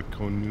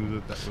Vladko knew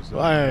that that was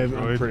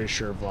I'm pretty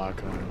sure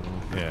Vladko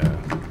knew. Yeah.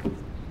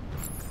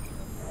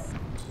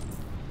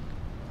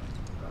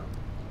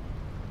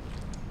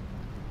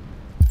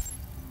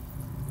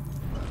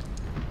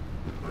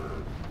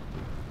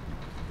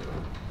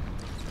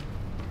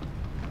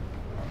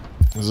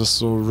 Is this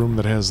the room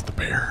that has the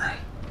bear?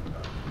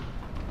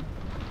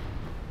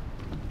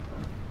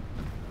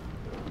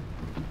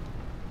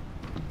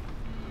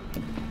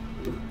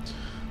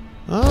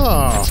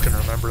 Oh. It's going to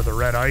remember the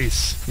red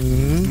ice.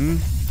 Mm-hmm.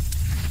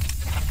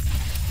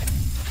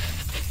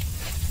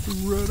 The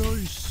red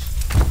ice.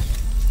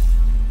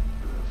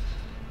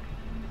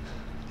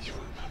 You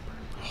remember?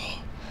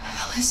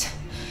 Alice.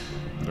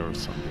 There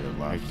was somebody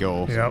alive.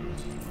 Go. Yep.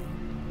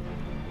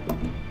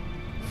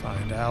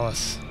 Find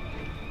Alice.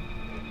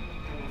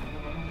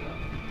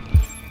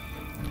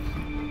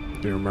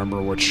 Do you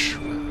remember which?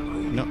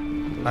 No.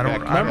 I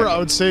don't remember. I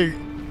would say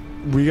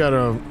we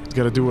gotta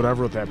do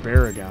whatever with that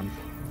bear again.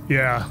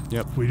 Yeah.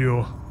 Yep. We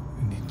do.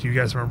 Do you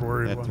guys remember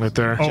where it was? Right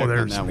there. Oh,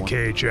 there's that the one.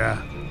 cage.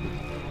 Yeah.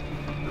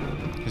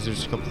 Because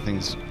there's a couple of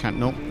things.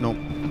 Nope.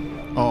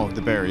 Oh,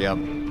 the bear. Yep.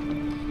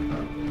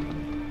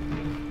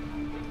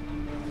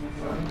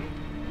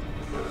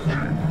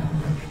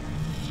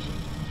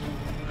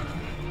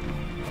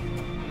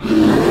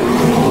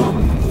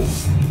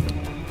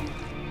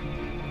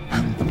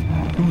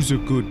 Who's a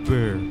good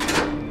bear?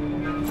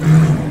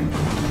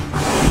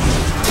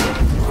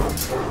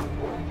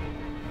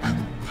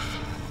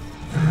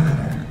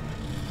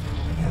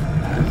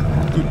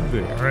 Good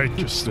bear. All right,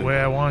 just the way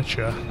I want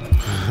you.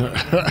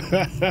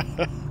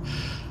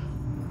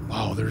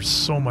 Wow, there's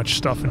so much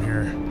stuff in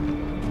here.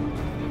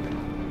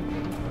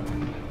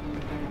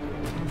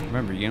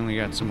 Remember, you only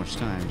got so much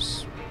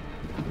times.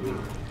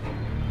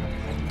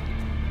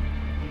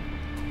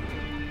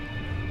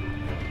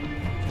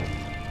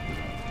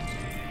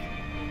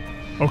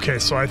 Okay,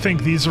 so I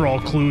think these are all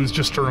clues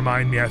just to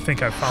remind me. I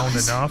think I found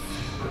enough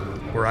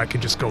where I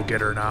can just go get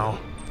her now.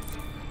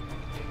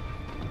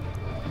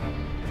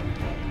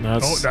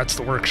 Oh, that's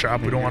the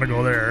workshop. We don't want to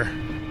go there.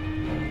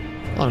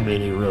 I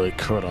mean, you really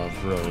could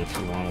have, really, if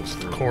you wanted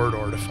to.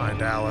 Corridor to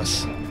find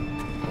Alice.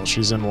 Well,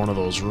 she's in one of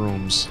those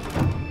rooms.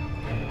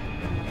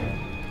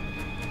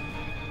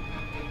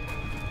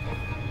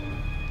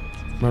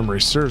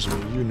 Memory serves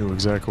me, you knew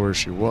exactly where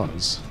she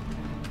was.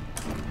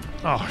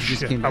 Oh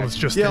shit! I was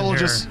just yeah. in We'll here.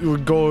 just we'll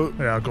go.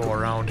 Yeah, I'll go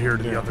around here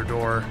to the other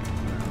door.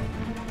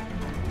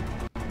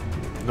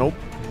 Nope.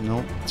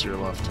 Nope. It's your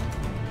left.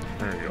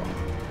 There you go.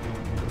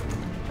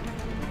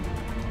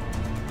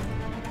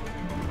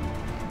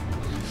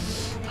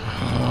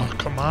 Oh,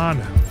 come on.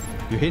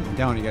 You're hitting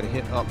down, you gotta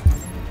hit up.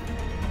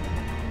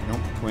 Nope,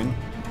 Quinn.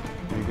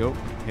 There you go.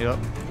 Hit up.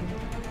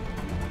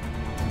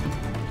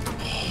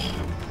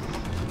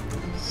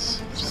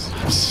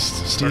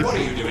 Steve, what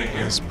are you doing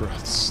here? Steve.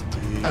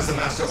 Has the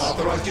Master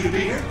authorized you to be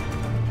here?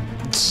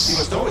 You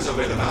must always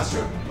obey the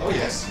Master. Oh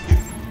yes. You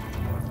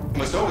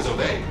must always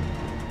obey.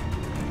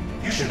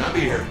 You should not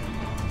be here.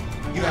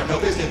 You have no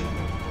business.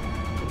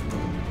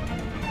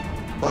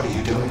 What are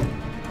you doing?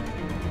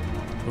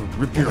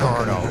 Rip your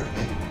heart out.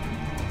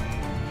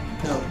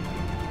 No.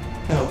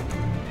 No.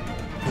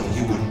 No,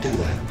 you wouldn't do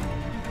that.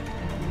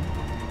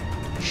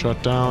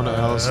 Shut down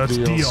that's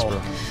LSD. deal.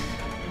 Will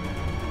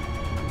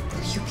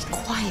you be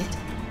quiet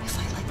if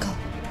I let go?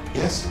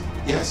 Yes.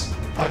 Yes.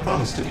 I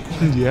promise to be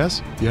quiet.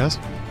 Yes. Yes.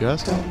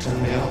 Yes. Don't turn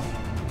me off.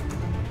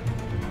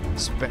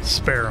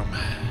 Spare him.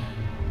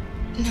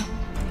 No.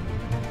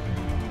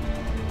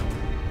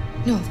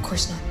 No, of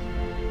course not.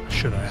 I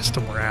should have asked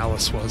him where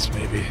Alice was,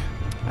 maybe.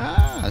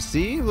 Ah,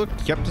 see? Look,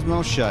 kept his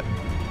mouth shut.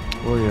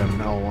 Oh, yeah, an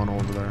L1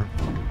 over there.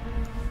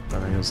 I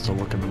think it's to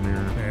look in the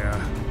mirror. Yeah.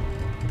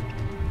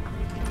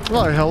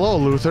 Why, hello,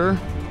 Luther.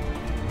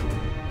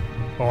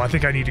 Oh, I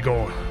think I need to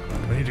go.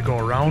 I need to go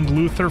around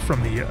Luther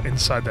from the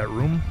inside that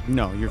room.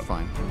 No, you're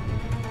fine.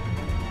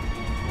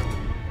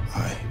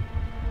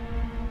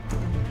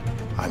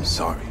 I'm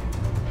sorry.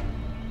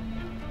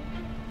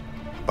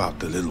 About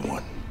the little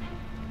one.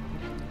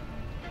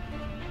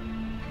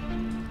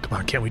 Come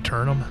on, can't we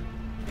turn him?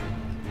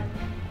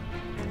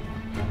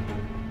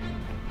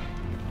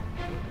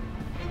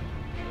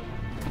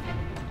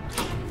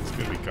 It's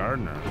gonna be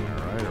Gardner in there,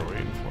 right? Or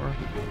waiting for.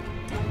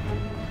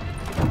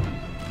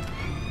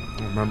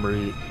 Remember,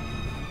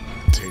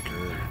 take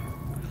her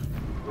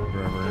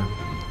wherever.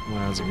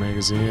 Has a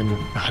magazine.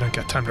 I don't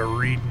got time to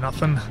read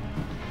nothing.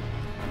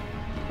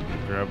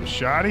 Grab a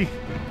shotty.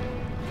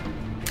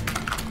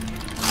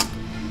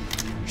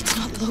 It's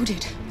not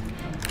loaded.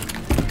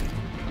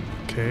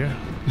 Okay.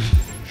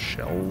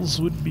 Shells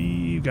would be.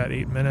 You got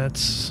 8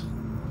 minutes.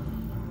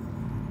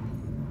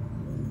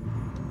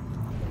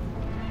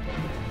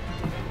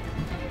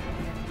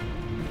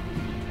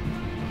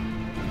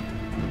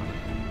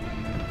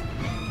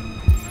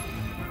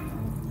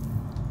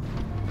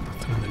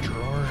 Nothing in the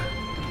drawer.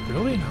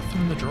 Really?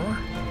 Nothing in the drawer?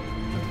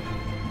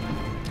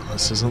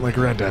 This isn't like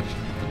Red Dead.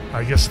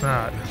 I guess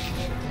not.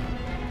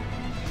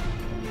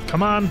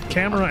 Come on,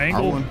 camera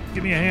angle.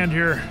 Give me a hand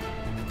here.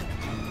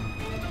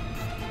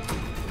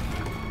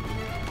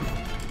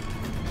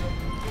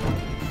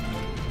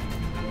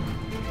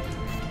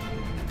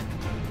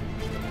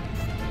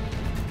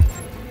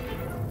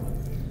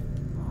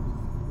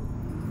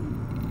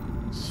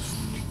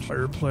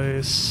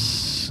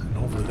 Fireplace and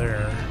over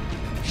there.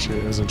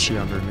 Isn't she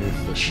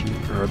underneath the sheet?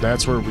 Or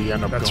that's where we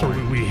end up That's going.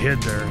 where we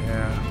hid there,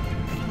 yeah.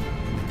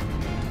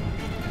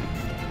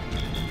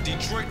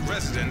 Detroit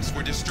residents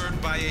were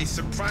disturbed by a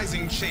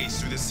surprising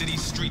chase through the city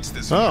streets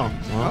this Oh,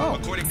 week. wow.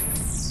 According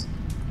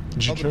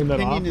Did you turn that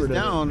off? Or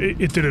did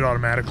it? It did it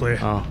automatically.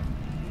 Oh.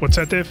 What's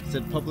that, Dave? It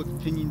said public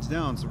opinion's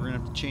down, so we're gonna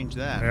have to change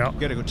that. Yeah. You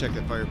gotta go check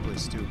that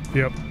fireplace too.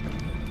 Yep.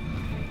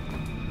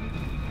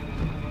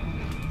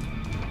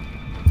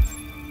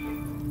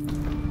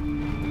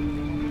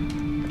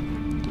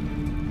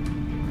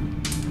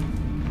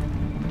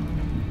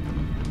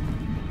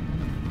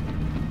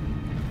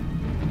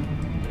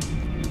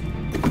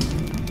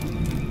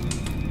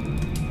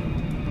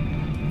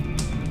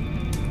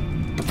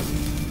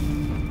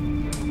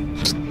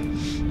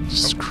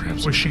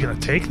 Was she gonna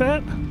take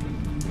that?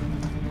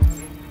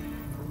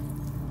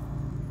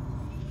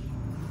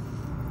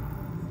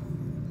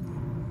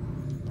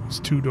 There's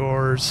 2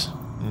 doors.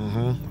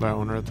 Mm-hmm. That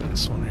one right there.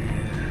 This one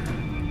here.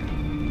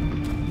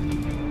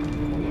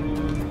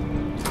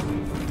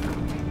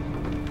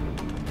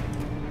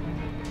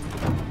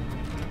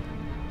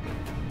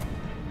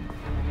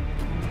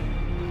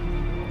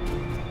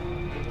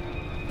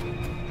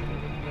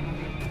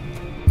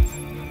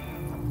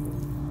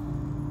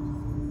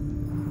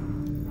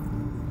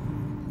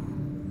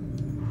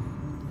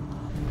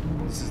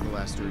 This is the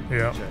last door.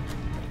 Yeah.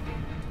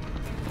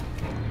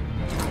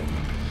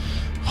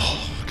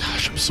 Oh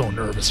gosh, I'm so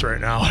nervous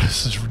right now.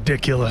 This is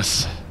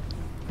ridiculous.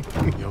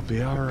 You'll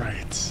be all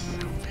right.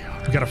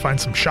 We gotta find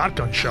some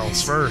shotgun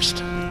shells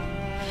first.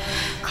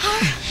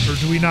 Or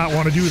do we not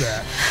want to do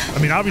that? I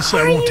mean, obviously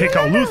I won't take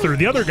out Luther.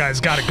 The other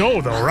guy's gotta go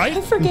though, right?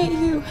 I forget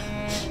you.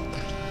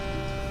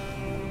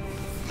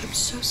 I'm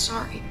so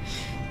sorry.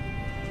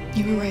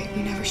 You were right.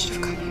 We never should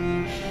have come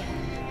here.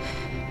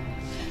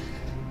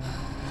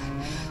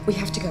 We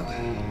have to go.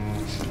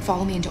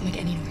 Follow me and don't make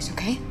any noise,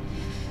 okay?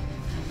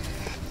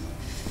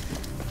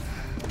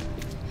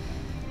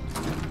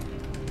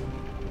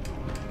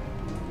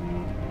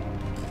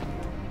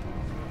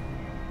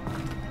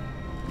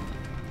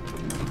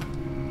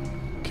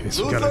 Okay,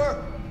 so we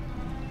gotta...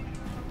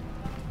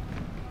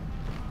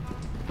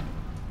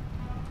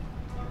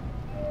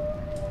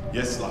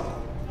 Yes, Slava.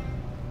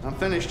 I'm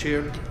finished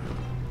here.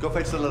 Go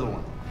fetch the little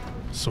one.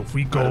 So if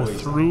we go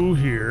through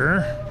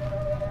here,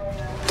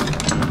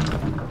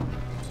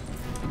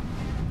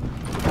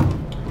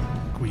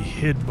 we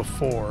hid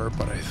before,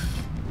 but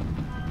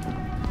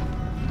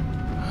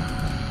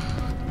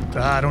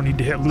I don't need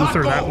to hit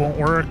Luther. That won't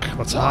work.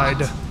 Let's hide.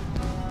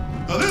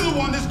 The little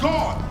one is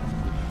gone.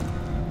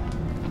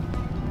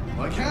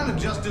 Well, it can't have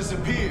just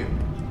disappeared.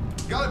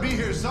 It's gotta be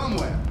here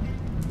somewhere.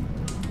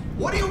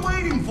 What are you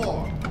waiting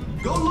for?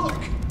 Go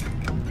look.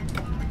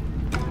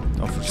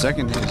 Oh, for a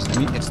second,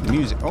 it's the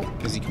music. Oh,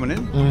 is he coming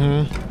in?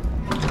 Mm-hmm.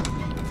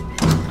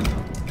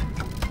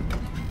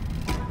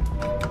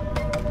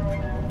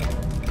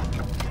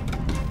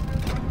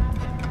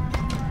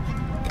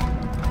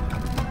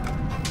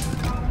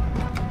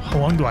 How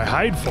long do I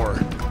hide for?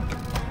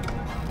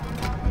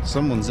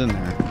 Someone's in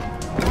there.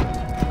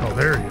 Oh,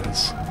 there he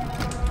is.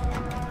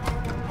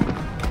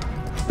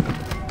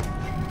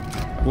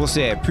 I will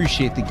say I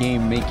appreciate the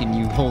game making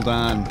you hold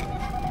on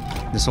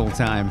this whole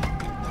time.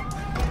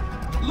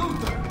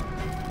 Luther,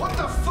 what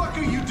the fuck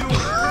are you doing?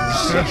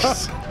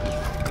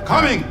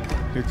 Coming!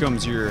 Here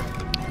comes your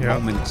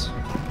moment.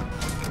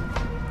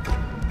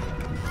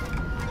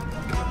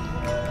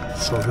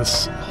 So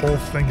this whole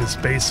thing is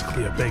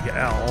basically a big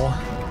L.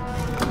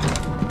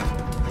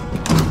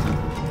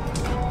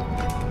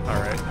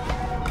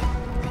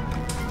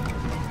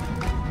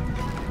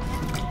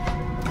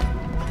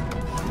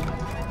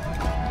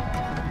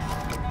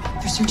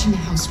 Searching the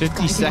house.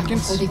 50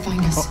 seconds before they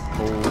find us.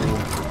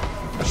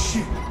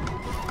 Shit.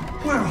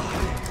 Where are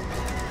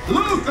they?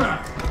 Luther!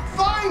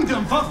 Find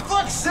them, for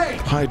fuck's sake!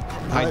 Hide.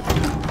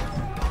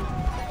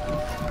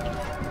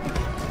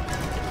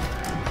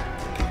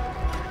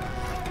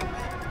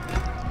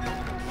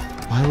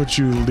 Why would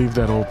you leave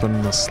that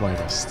open the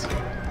slightest?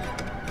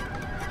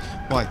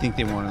 Well, I think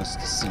they want us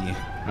to see.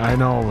 I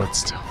know, but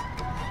still.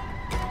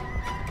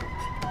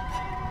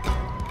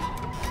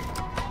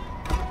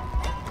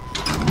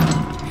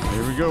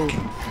 Here we go.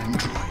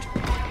 Android.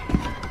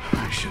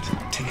 I should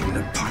have taken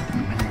it apart the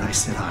minute I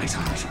set eyes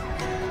on it.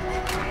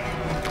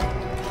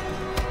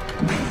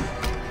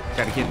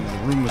 Gotta get in the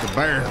room with the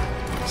bear.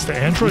 Is the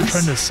android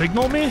trying to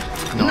signal me?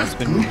 No, it's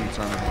been moving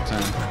the whole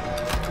time.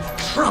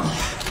 Trouble.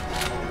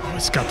 Oh,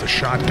 it's got the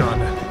shotgun.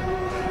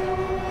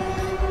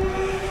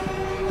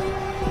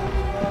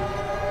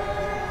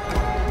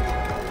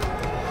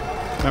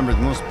 Remember,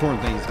 the most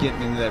important thing is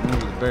getting into that room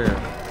with the bear.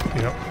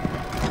 Yep.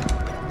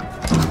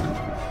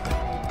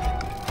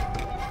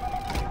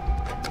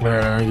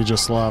 There, you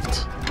just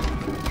left.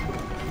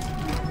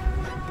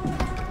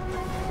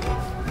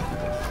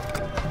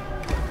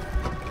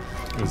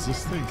 Is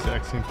this the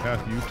exact same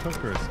path you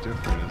took, or it's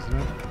different, isn't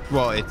it?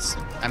 Well, it's,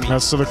 I mean...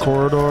 That's to the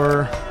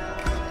corridor. I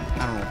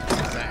don't know if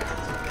it's exact.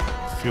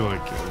 I feel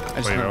like it I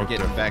just remember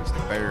getting back to the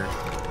bear.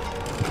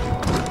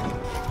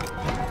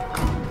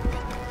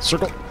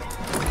 Circle.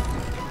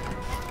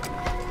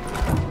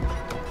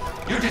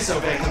 You're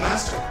disobeying the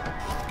master.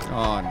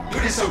 Oh, no.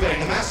 You're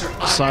disobeying the master.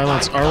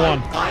 Silence, R1.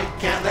 I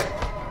can't let...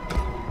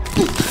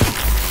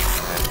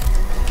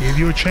 Gave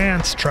you a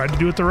chance. Tried to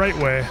do it the right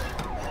way.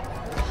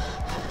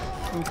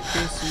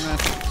 Okay, so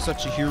not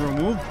such a hero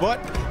move, but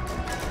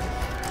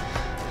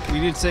we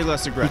did say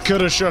less You aggressive.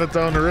 could have shut it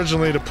down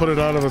originally to put it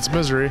out of its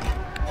misery.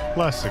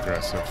 Less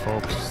aggressive,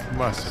 folks.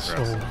 Less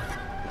aggressive.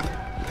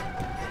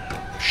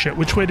 Shit,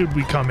 which way did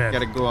we come in?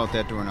 Gotta go out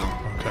that door now.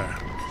 Okay.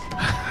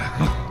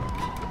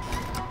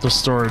 The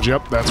storage,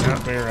 yep, that's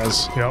what bear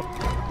is. Yep.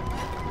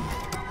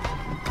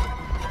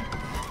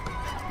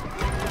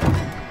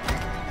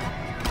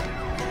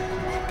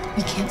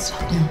 We can't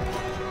stop now.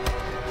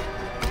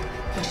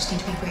 We just need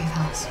to be brave,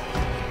 Alice.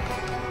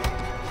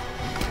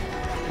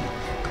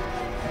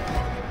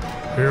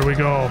 Here we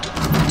go.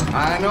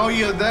 I know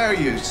you're there,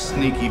 you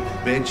sneaky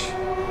bitch.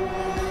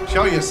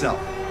 Show yourself.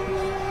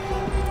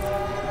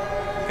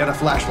 Got a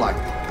flashlight.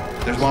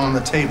 There's one on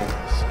the table.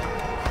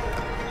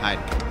 Hide.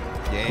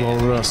 Yeah. Low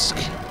risk.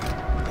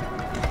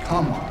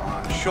 Come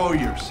on, show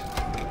yourself.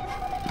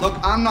 Look,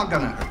 I'm not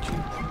gonna hurt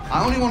you.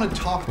 I only want to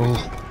talk with you.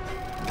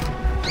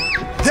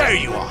 There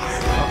you are.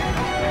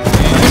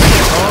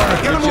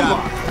 Get a move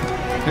on.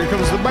 Here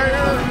comes the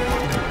bear.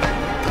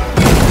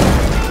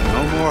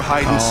 No more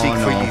hide and seek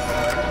for you.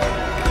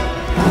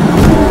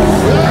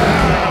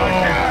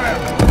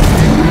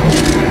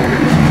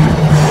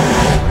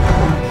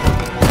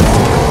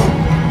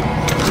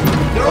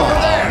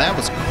 That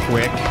was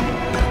quick.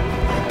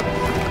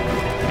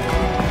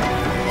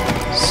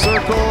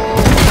 Circle.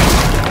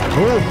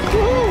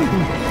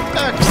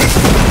 X.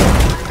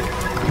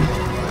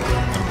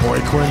 Boy,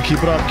 Quinn,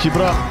 keep it up, keep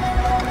it up.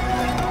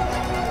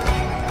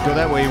 Go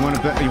that way. You want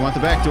the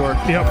back door.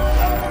 Yep.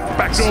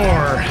 Back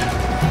door.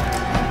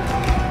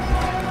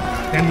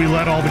 And we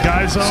let all the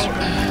guys out.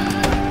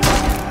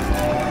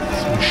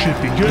 So we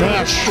should be good.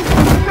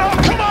 Oh,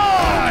 come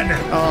on!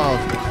 Of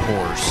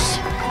course.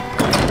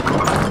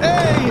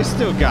 Hey, you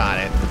still got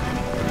it.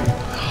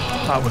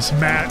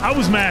 I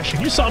was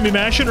mashing. You saw me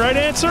mashing, right?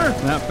 Answer?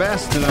 Not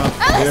fast enough.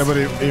 Yeah, but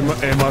he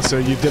must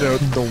say you did it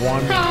the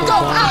one. Go,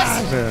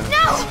 Alice! Yeah.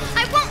 No!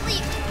 I won't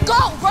leave!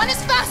 Go! Run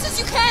as fast as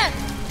you can!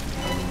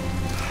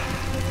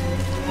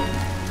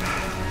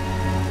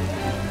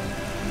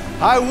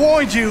 I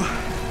warned you.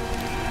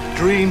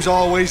 Dreams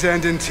always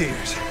end in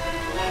tears.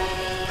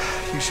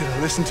 You should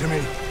have listened to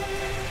me.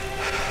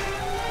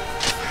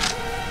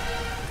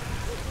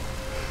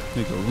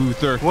 Nigga,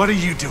 Luther. What are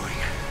you doing?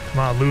 Come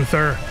on,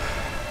 Luther.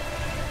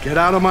 Get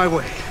out of my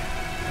way.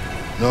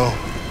 No.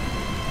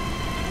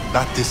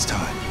 Not this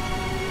time.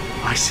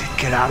 I said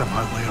get out of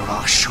my way or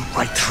I'll shoot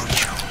right through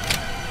you.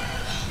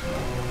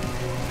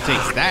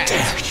 Take that.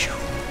 Dare you.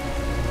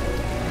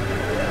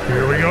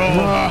 Here we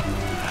go.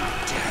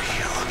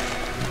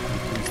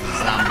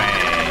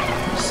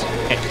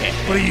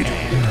 What are you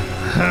doing?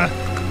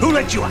 Who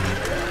let you out?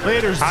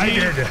 Later, I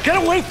did. Get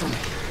away from me!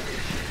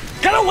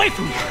 Get away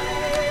from me!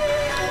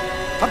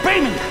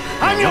 Obey me!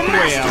 I'm your Look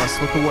master! away, Alice.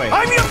 Look away.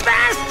 I'm your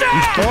master!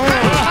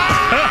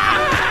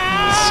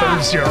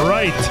 Serves you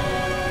right.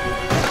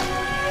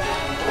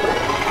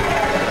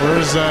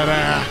 Where's that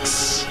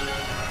axe?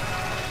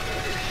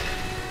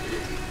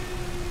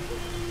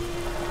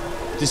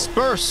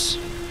 Disperse.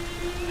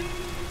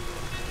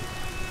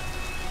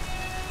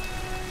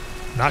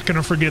 Not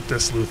gonna forget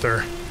this,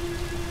 Luther.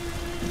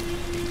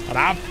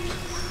 I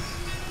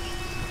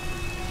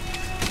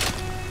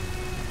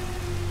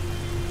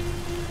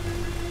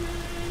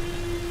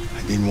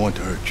didn't want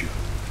to hurt you.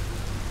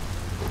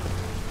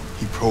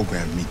 He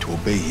programmed me to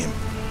obey him.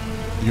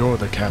 You're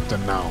the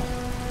captain now.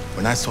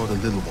 When I saw the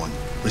little one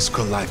risk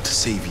her life to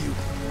save you,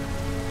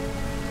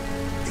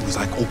 it was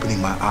like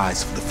opening my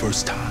eyes for the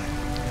first time.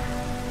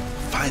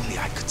 Finally,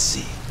 I could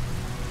see.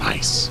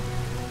 Nice.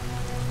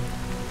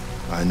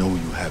 I know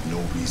you have no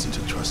reason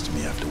to trust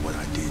me after what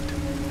I did.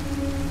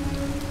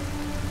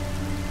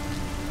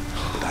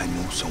 But I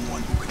know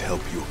someone who could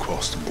help you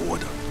across the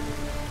border.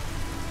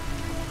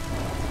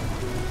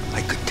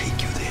 I could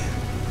take you there.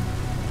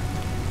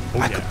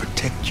 I could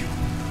protect you.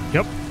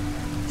 Yep.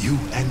 You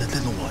and the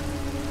little one.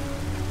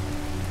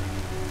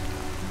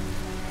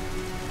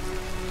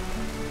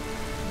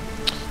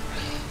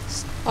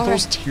 All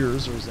those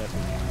tears, or is that?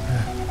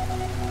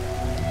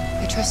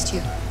 I trust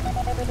you.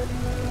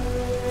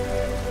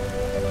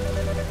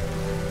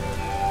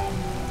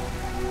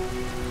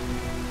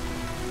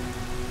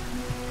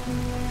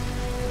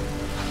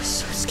 I was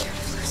so scared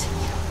of losing you.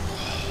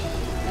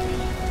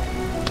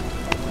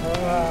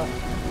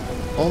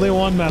 Only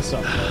one mess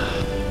up.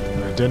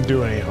 And it didn't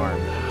do any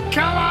harm.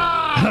 Come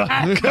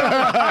on! Come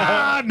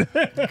on!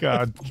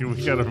 God,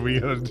 we gotta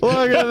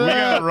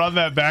run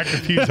that back a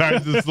few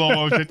times in slow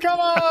motion. Come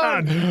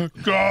on!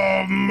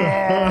 Come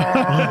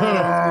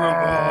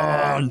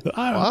on!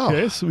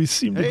 Okay, so we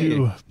seem to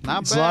do.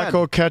 Not bad.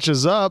 Zlako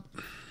catches up.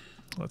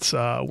 Let's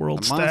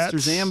world The stats.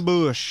 monster's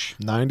ambush.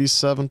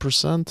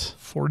 97%.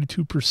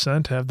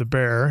 42% have the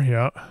bear.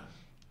 Yeah.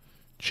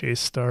 Chase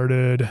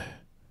started.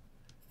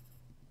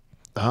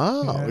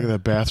 Oh, look at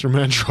that bathroom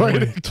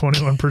android.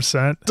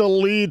 21%.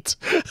 Delete.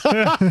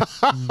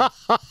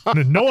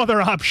 No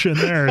other option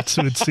there, it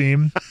would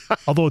seem.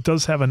 Although it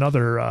does have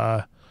another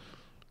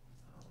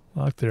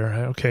lock there.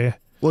 Okay.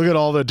 Look at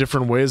all the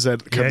different ways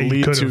that could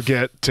lead to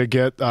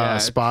get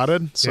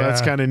spotted. So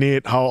that's kind of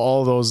neat how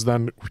all those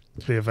then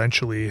they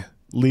eventually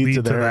lead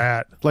to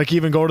that. Like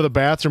even go to the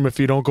bathroom if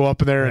you don't go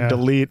up in there and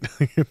delete.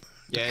 No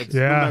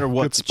matter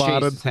what, the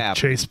chase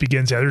chase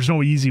begins. Yeah, there's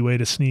no easy way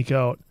to sneak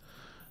out.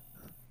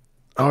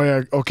 Oh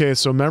yeah. Okay.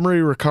 So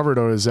memory recovered.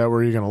 Is that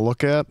where you're gonna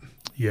look at?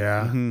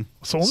 Yeah. Mm-hmm.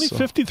 So only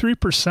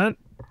 53%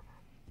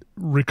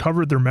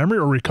 recovered their memory,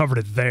 or recovered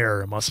it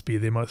there. It must be.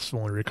 They must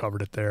have only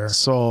recovered it there.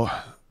 So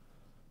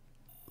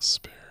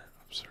spare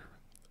observant.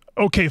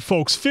 Okay,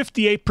 folks.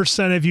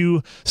 58% of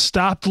you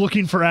stopped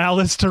looking for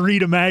Alice to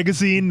read a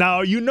magazine.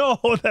 Now you know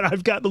that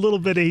I've gotten a little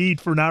bit of heat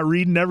for not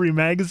reading every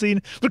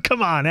magazine, but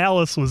come on,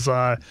 Alice was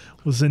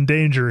in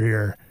danger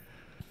here.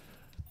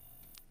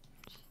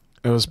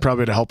 It was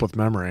probably to help with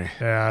memory.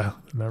 Yeah,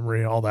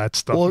 memory, all that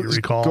stuff you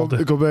recalled.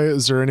 Go back.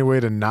 Is there any way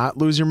to not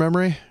lose your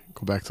memory?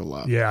 Go back to the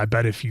lab. Yeah, I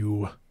bet if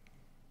you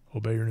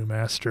obey your new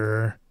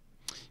master.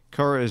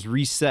 Kara is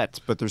reset,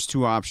 but there's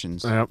two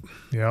options. Yep.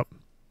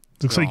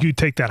 Looks like you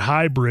take that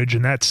high bridge,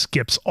 and that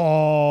skips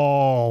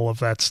all of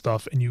that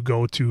stuff, and you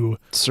go to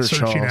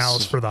searching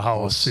Alice for the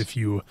house if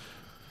you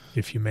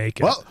make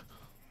it. Well,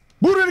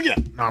 boot it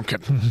again. No, I'm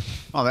kidding.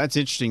 Oh, that's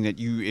interesting that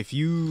if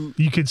you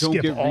could don't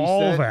skip get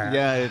all reset, that.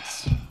 Yeah,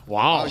 it's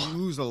wow. You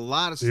lose a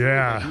lot of stuff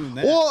by doing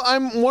that. Well,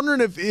 I'm wondering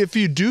if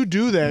you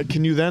do that,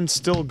 can you then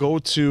still go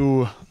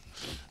to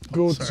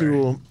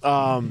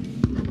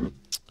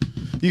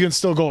you can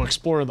still go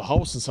explore the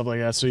house and stuff like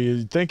that. So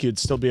you'd think you'd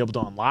still be able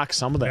to unlock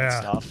some of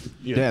that stuff.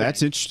 Yeah,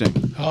 that's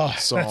interesting. Oh,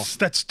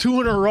 that's two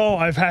in a row.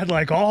 I've had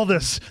like all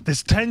this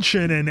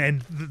tension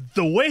and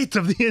the weight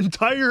of the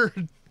entire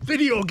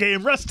video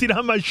game resting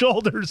on my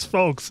shoulders,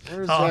 folks.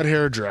 Where's that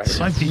hair dryer?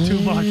 Might be too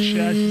much.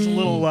 Yeah, it's a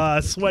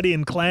little sweaty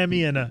and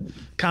clammy and a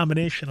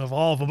combination of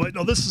all of them. But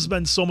no, this has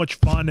been so much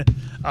fun.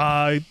 Like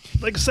I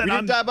said, We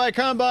didn't die by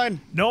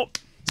combine. Nope.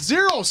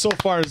 0 so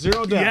far.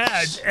 0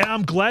 deaths. Yeah, and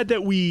I'm glad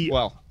that we...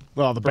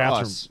 Well, the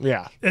bathroom. us.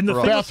 Yeah. And the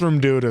bathroom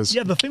dude is...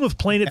 Yeah, the thing with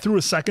playing it through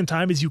a second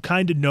time is you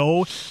kind of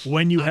know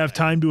when you have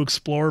time to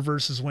explore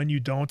versus when you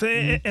don't.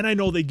 And I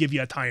know they give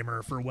you a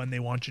timer for when they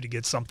want you to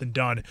get something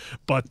done.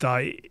 But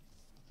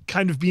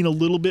kind of being a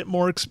little bit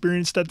more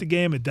experienced at the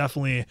game, it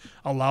definitely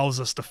allows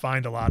us to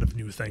find a lot of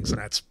new things,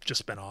 and that's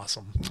just been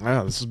awesome.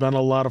 Yeah, this has been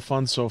a lot of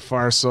fun so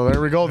far. So there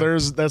we go.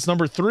 That's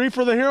number 3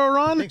 for the hero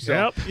run.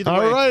 So. Yep.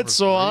 All right,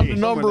 so on to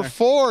number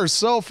 4.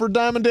 So for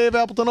Diamond Dave,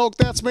 Appleton Oak,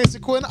 that's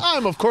Mason Quinn.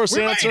 I'm of course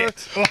the answer.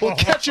 We'll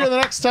catch you the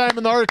next time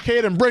in the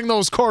arcade and bring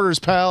those quarters,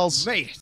 pals. Mate.